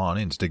also on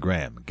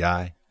Instagram,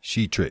 Guy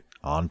Sheetrit,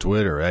 on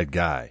Twitter at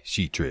Guy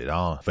Sheetrit,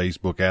 on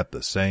Facebook at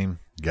the same.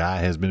 Guy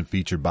has been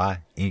featured by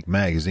Inc.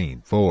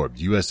 Magazine,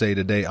 Forbes, USA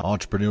Today,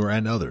 Entrepreneur,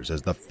 and others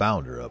as the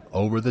founder of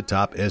Over the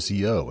Top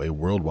SEO, a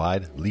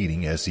worldwide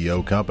leading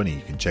SEO company.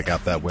 You can check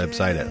out that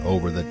website at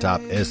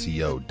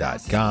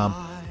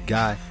overthetopseo.com.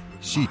 Guy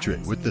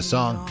Sheetrit with the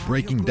song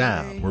Breaking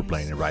Down. We're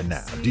playing it right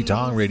now.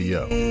 D-Tong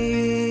Radio.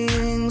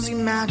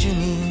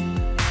 Imagining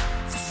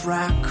the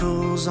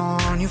freckles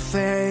on your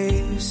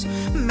face,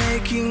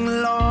 making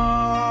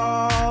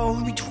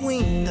love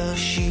between the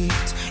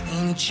sheets.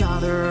 In each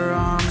other's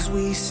arms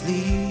we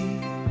sleep.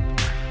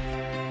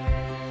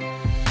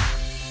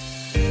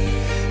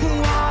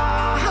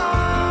 Why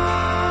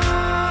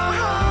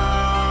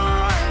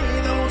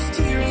those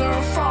tears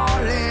are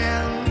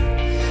falling,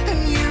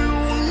 and you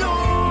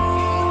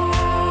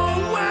know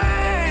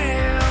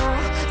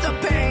well the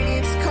pain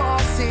it's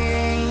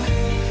causing.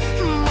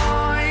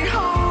 My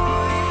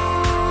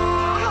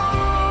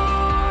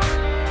heart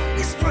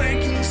is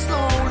breaking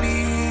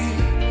slowly,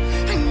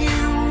 and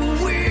you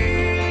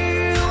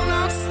will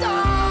not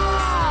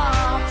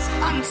stop.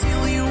 I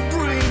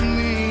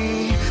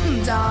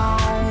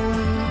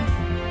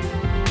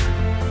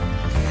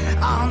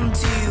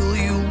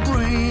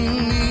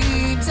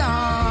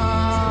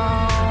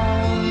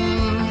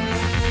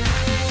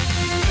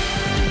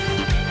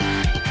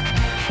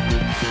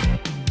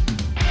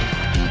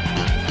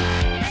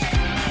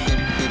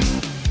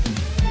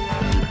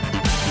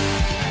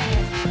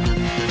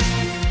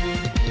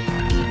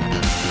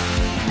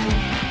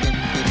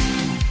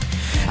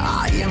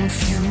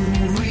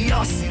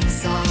furious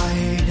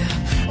inside.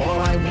 All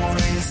I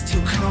want is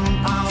to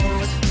come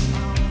out.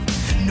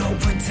 No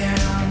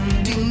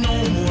pretending,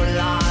 no more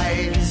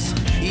lies.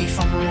 If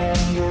I'm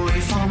wrong or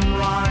if I'm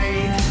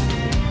right.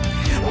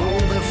 All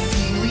the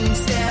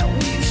feelings that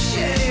we've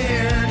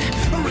shared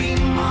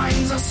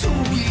reminds us who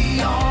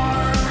we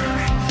are.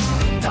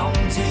 Down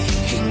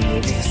taking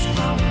this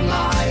wrong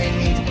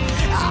line,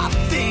 I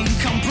think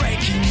I'm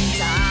breaking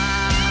down.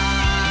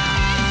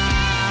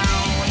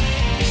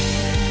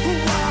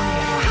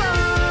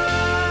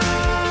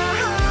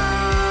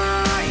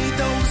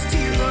 Those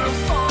tears are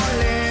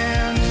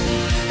falling,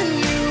 and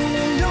you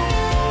know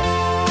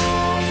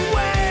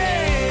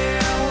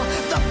well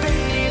the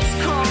pain it's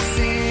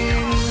causing.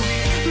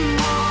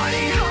 My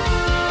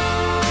heart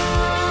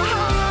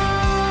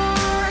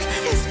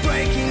is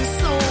breaking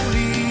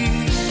slowly,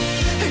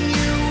 and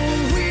you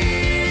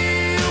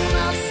will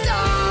not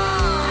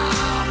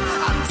stop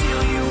until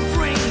you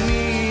bring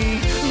me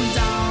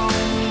down.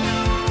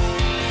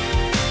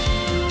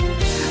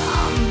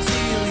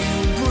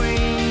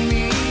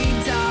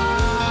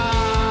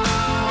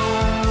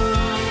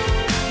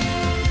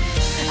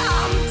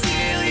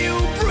 Until you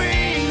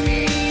bring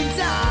me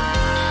down.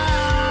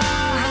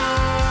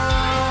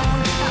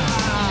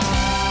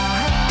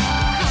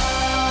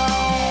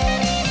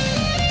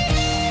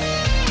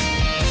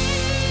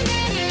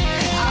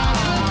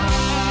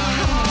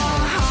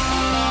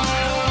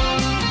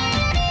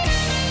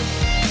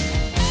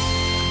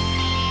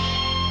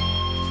 Until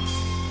you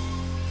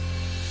bring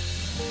me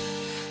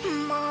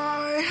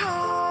My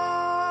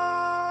heart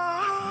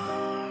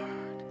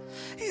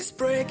is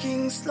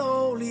breaking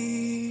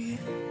slowly,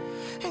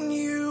 and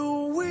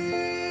you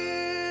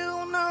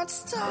will not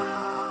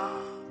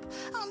stop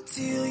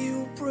until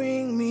you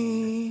bring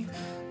me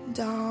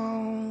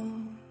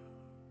down.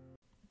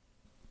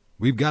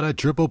 We've got a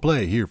triple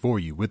play here for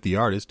you with the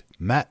artist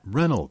Matt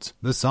Reynolds.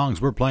 The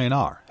songs we're playing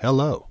are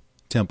Hello,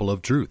 Temple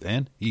of Truth,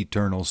 and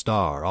Eternal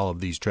Star. All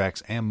of these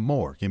tracks and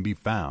more can be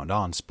found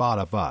on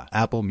Spotify,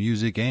 Apple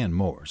Music, and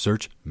more.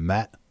 Search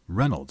Matt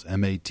Reynolds,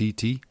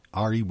 MattReynolds.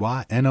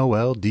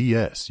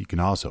 You can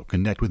also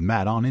connect with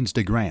Matt on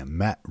Instagram,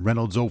 Matt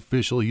Reynolds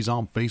Official. He's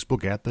on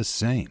Facebook at the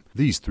same.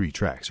 These 3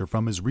 tracks are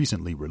from his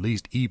recently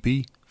released EP,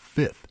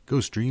 Fifth. Go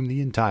stream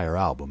the entire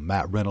album.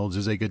 Matt Reynolds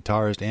is a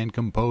guitarist and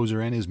composer,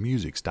 and his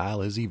music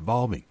style is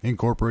evolving,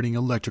 incorporating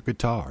electric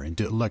guitar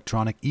into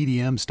electronic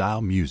EDM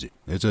style music.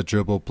 It's a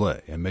triple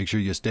play, and make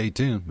sure you stay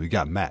tuned. We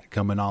got Matt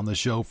coming on the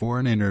show for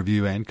an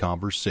interview and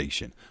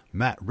conversation.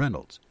 Matt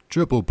Reynolds,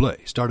 triple play,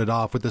 started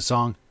off with the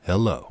song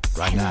Hello,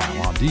 right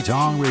now on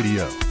D-Tong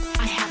Radio.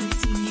 I haven't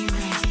seen you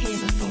around here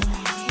before.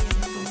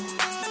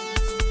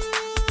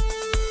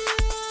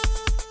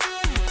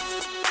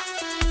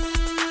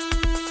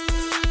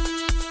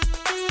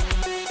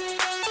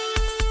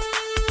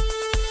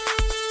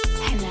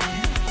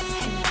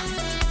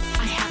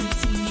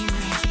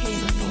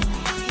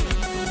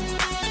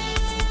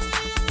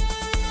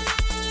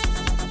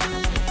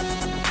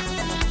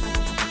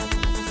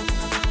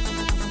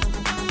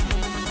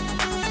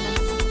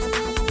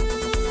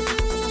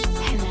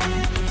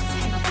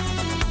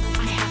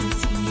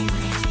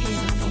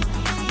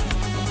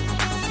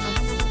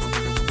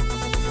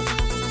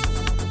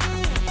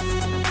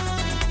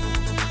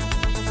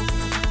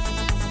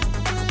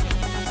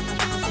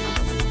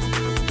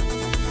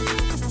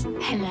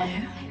 Hello,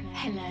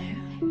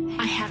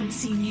 I haven't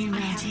seen you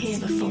around here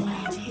before.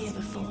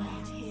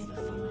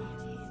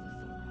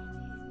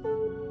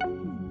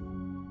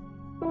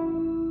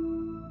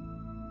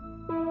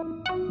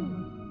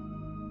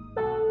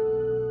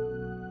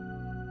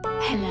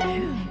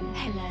 Hello,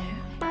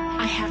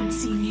 I haven't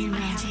seen you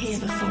around here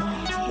before.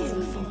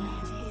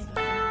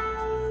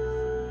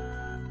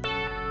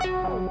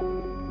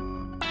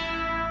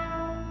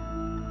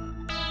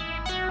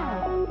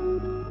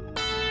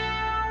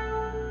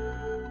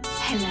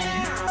 Hello,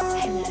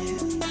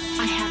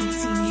 I haven't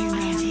seen you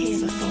around here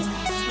before.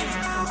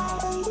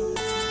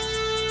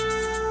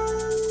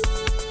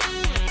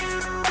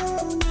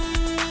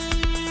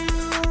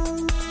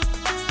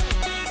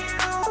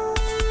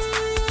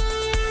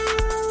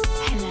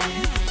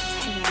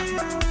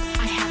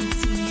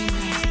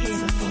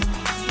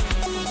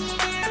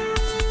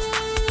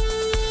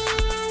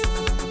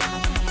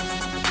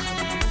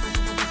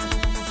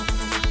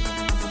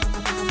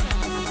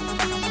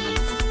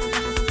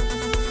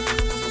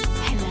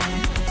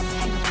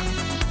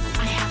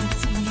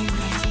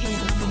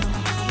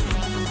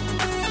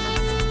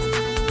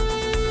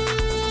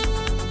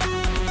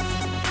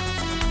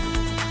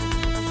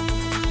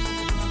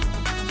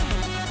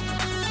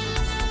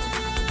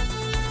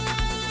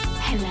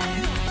 Hello,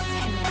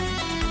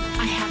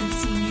 I haven't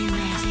seen you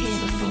around here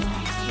before.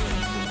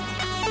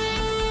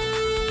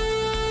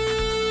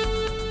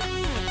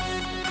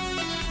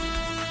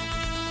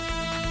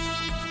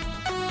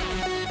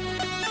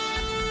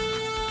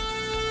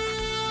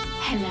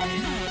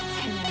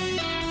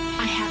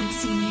 I haven't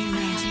seen you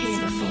around here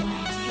before.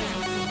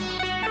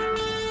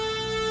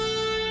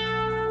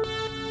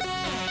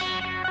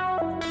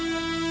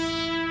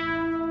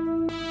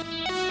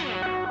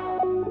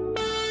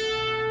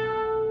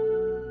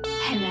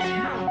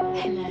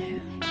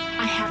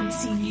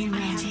 haven't seen you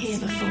around here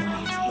before.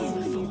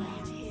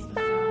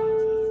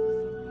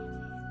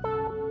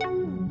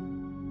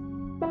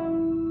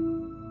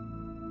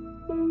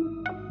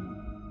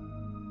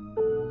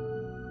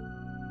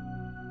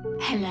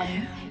 Hello,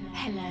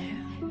 hello.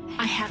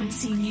 I haven't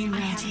seen you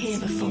around here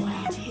before.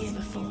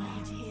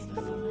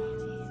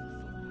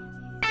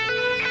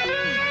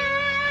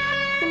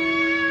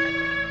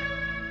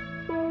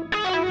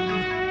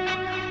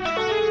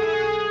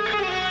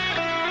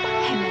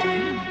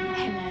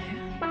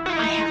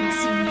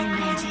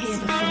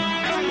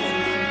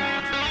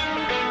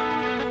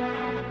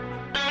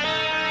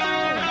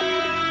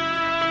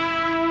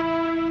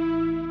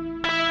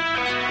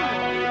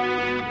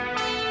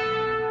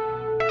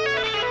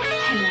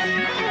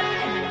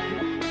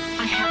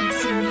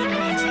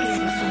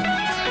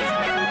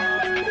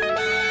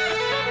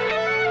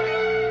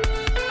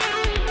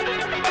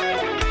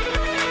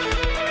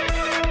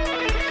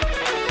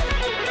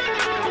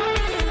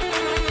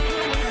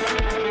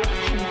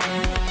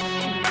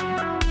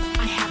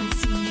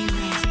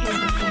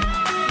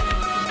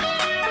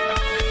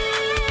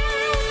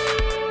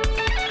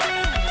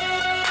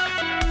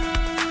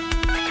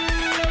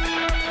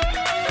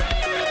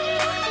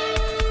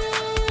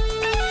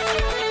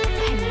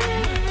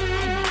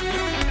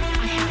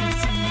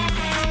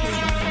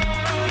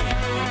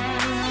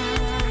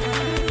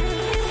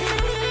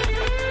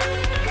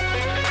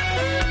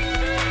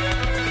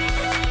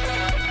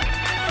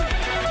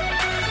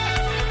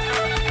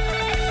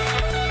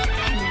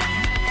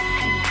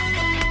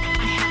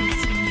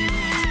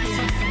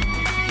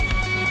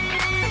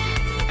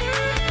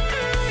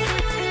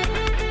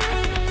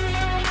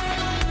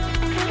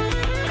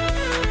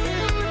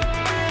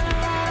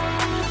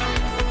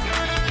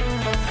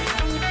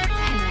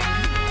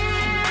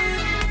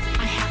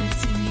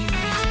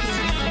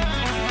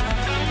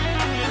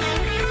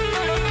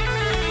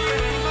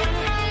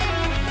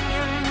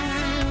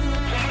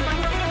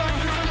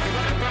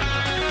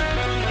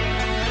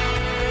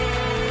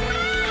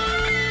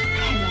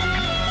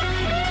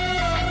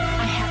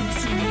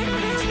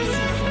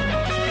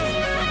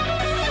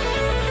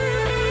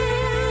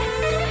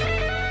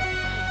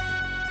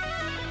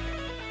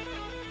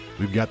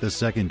 We've got the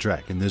second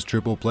track in this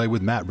triple play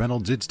with Matt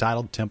Reynolds. It's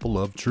titled Temple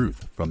of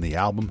Truth from the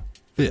album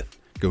Fifth.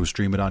 Go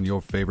stream it on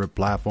your favorite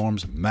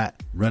platforms.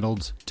 Matt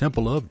Reynolds,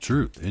 Temple of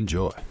Truth.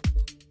 Enjoy.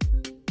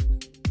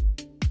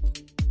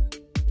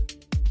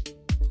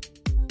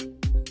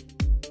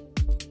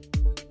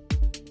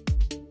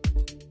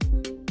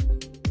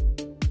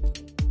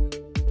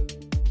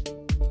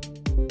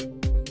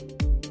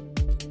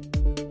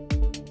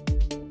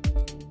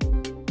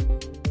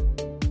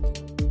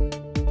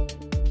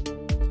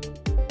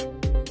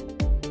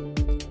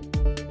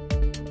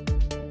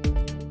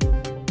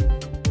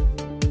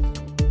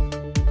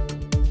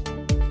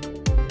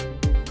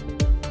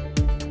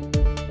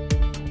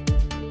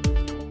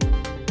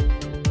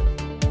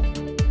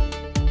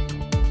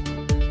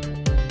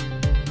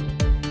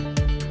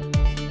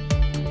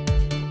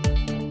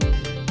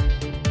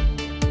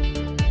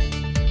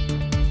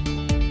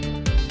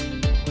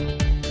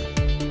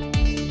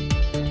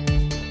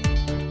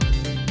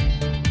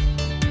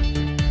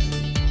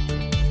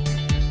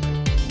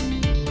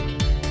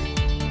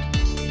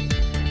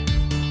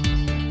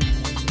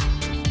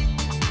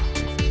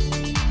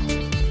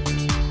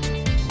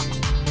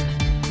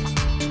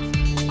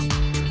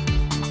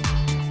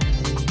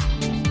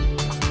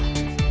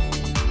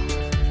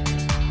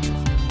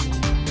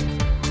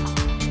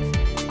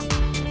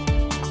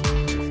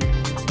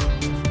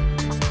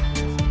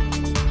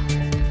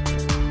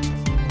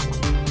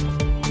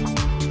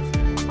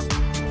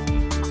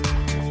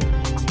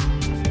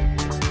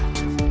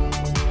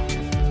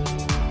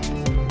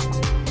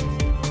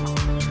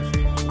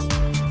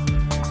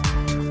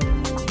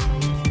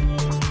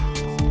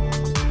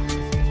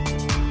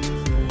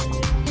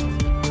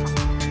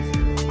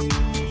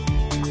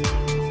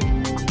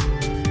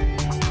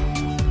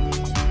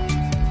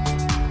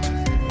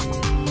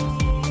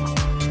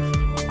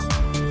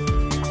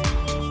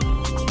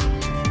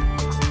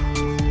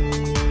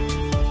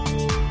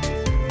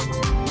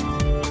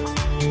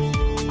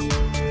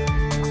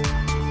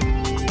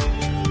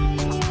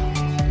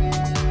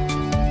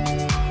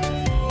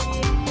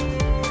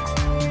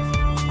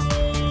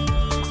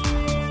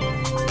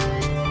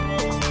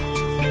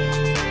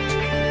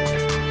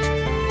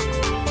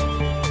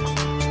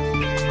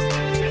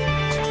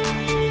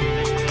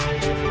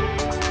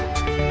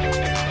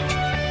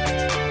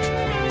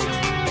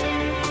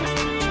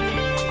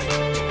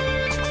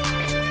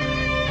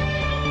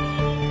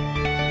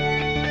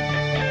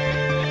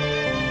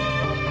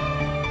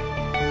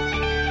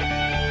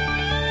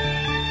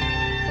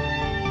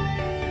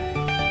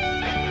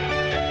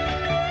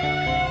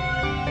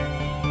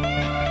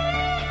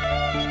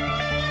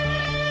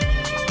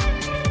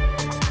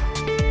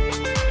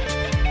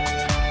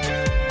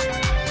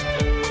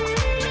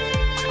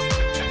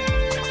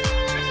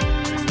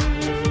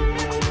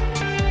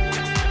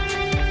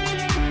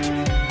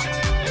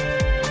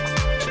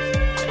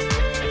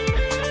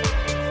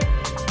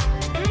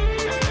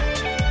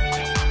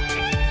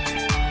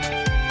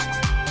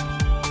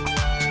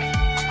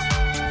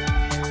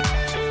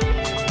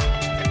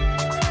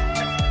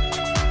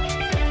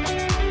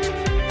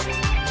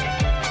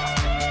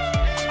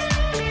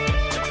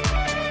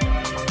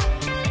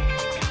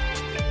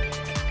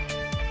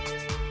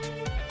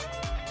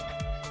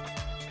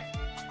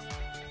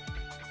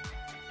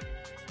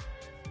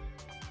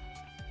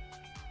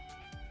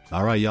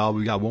 All right, y'all,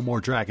 we got one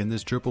more track in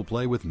this triple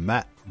play with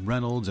Matt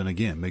Reynolds. And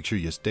again, make sure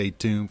you stay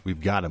tuned.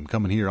 We've got him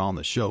coming here on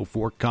the show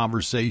for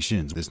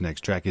conversations. This next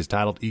track is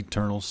titled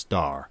Eternal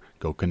Star.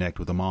 Go connect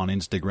with him on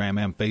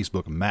Instagram and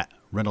Facebook, Matt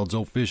Reynolds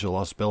Official.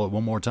 I'll spell it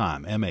one more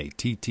time,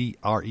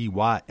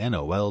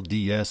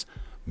 MatTreynolds.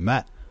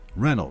 Matt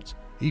Reynolds,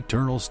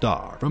 Eternal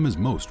Star, from his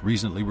most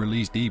recently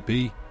released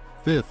EP,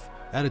 Fifth.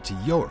 Add it to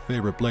your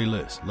favorite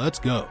playlist. Let's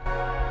go.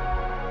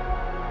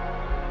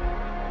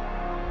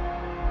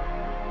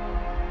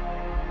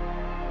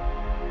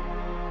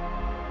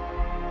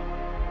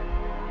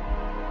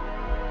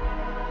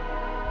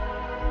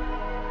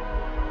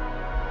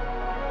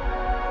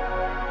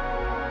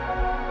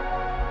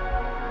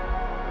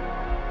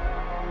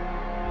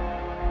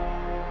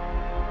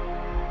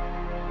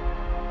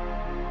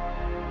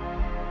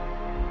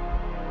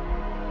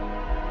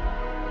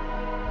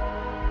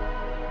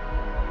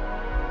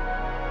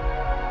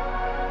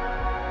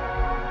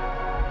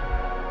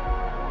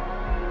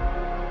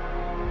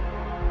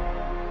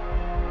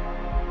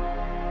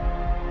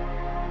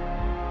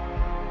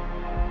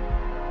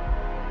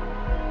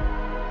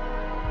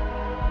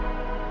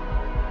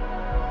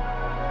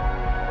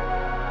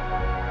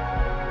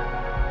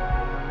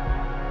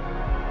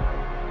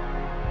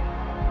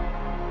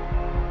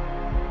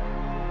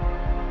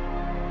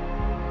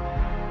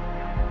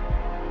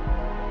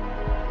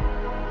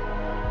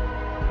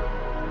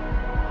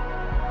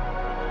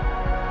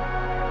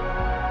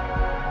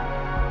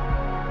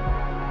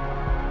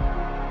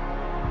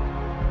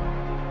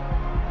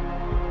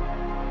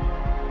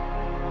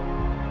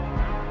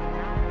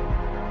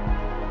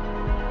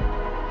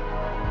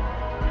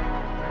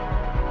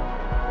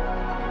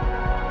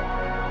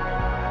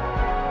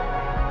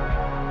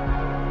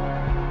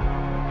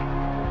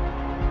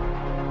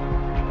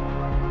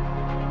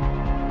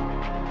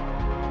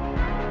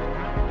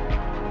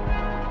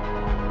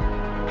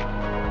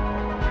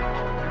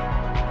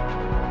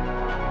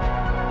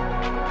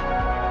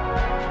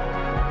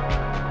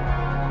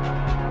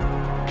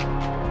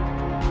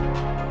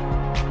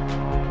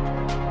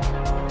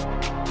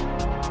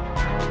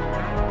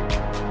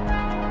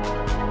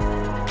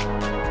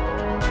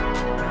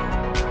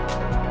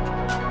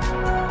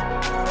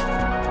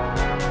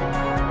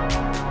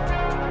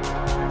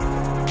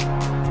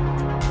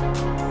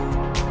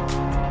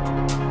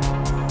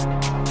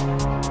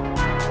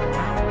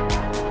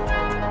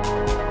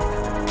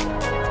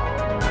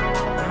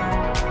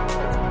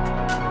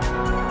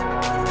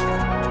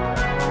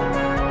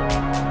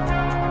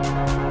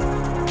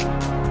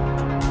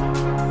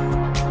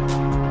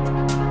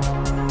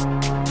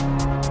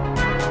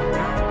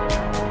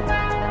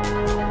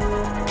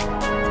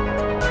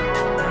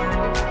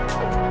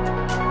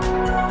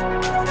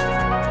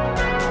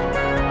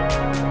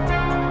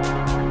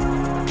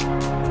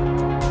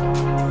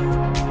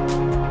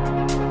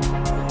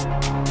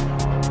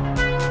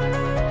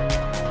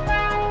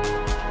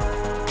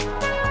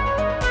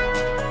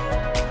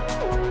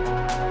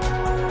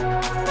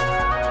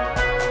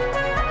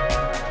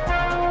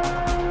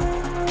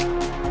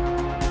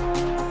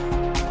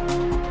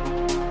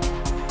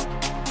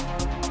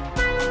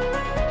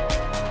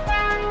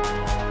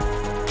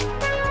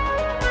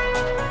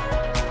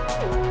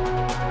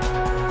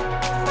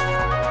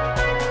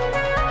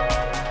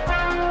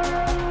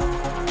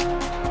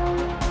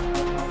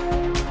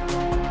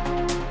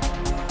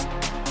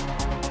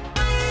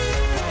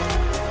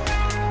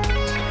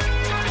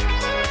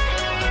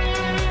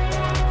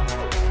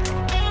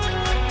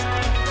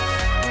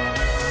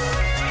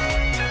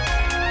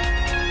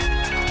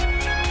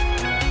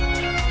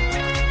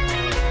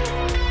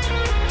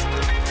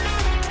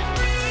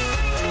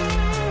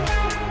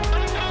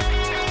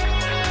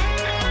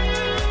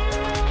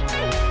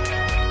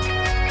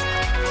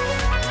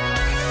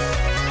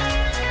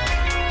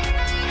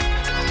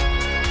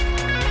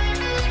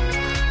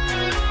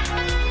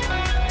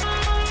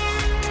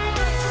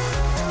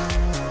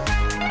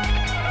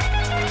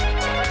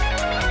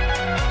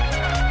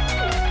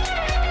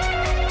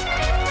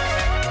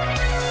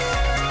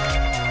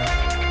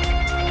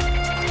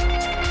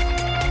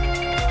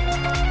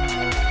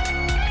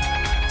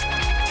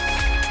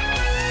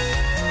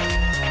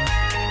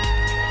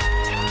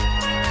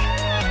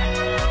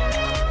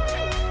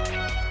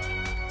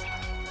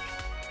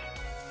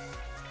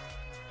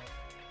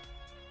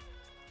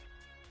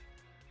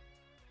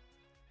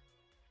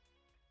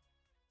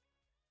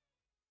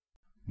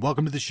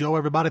 Welcome to the show,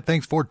 everybody.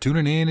 Thanks for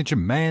tuning in. It's your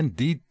man,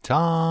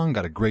 D-Tong.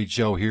 Got a great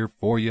show here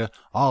for you.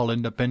 All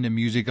independent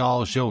music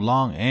all show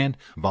long. And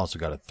we've also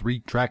got a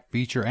 3-track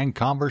feature and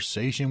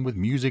conversation with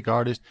music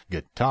artist,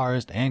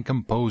 guitarist, and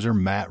composer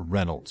Matt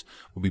Reynolds.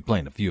 We'll be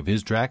playing a few of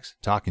his tracks,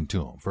 talking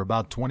to him for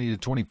about 20 to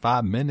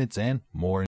 25 minutes and more.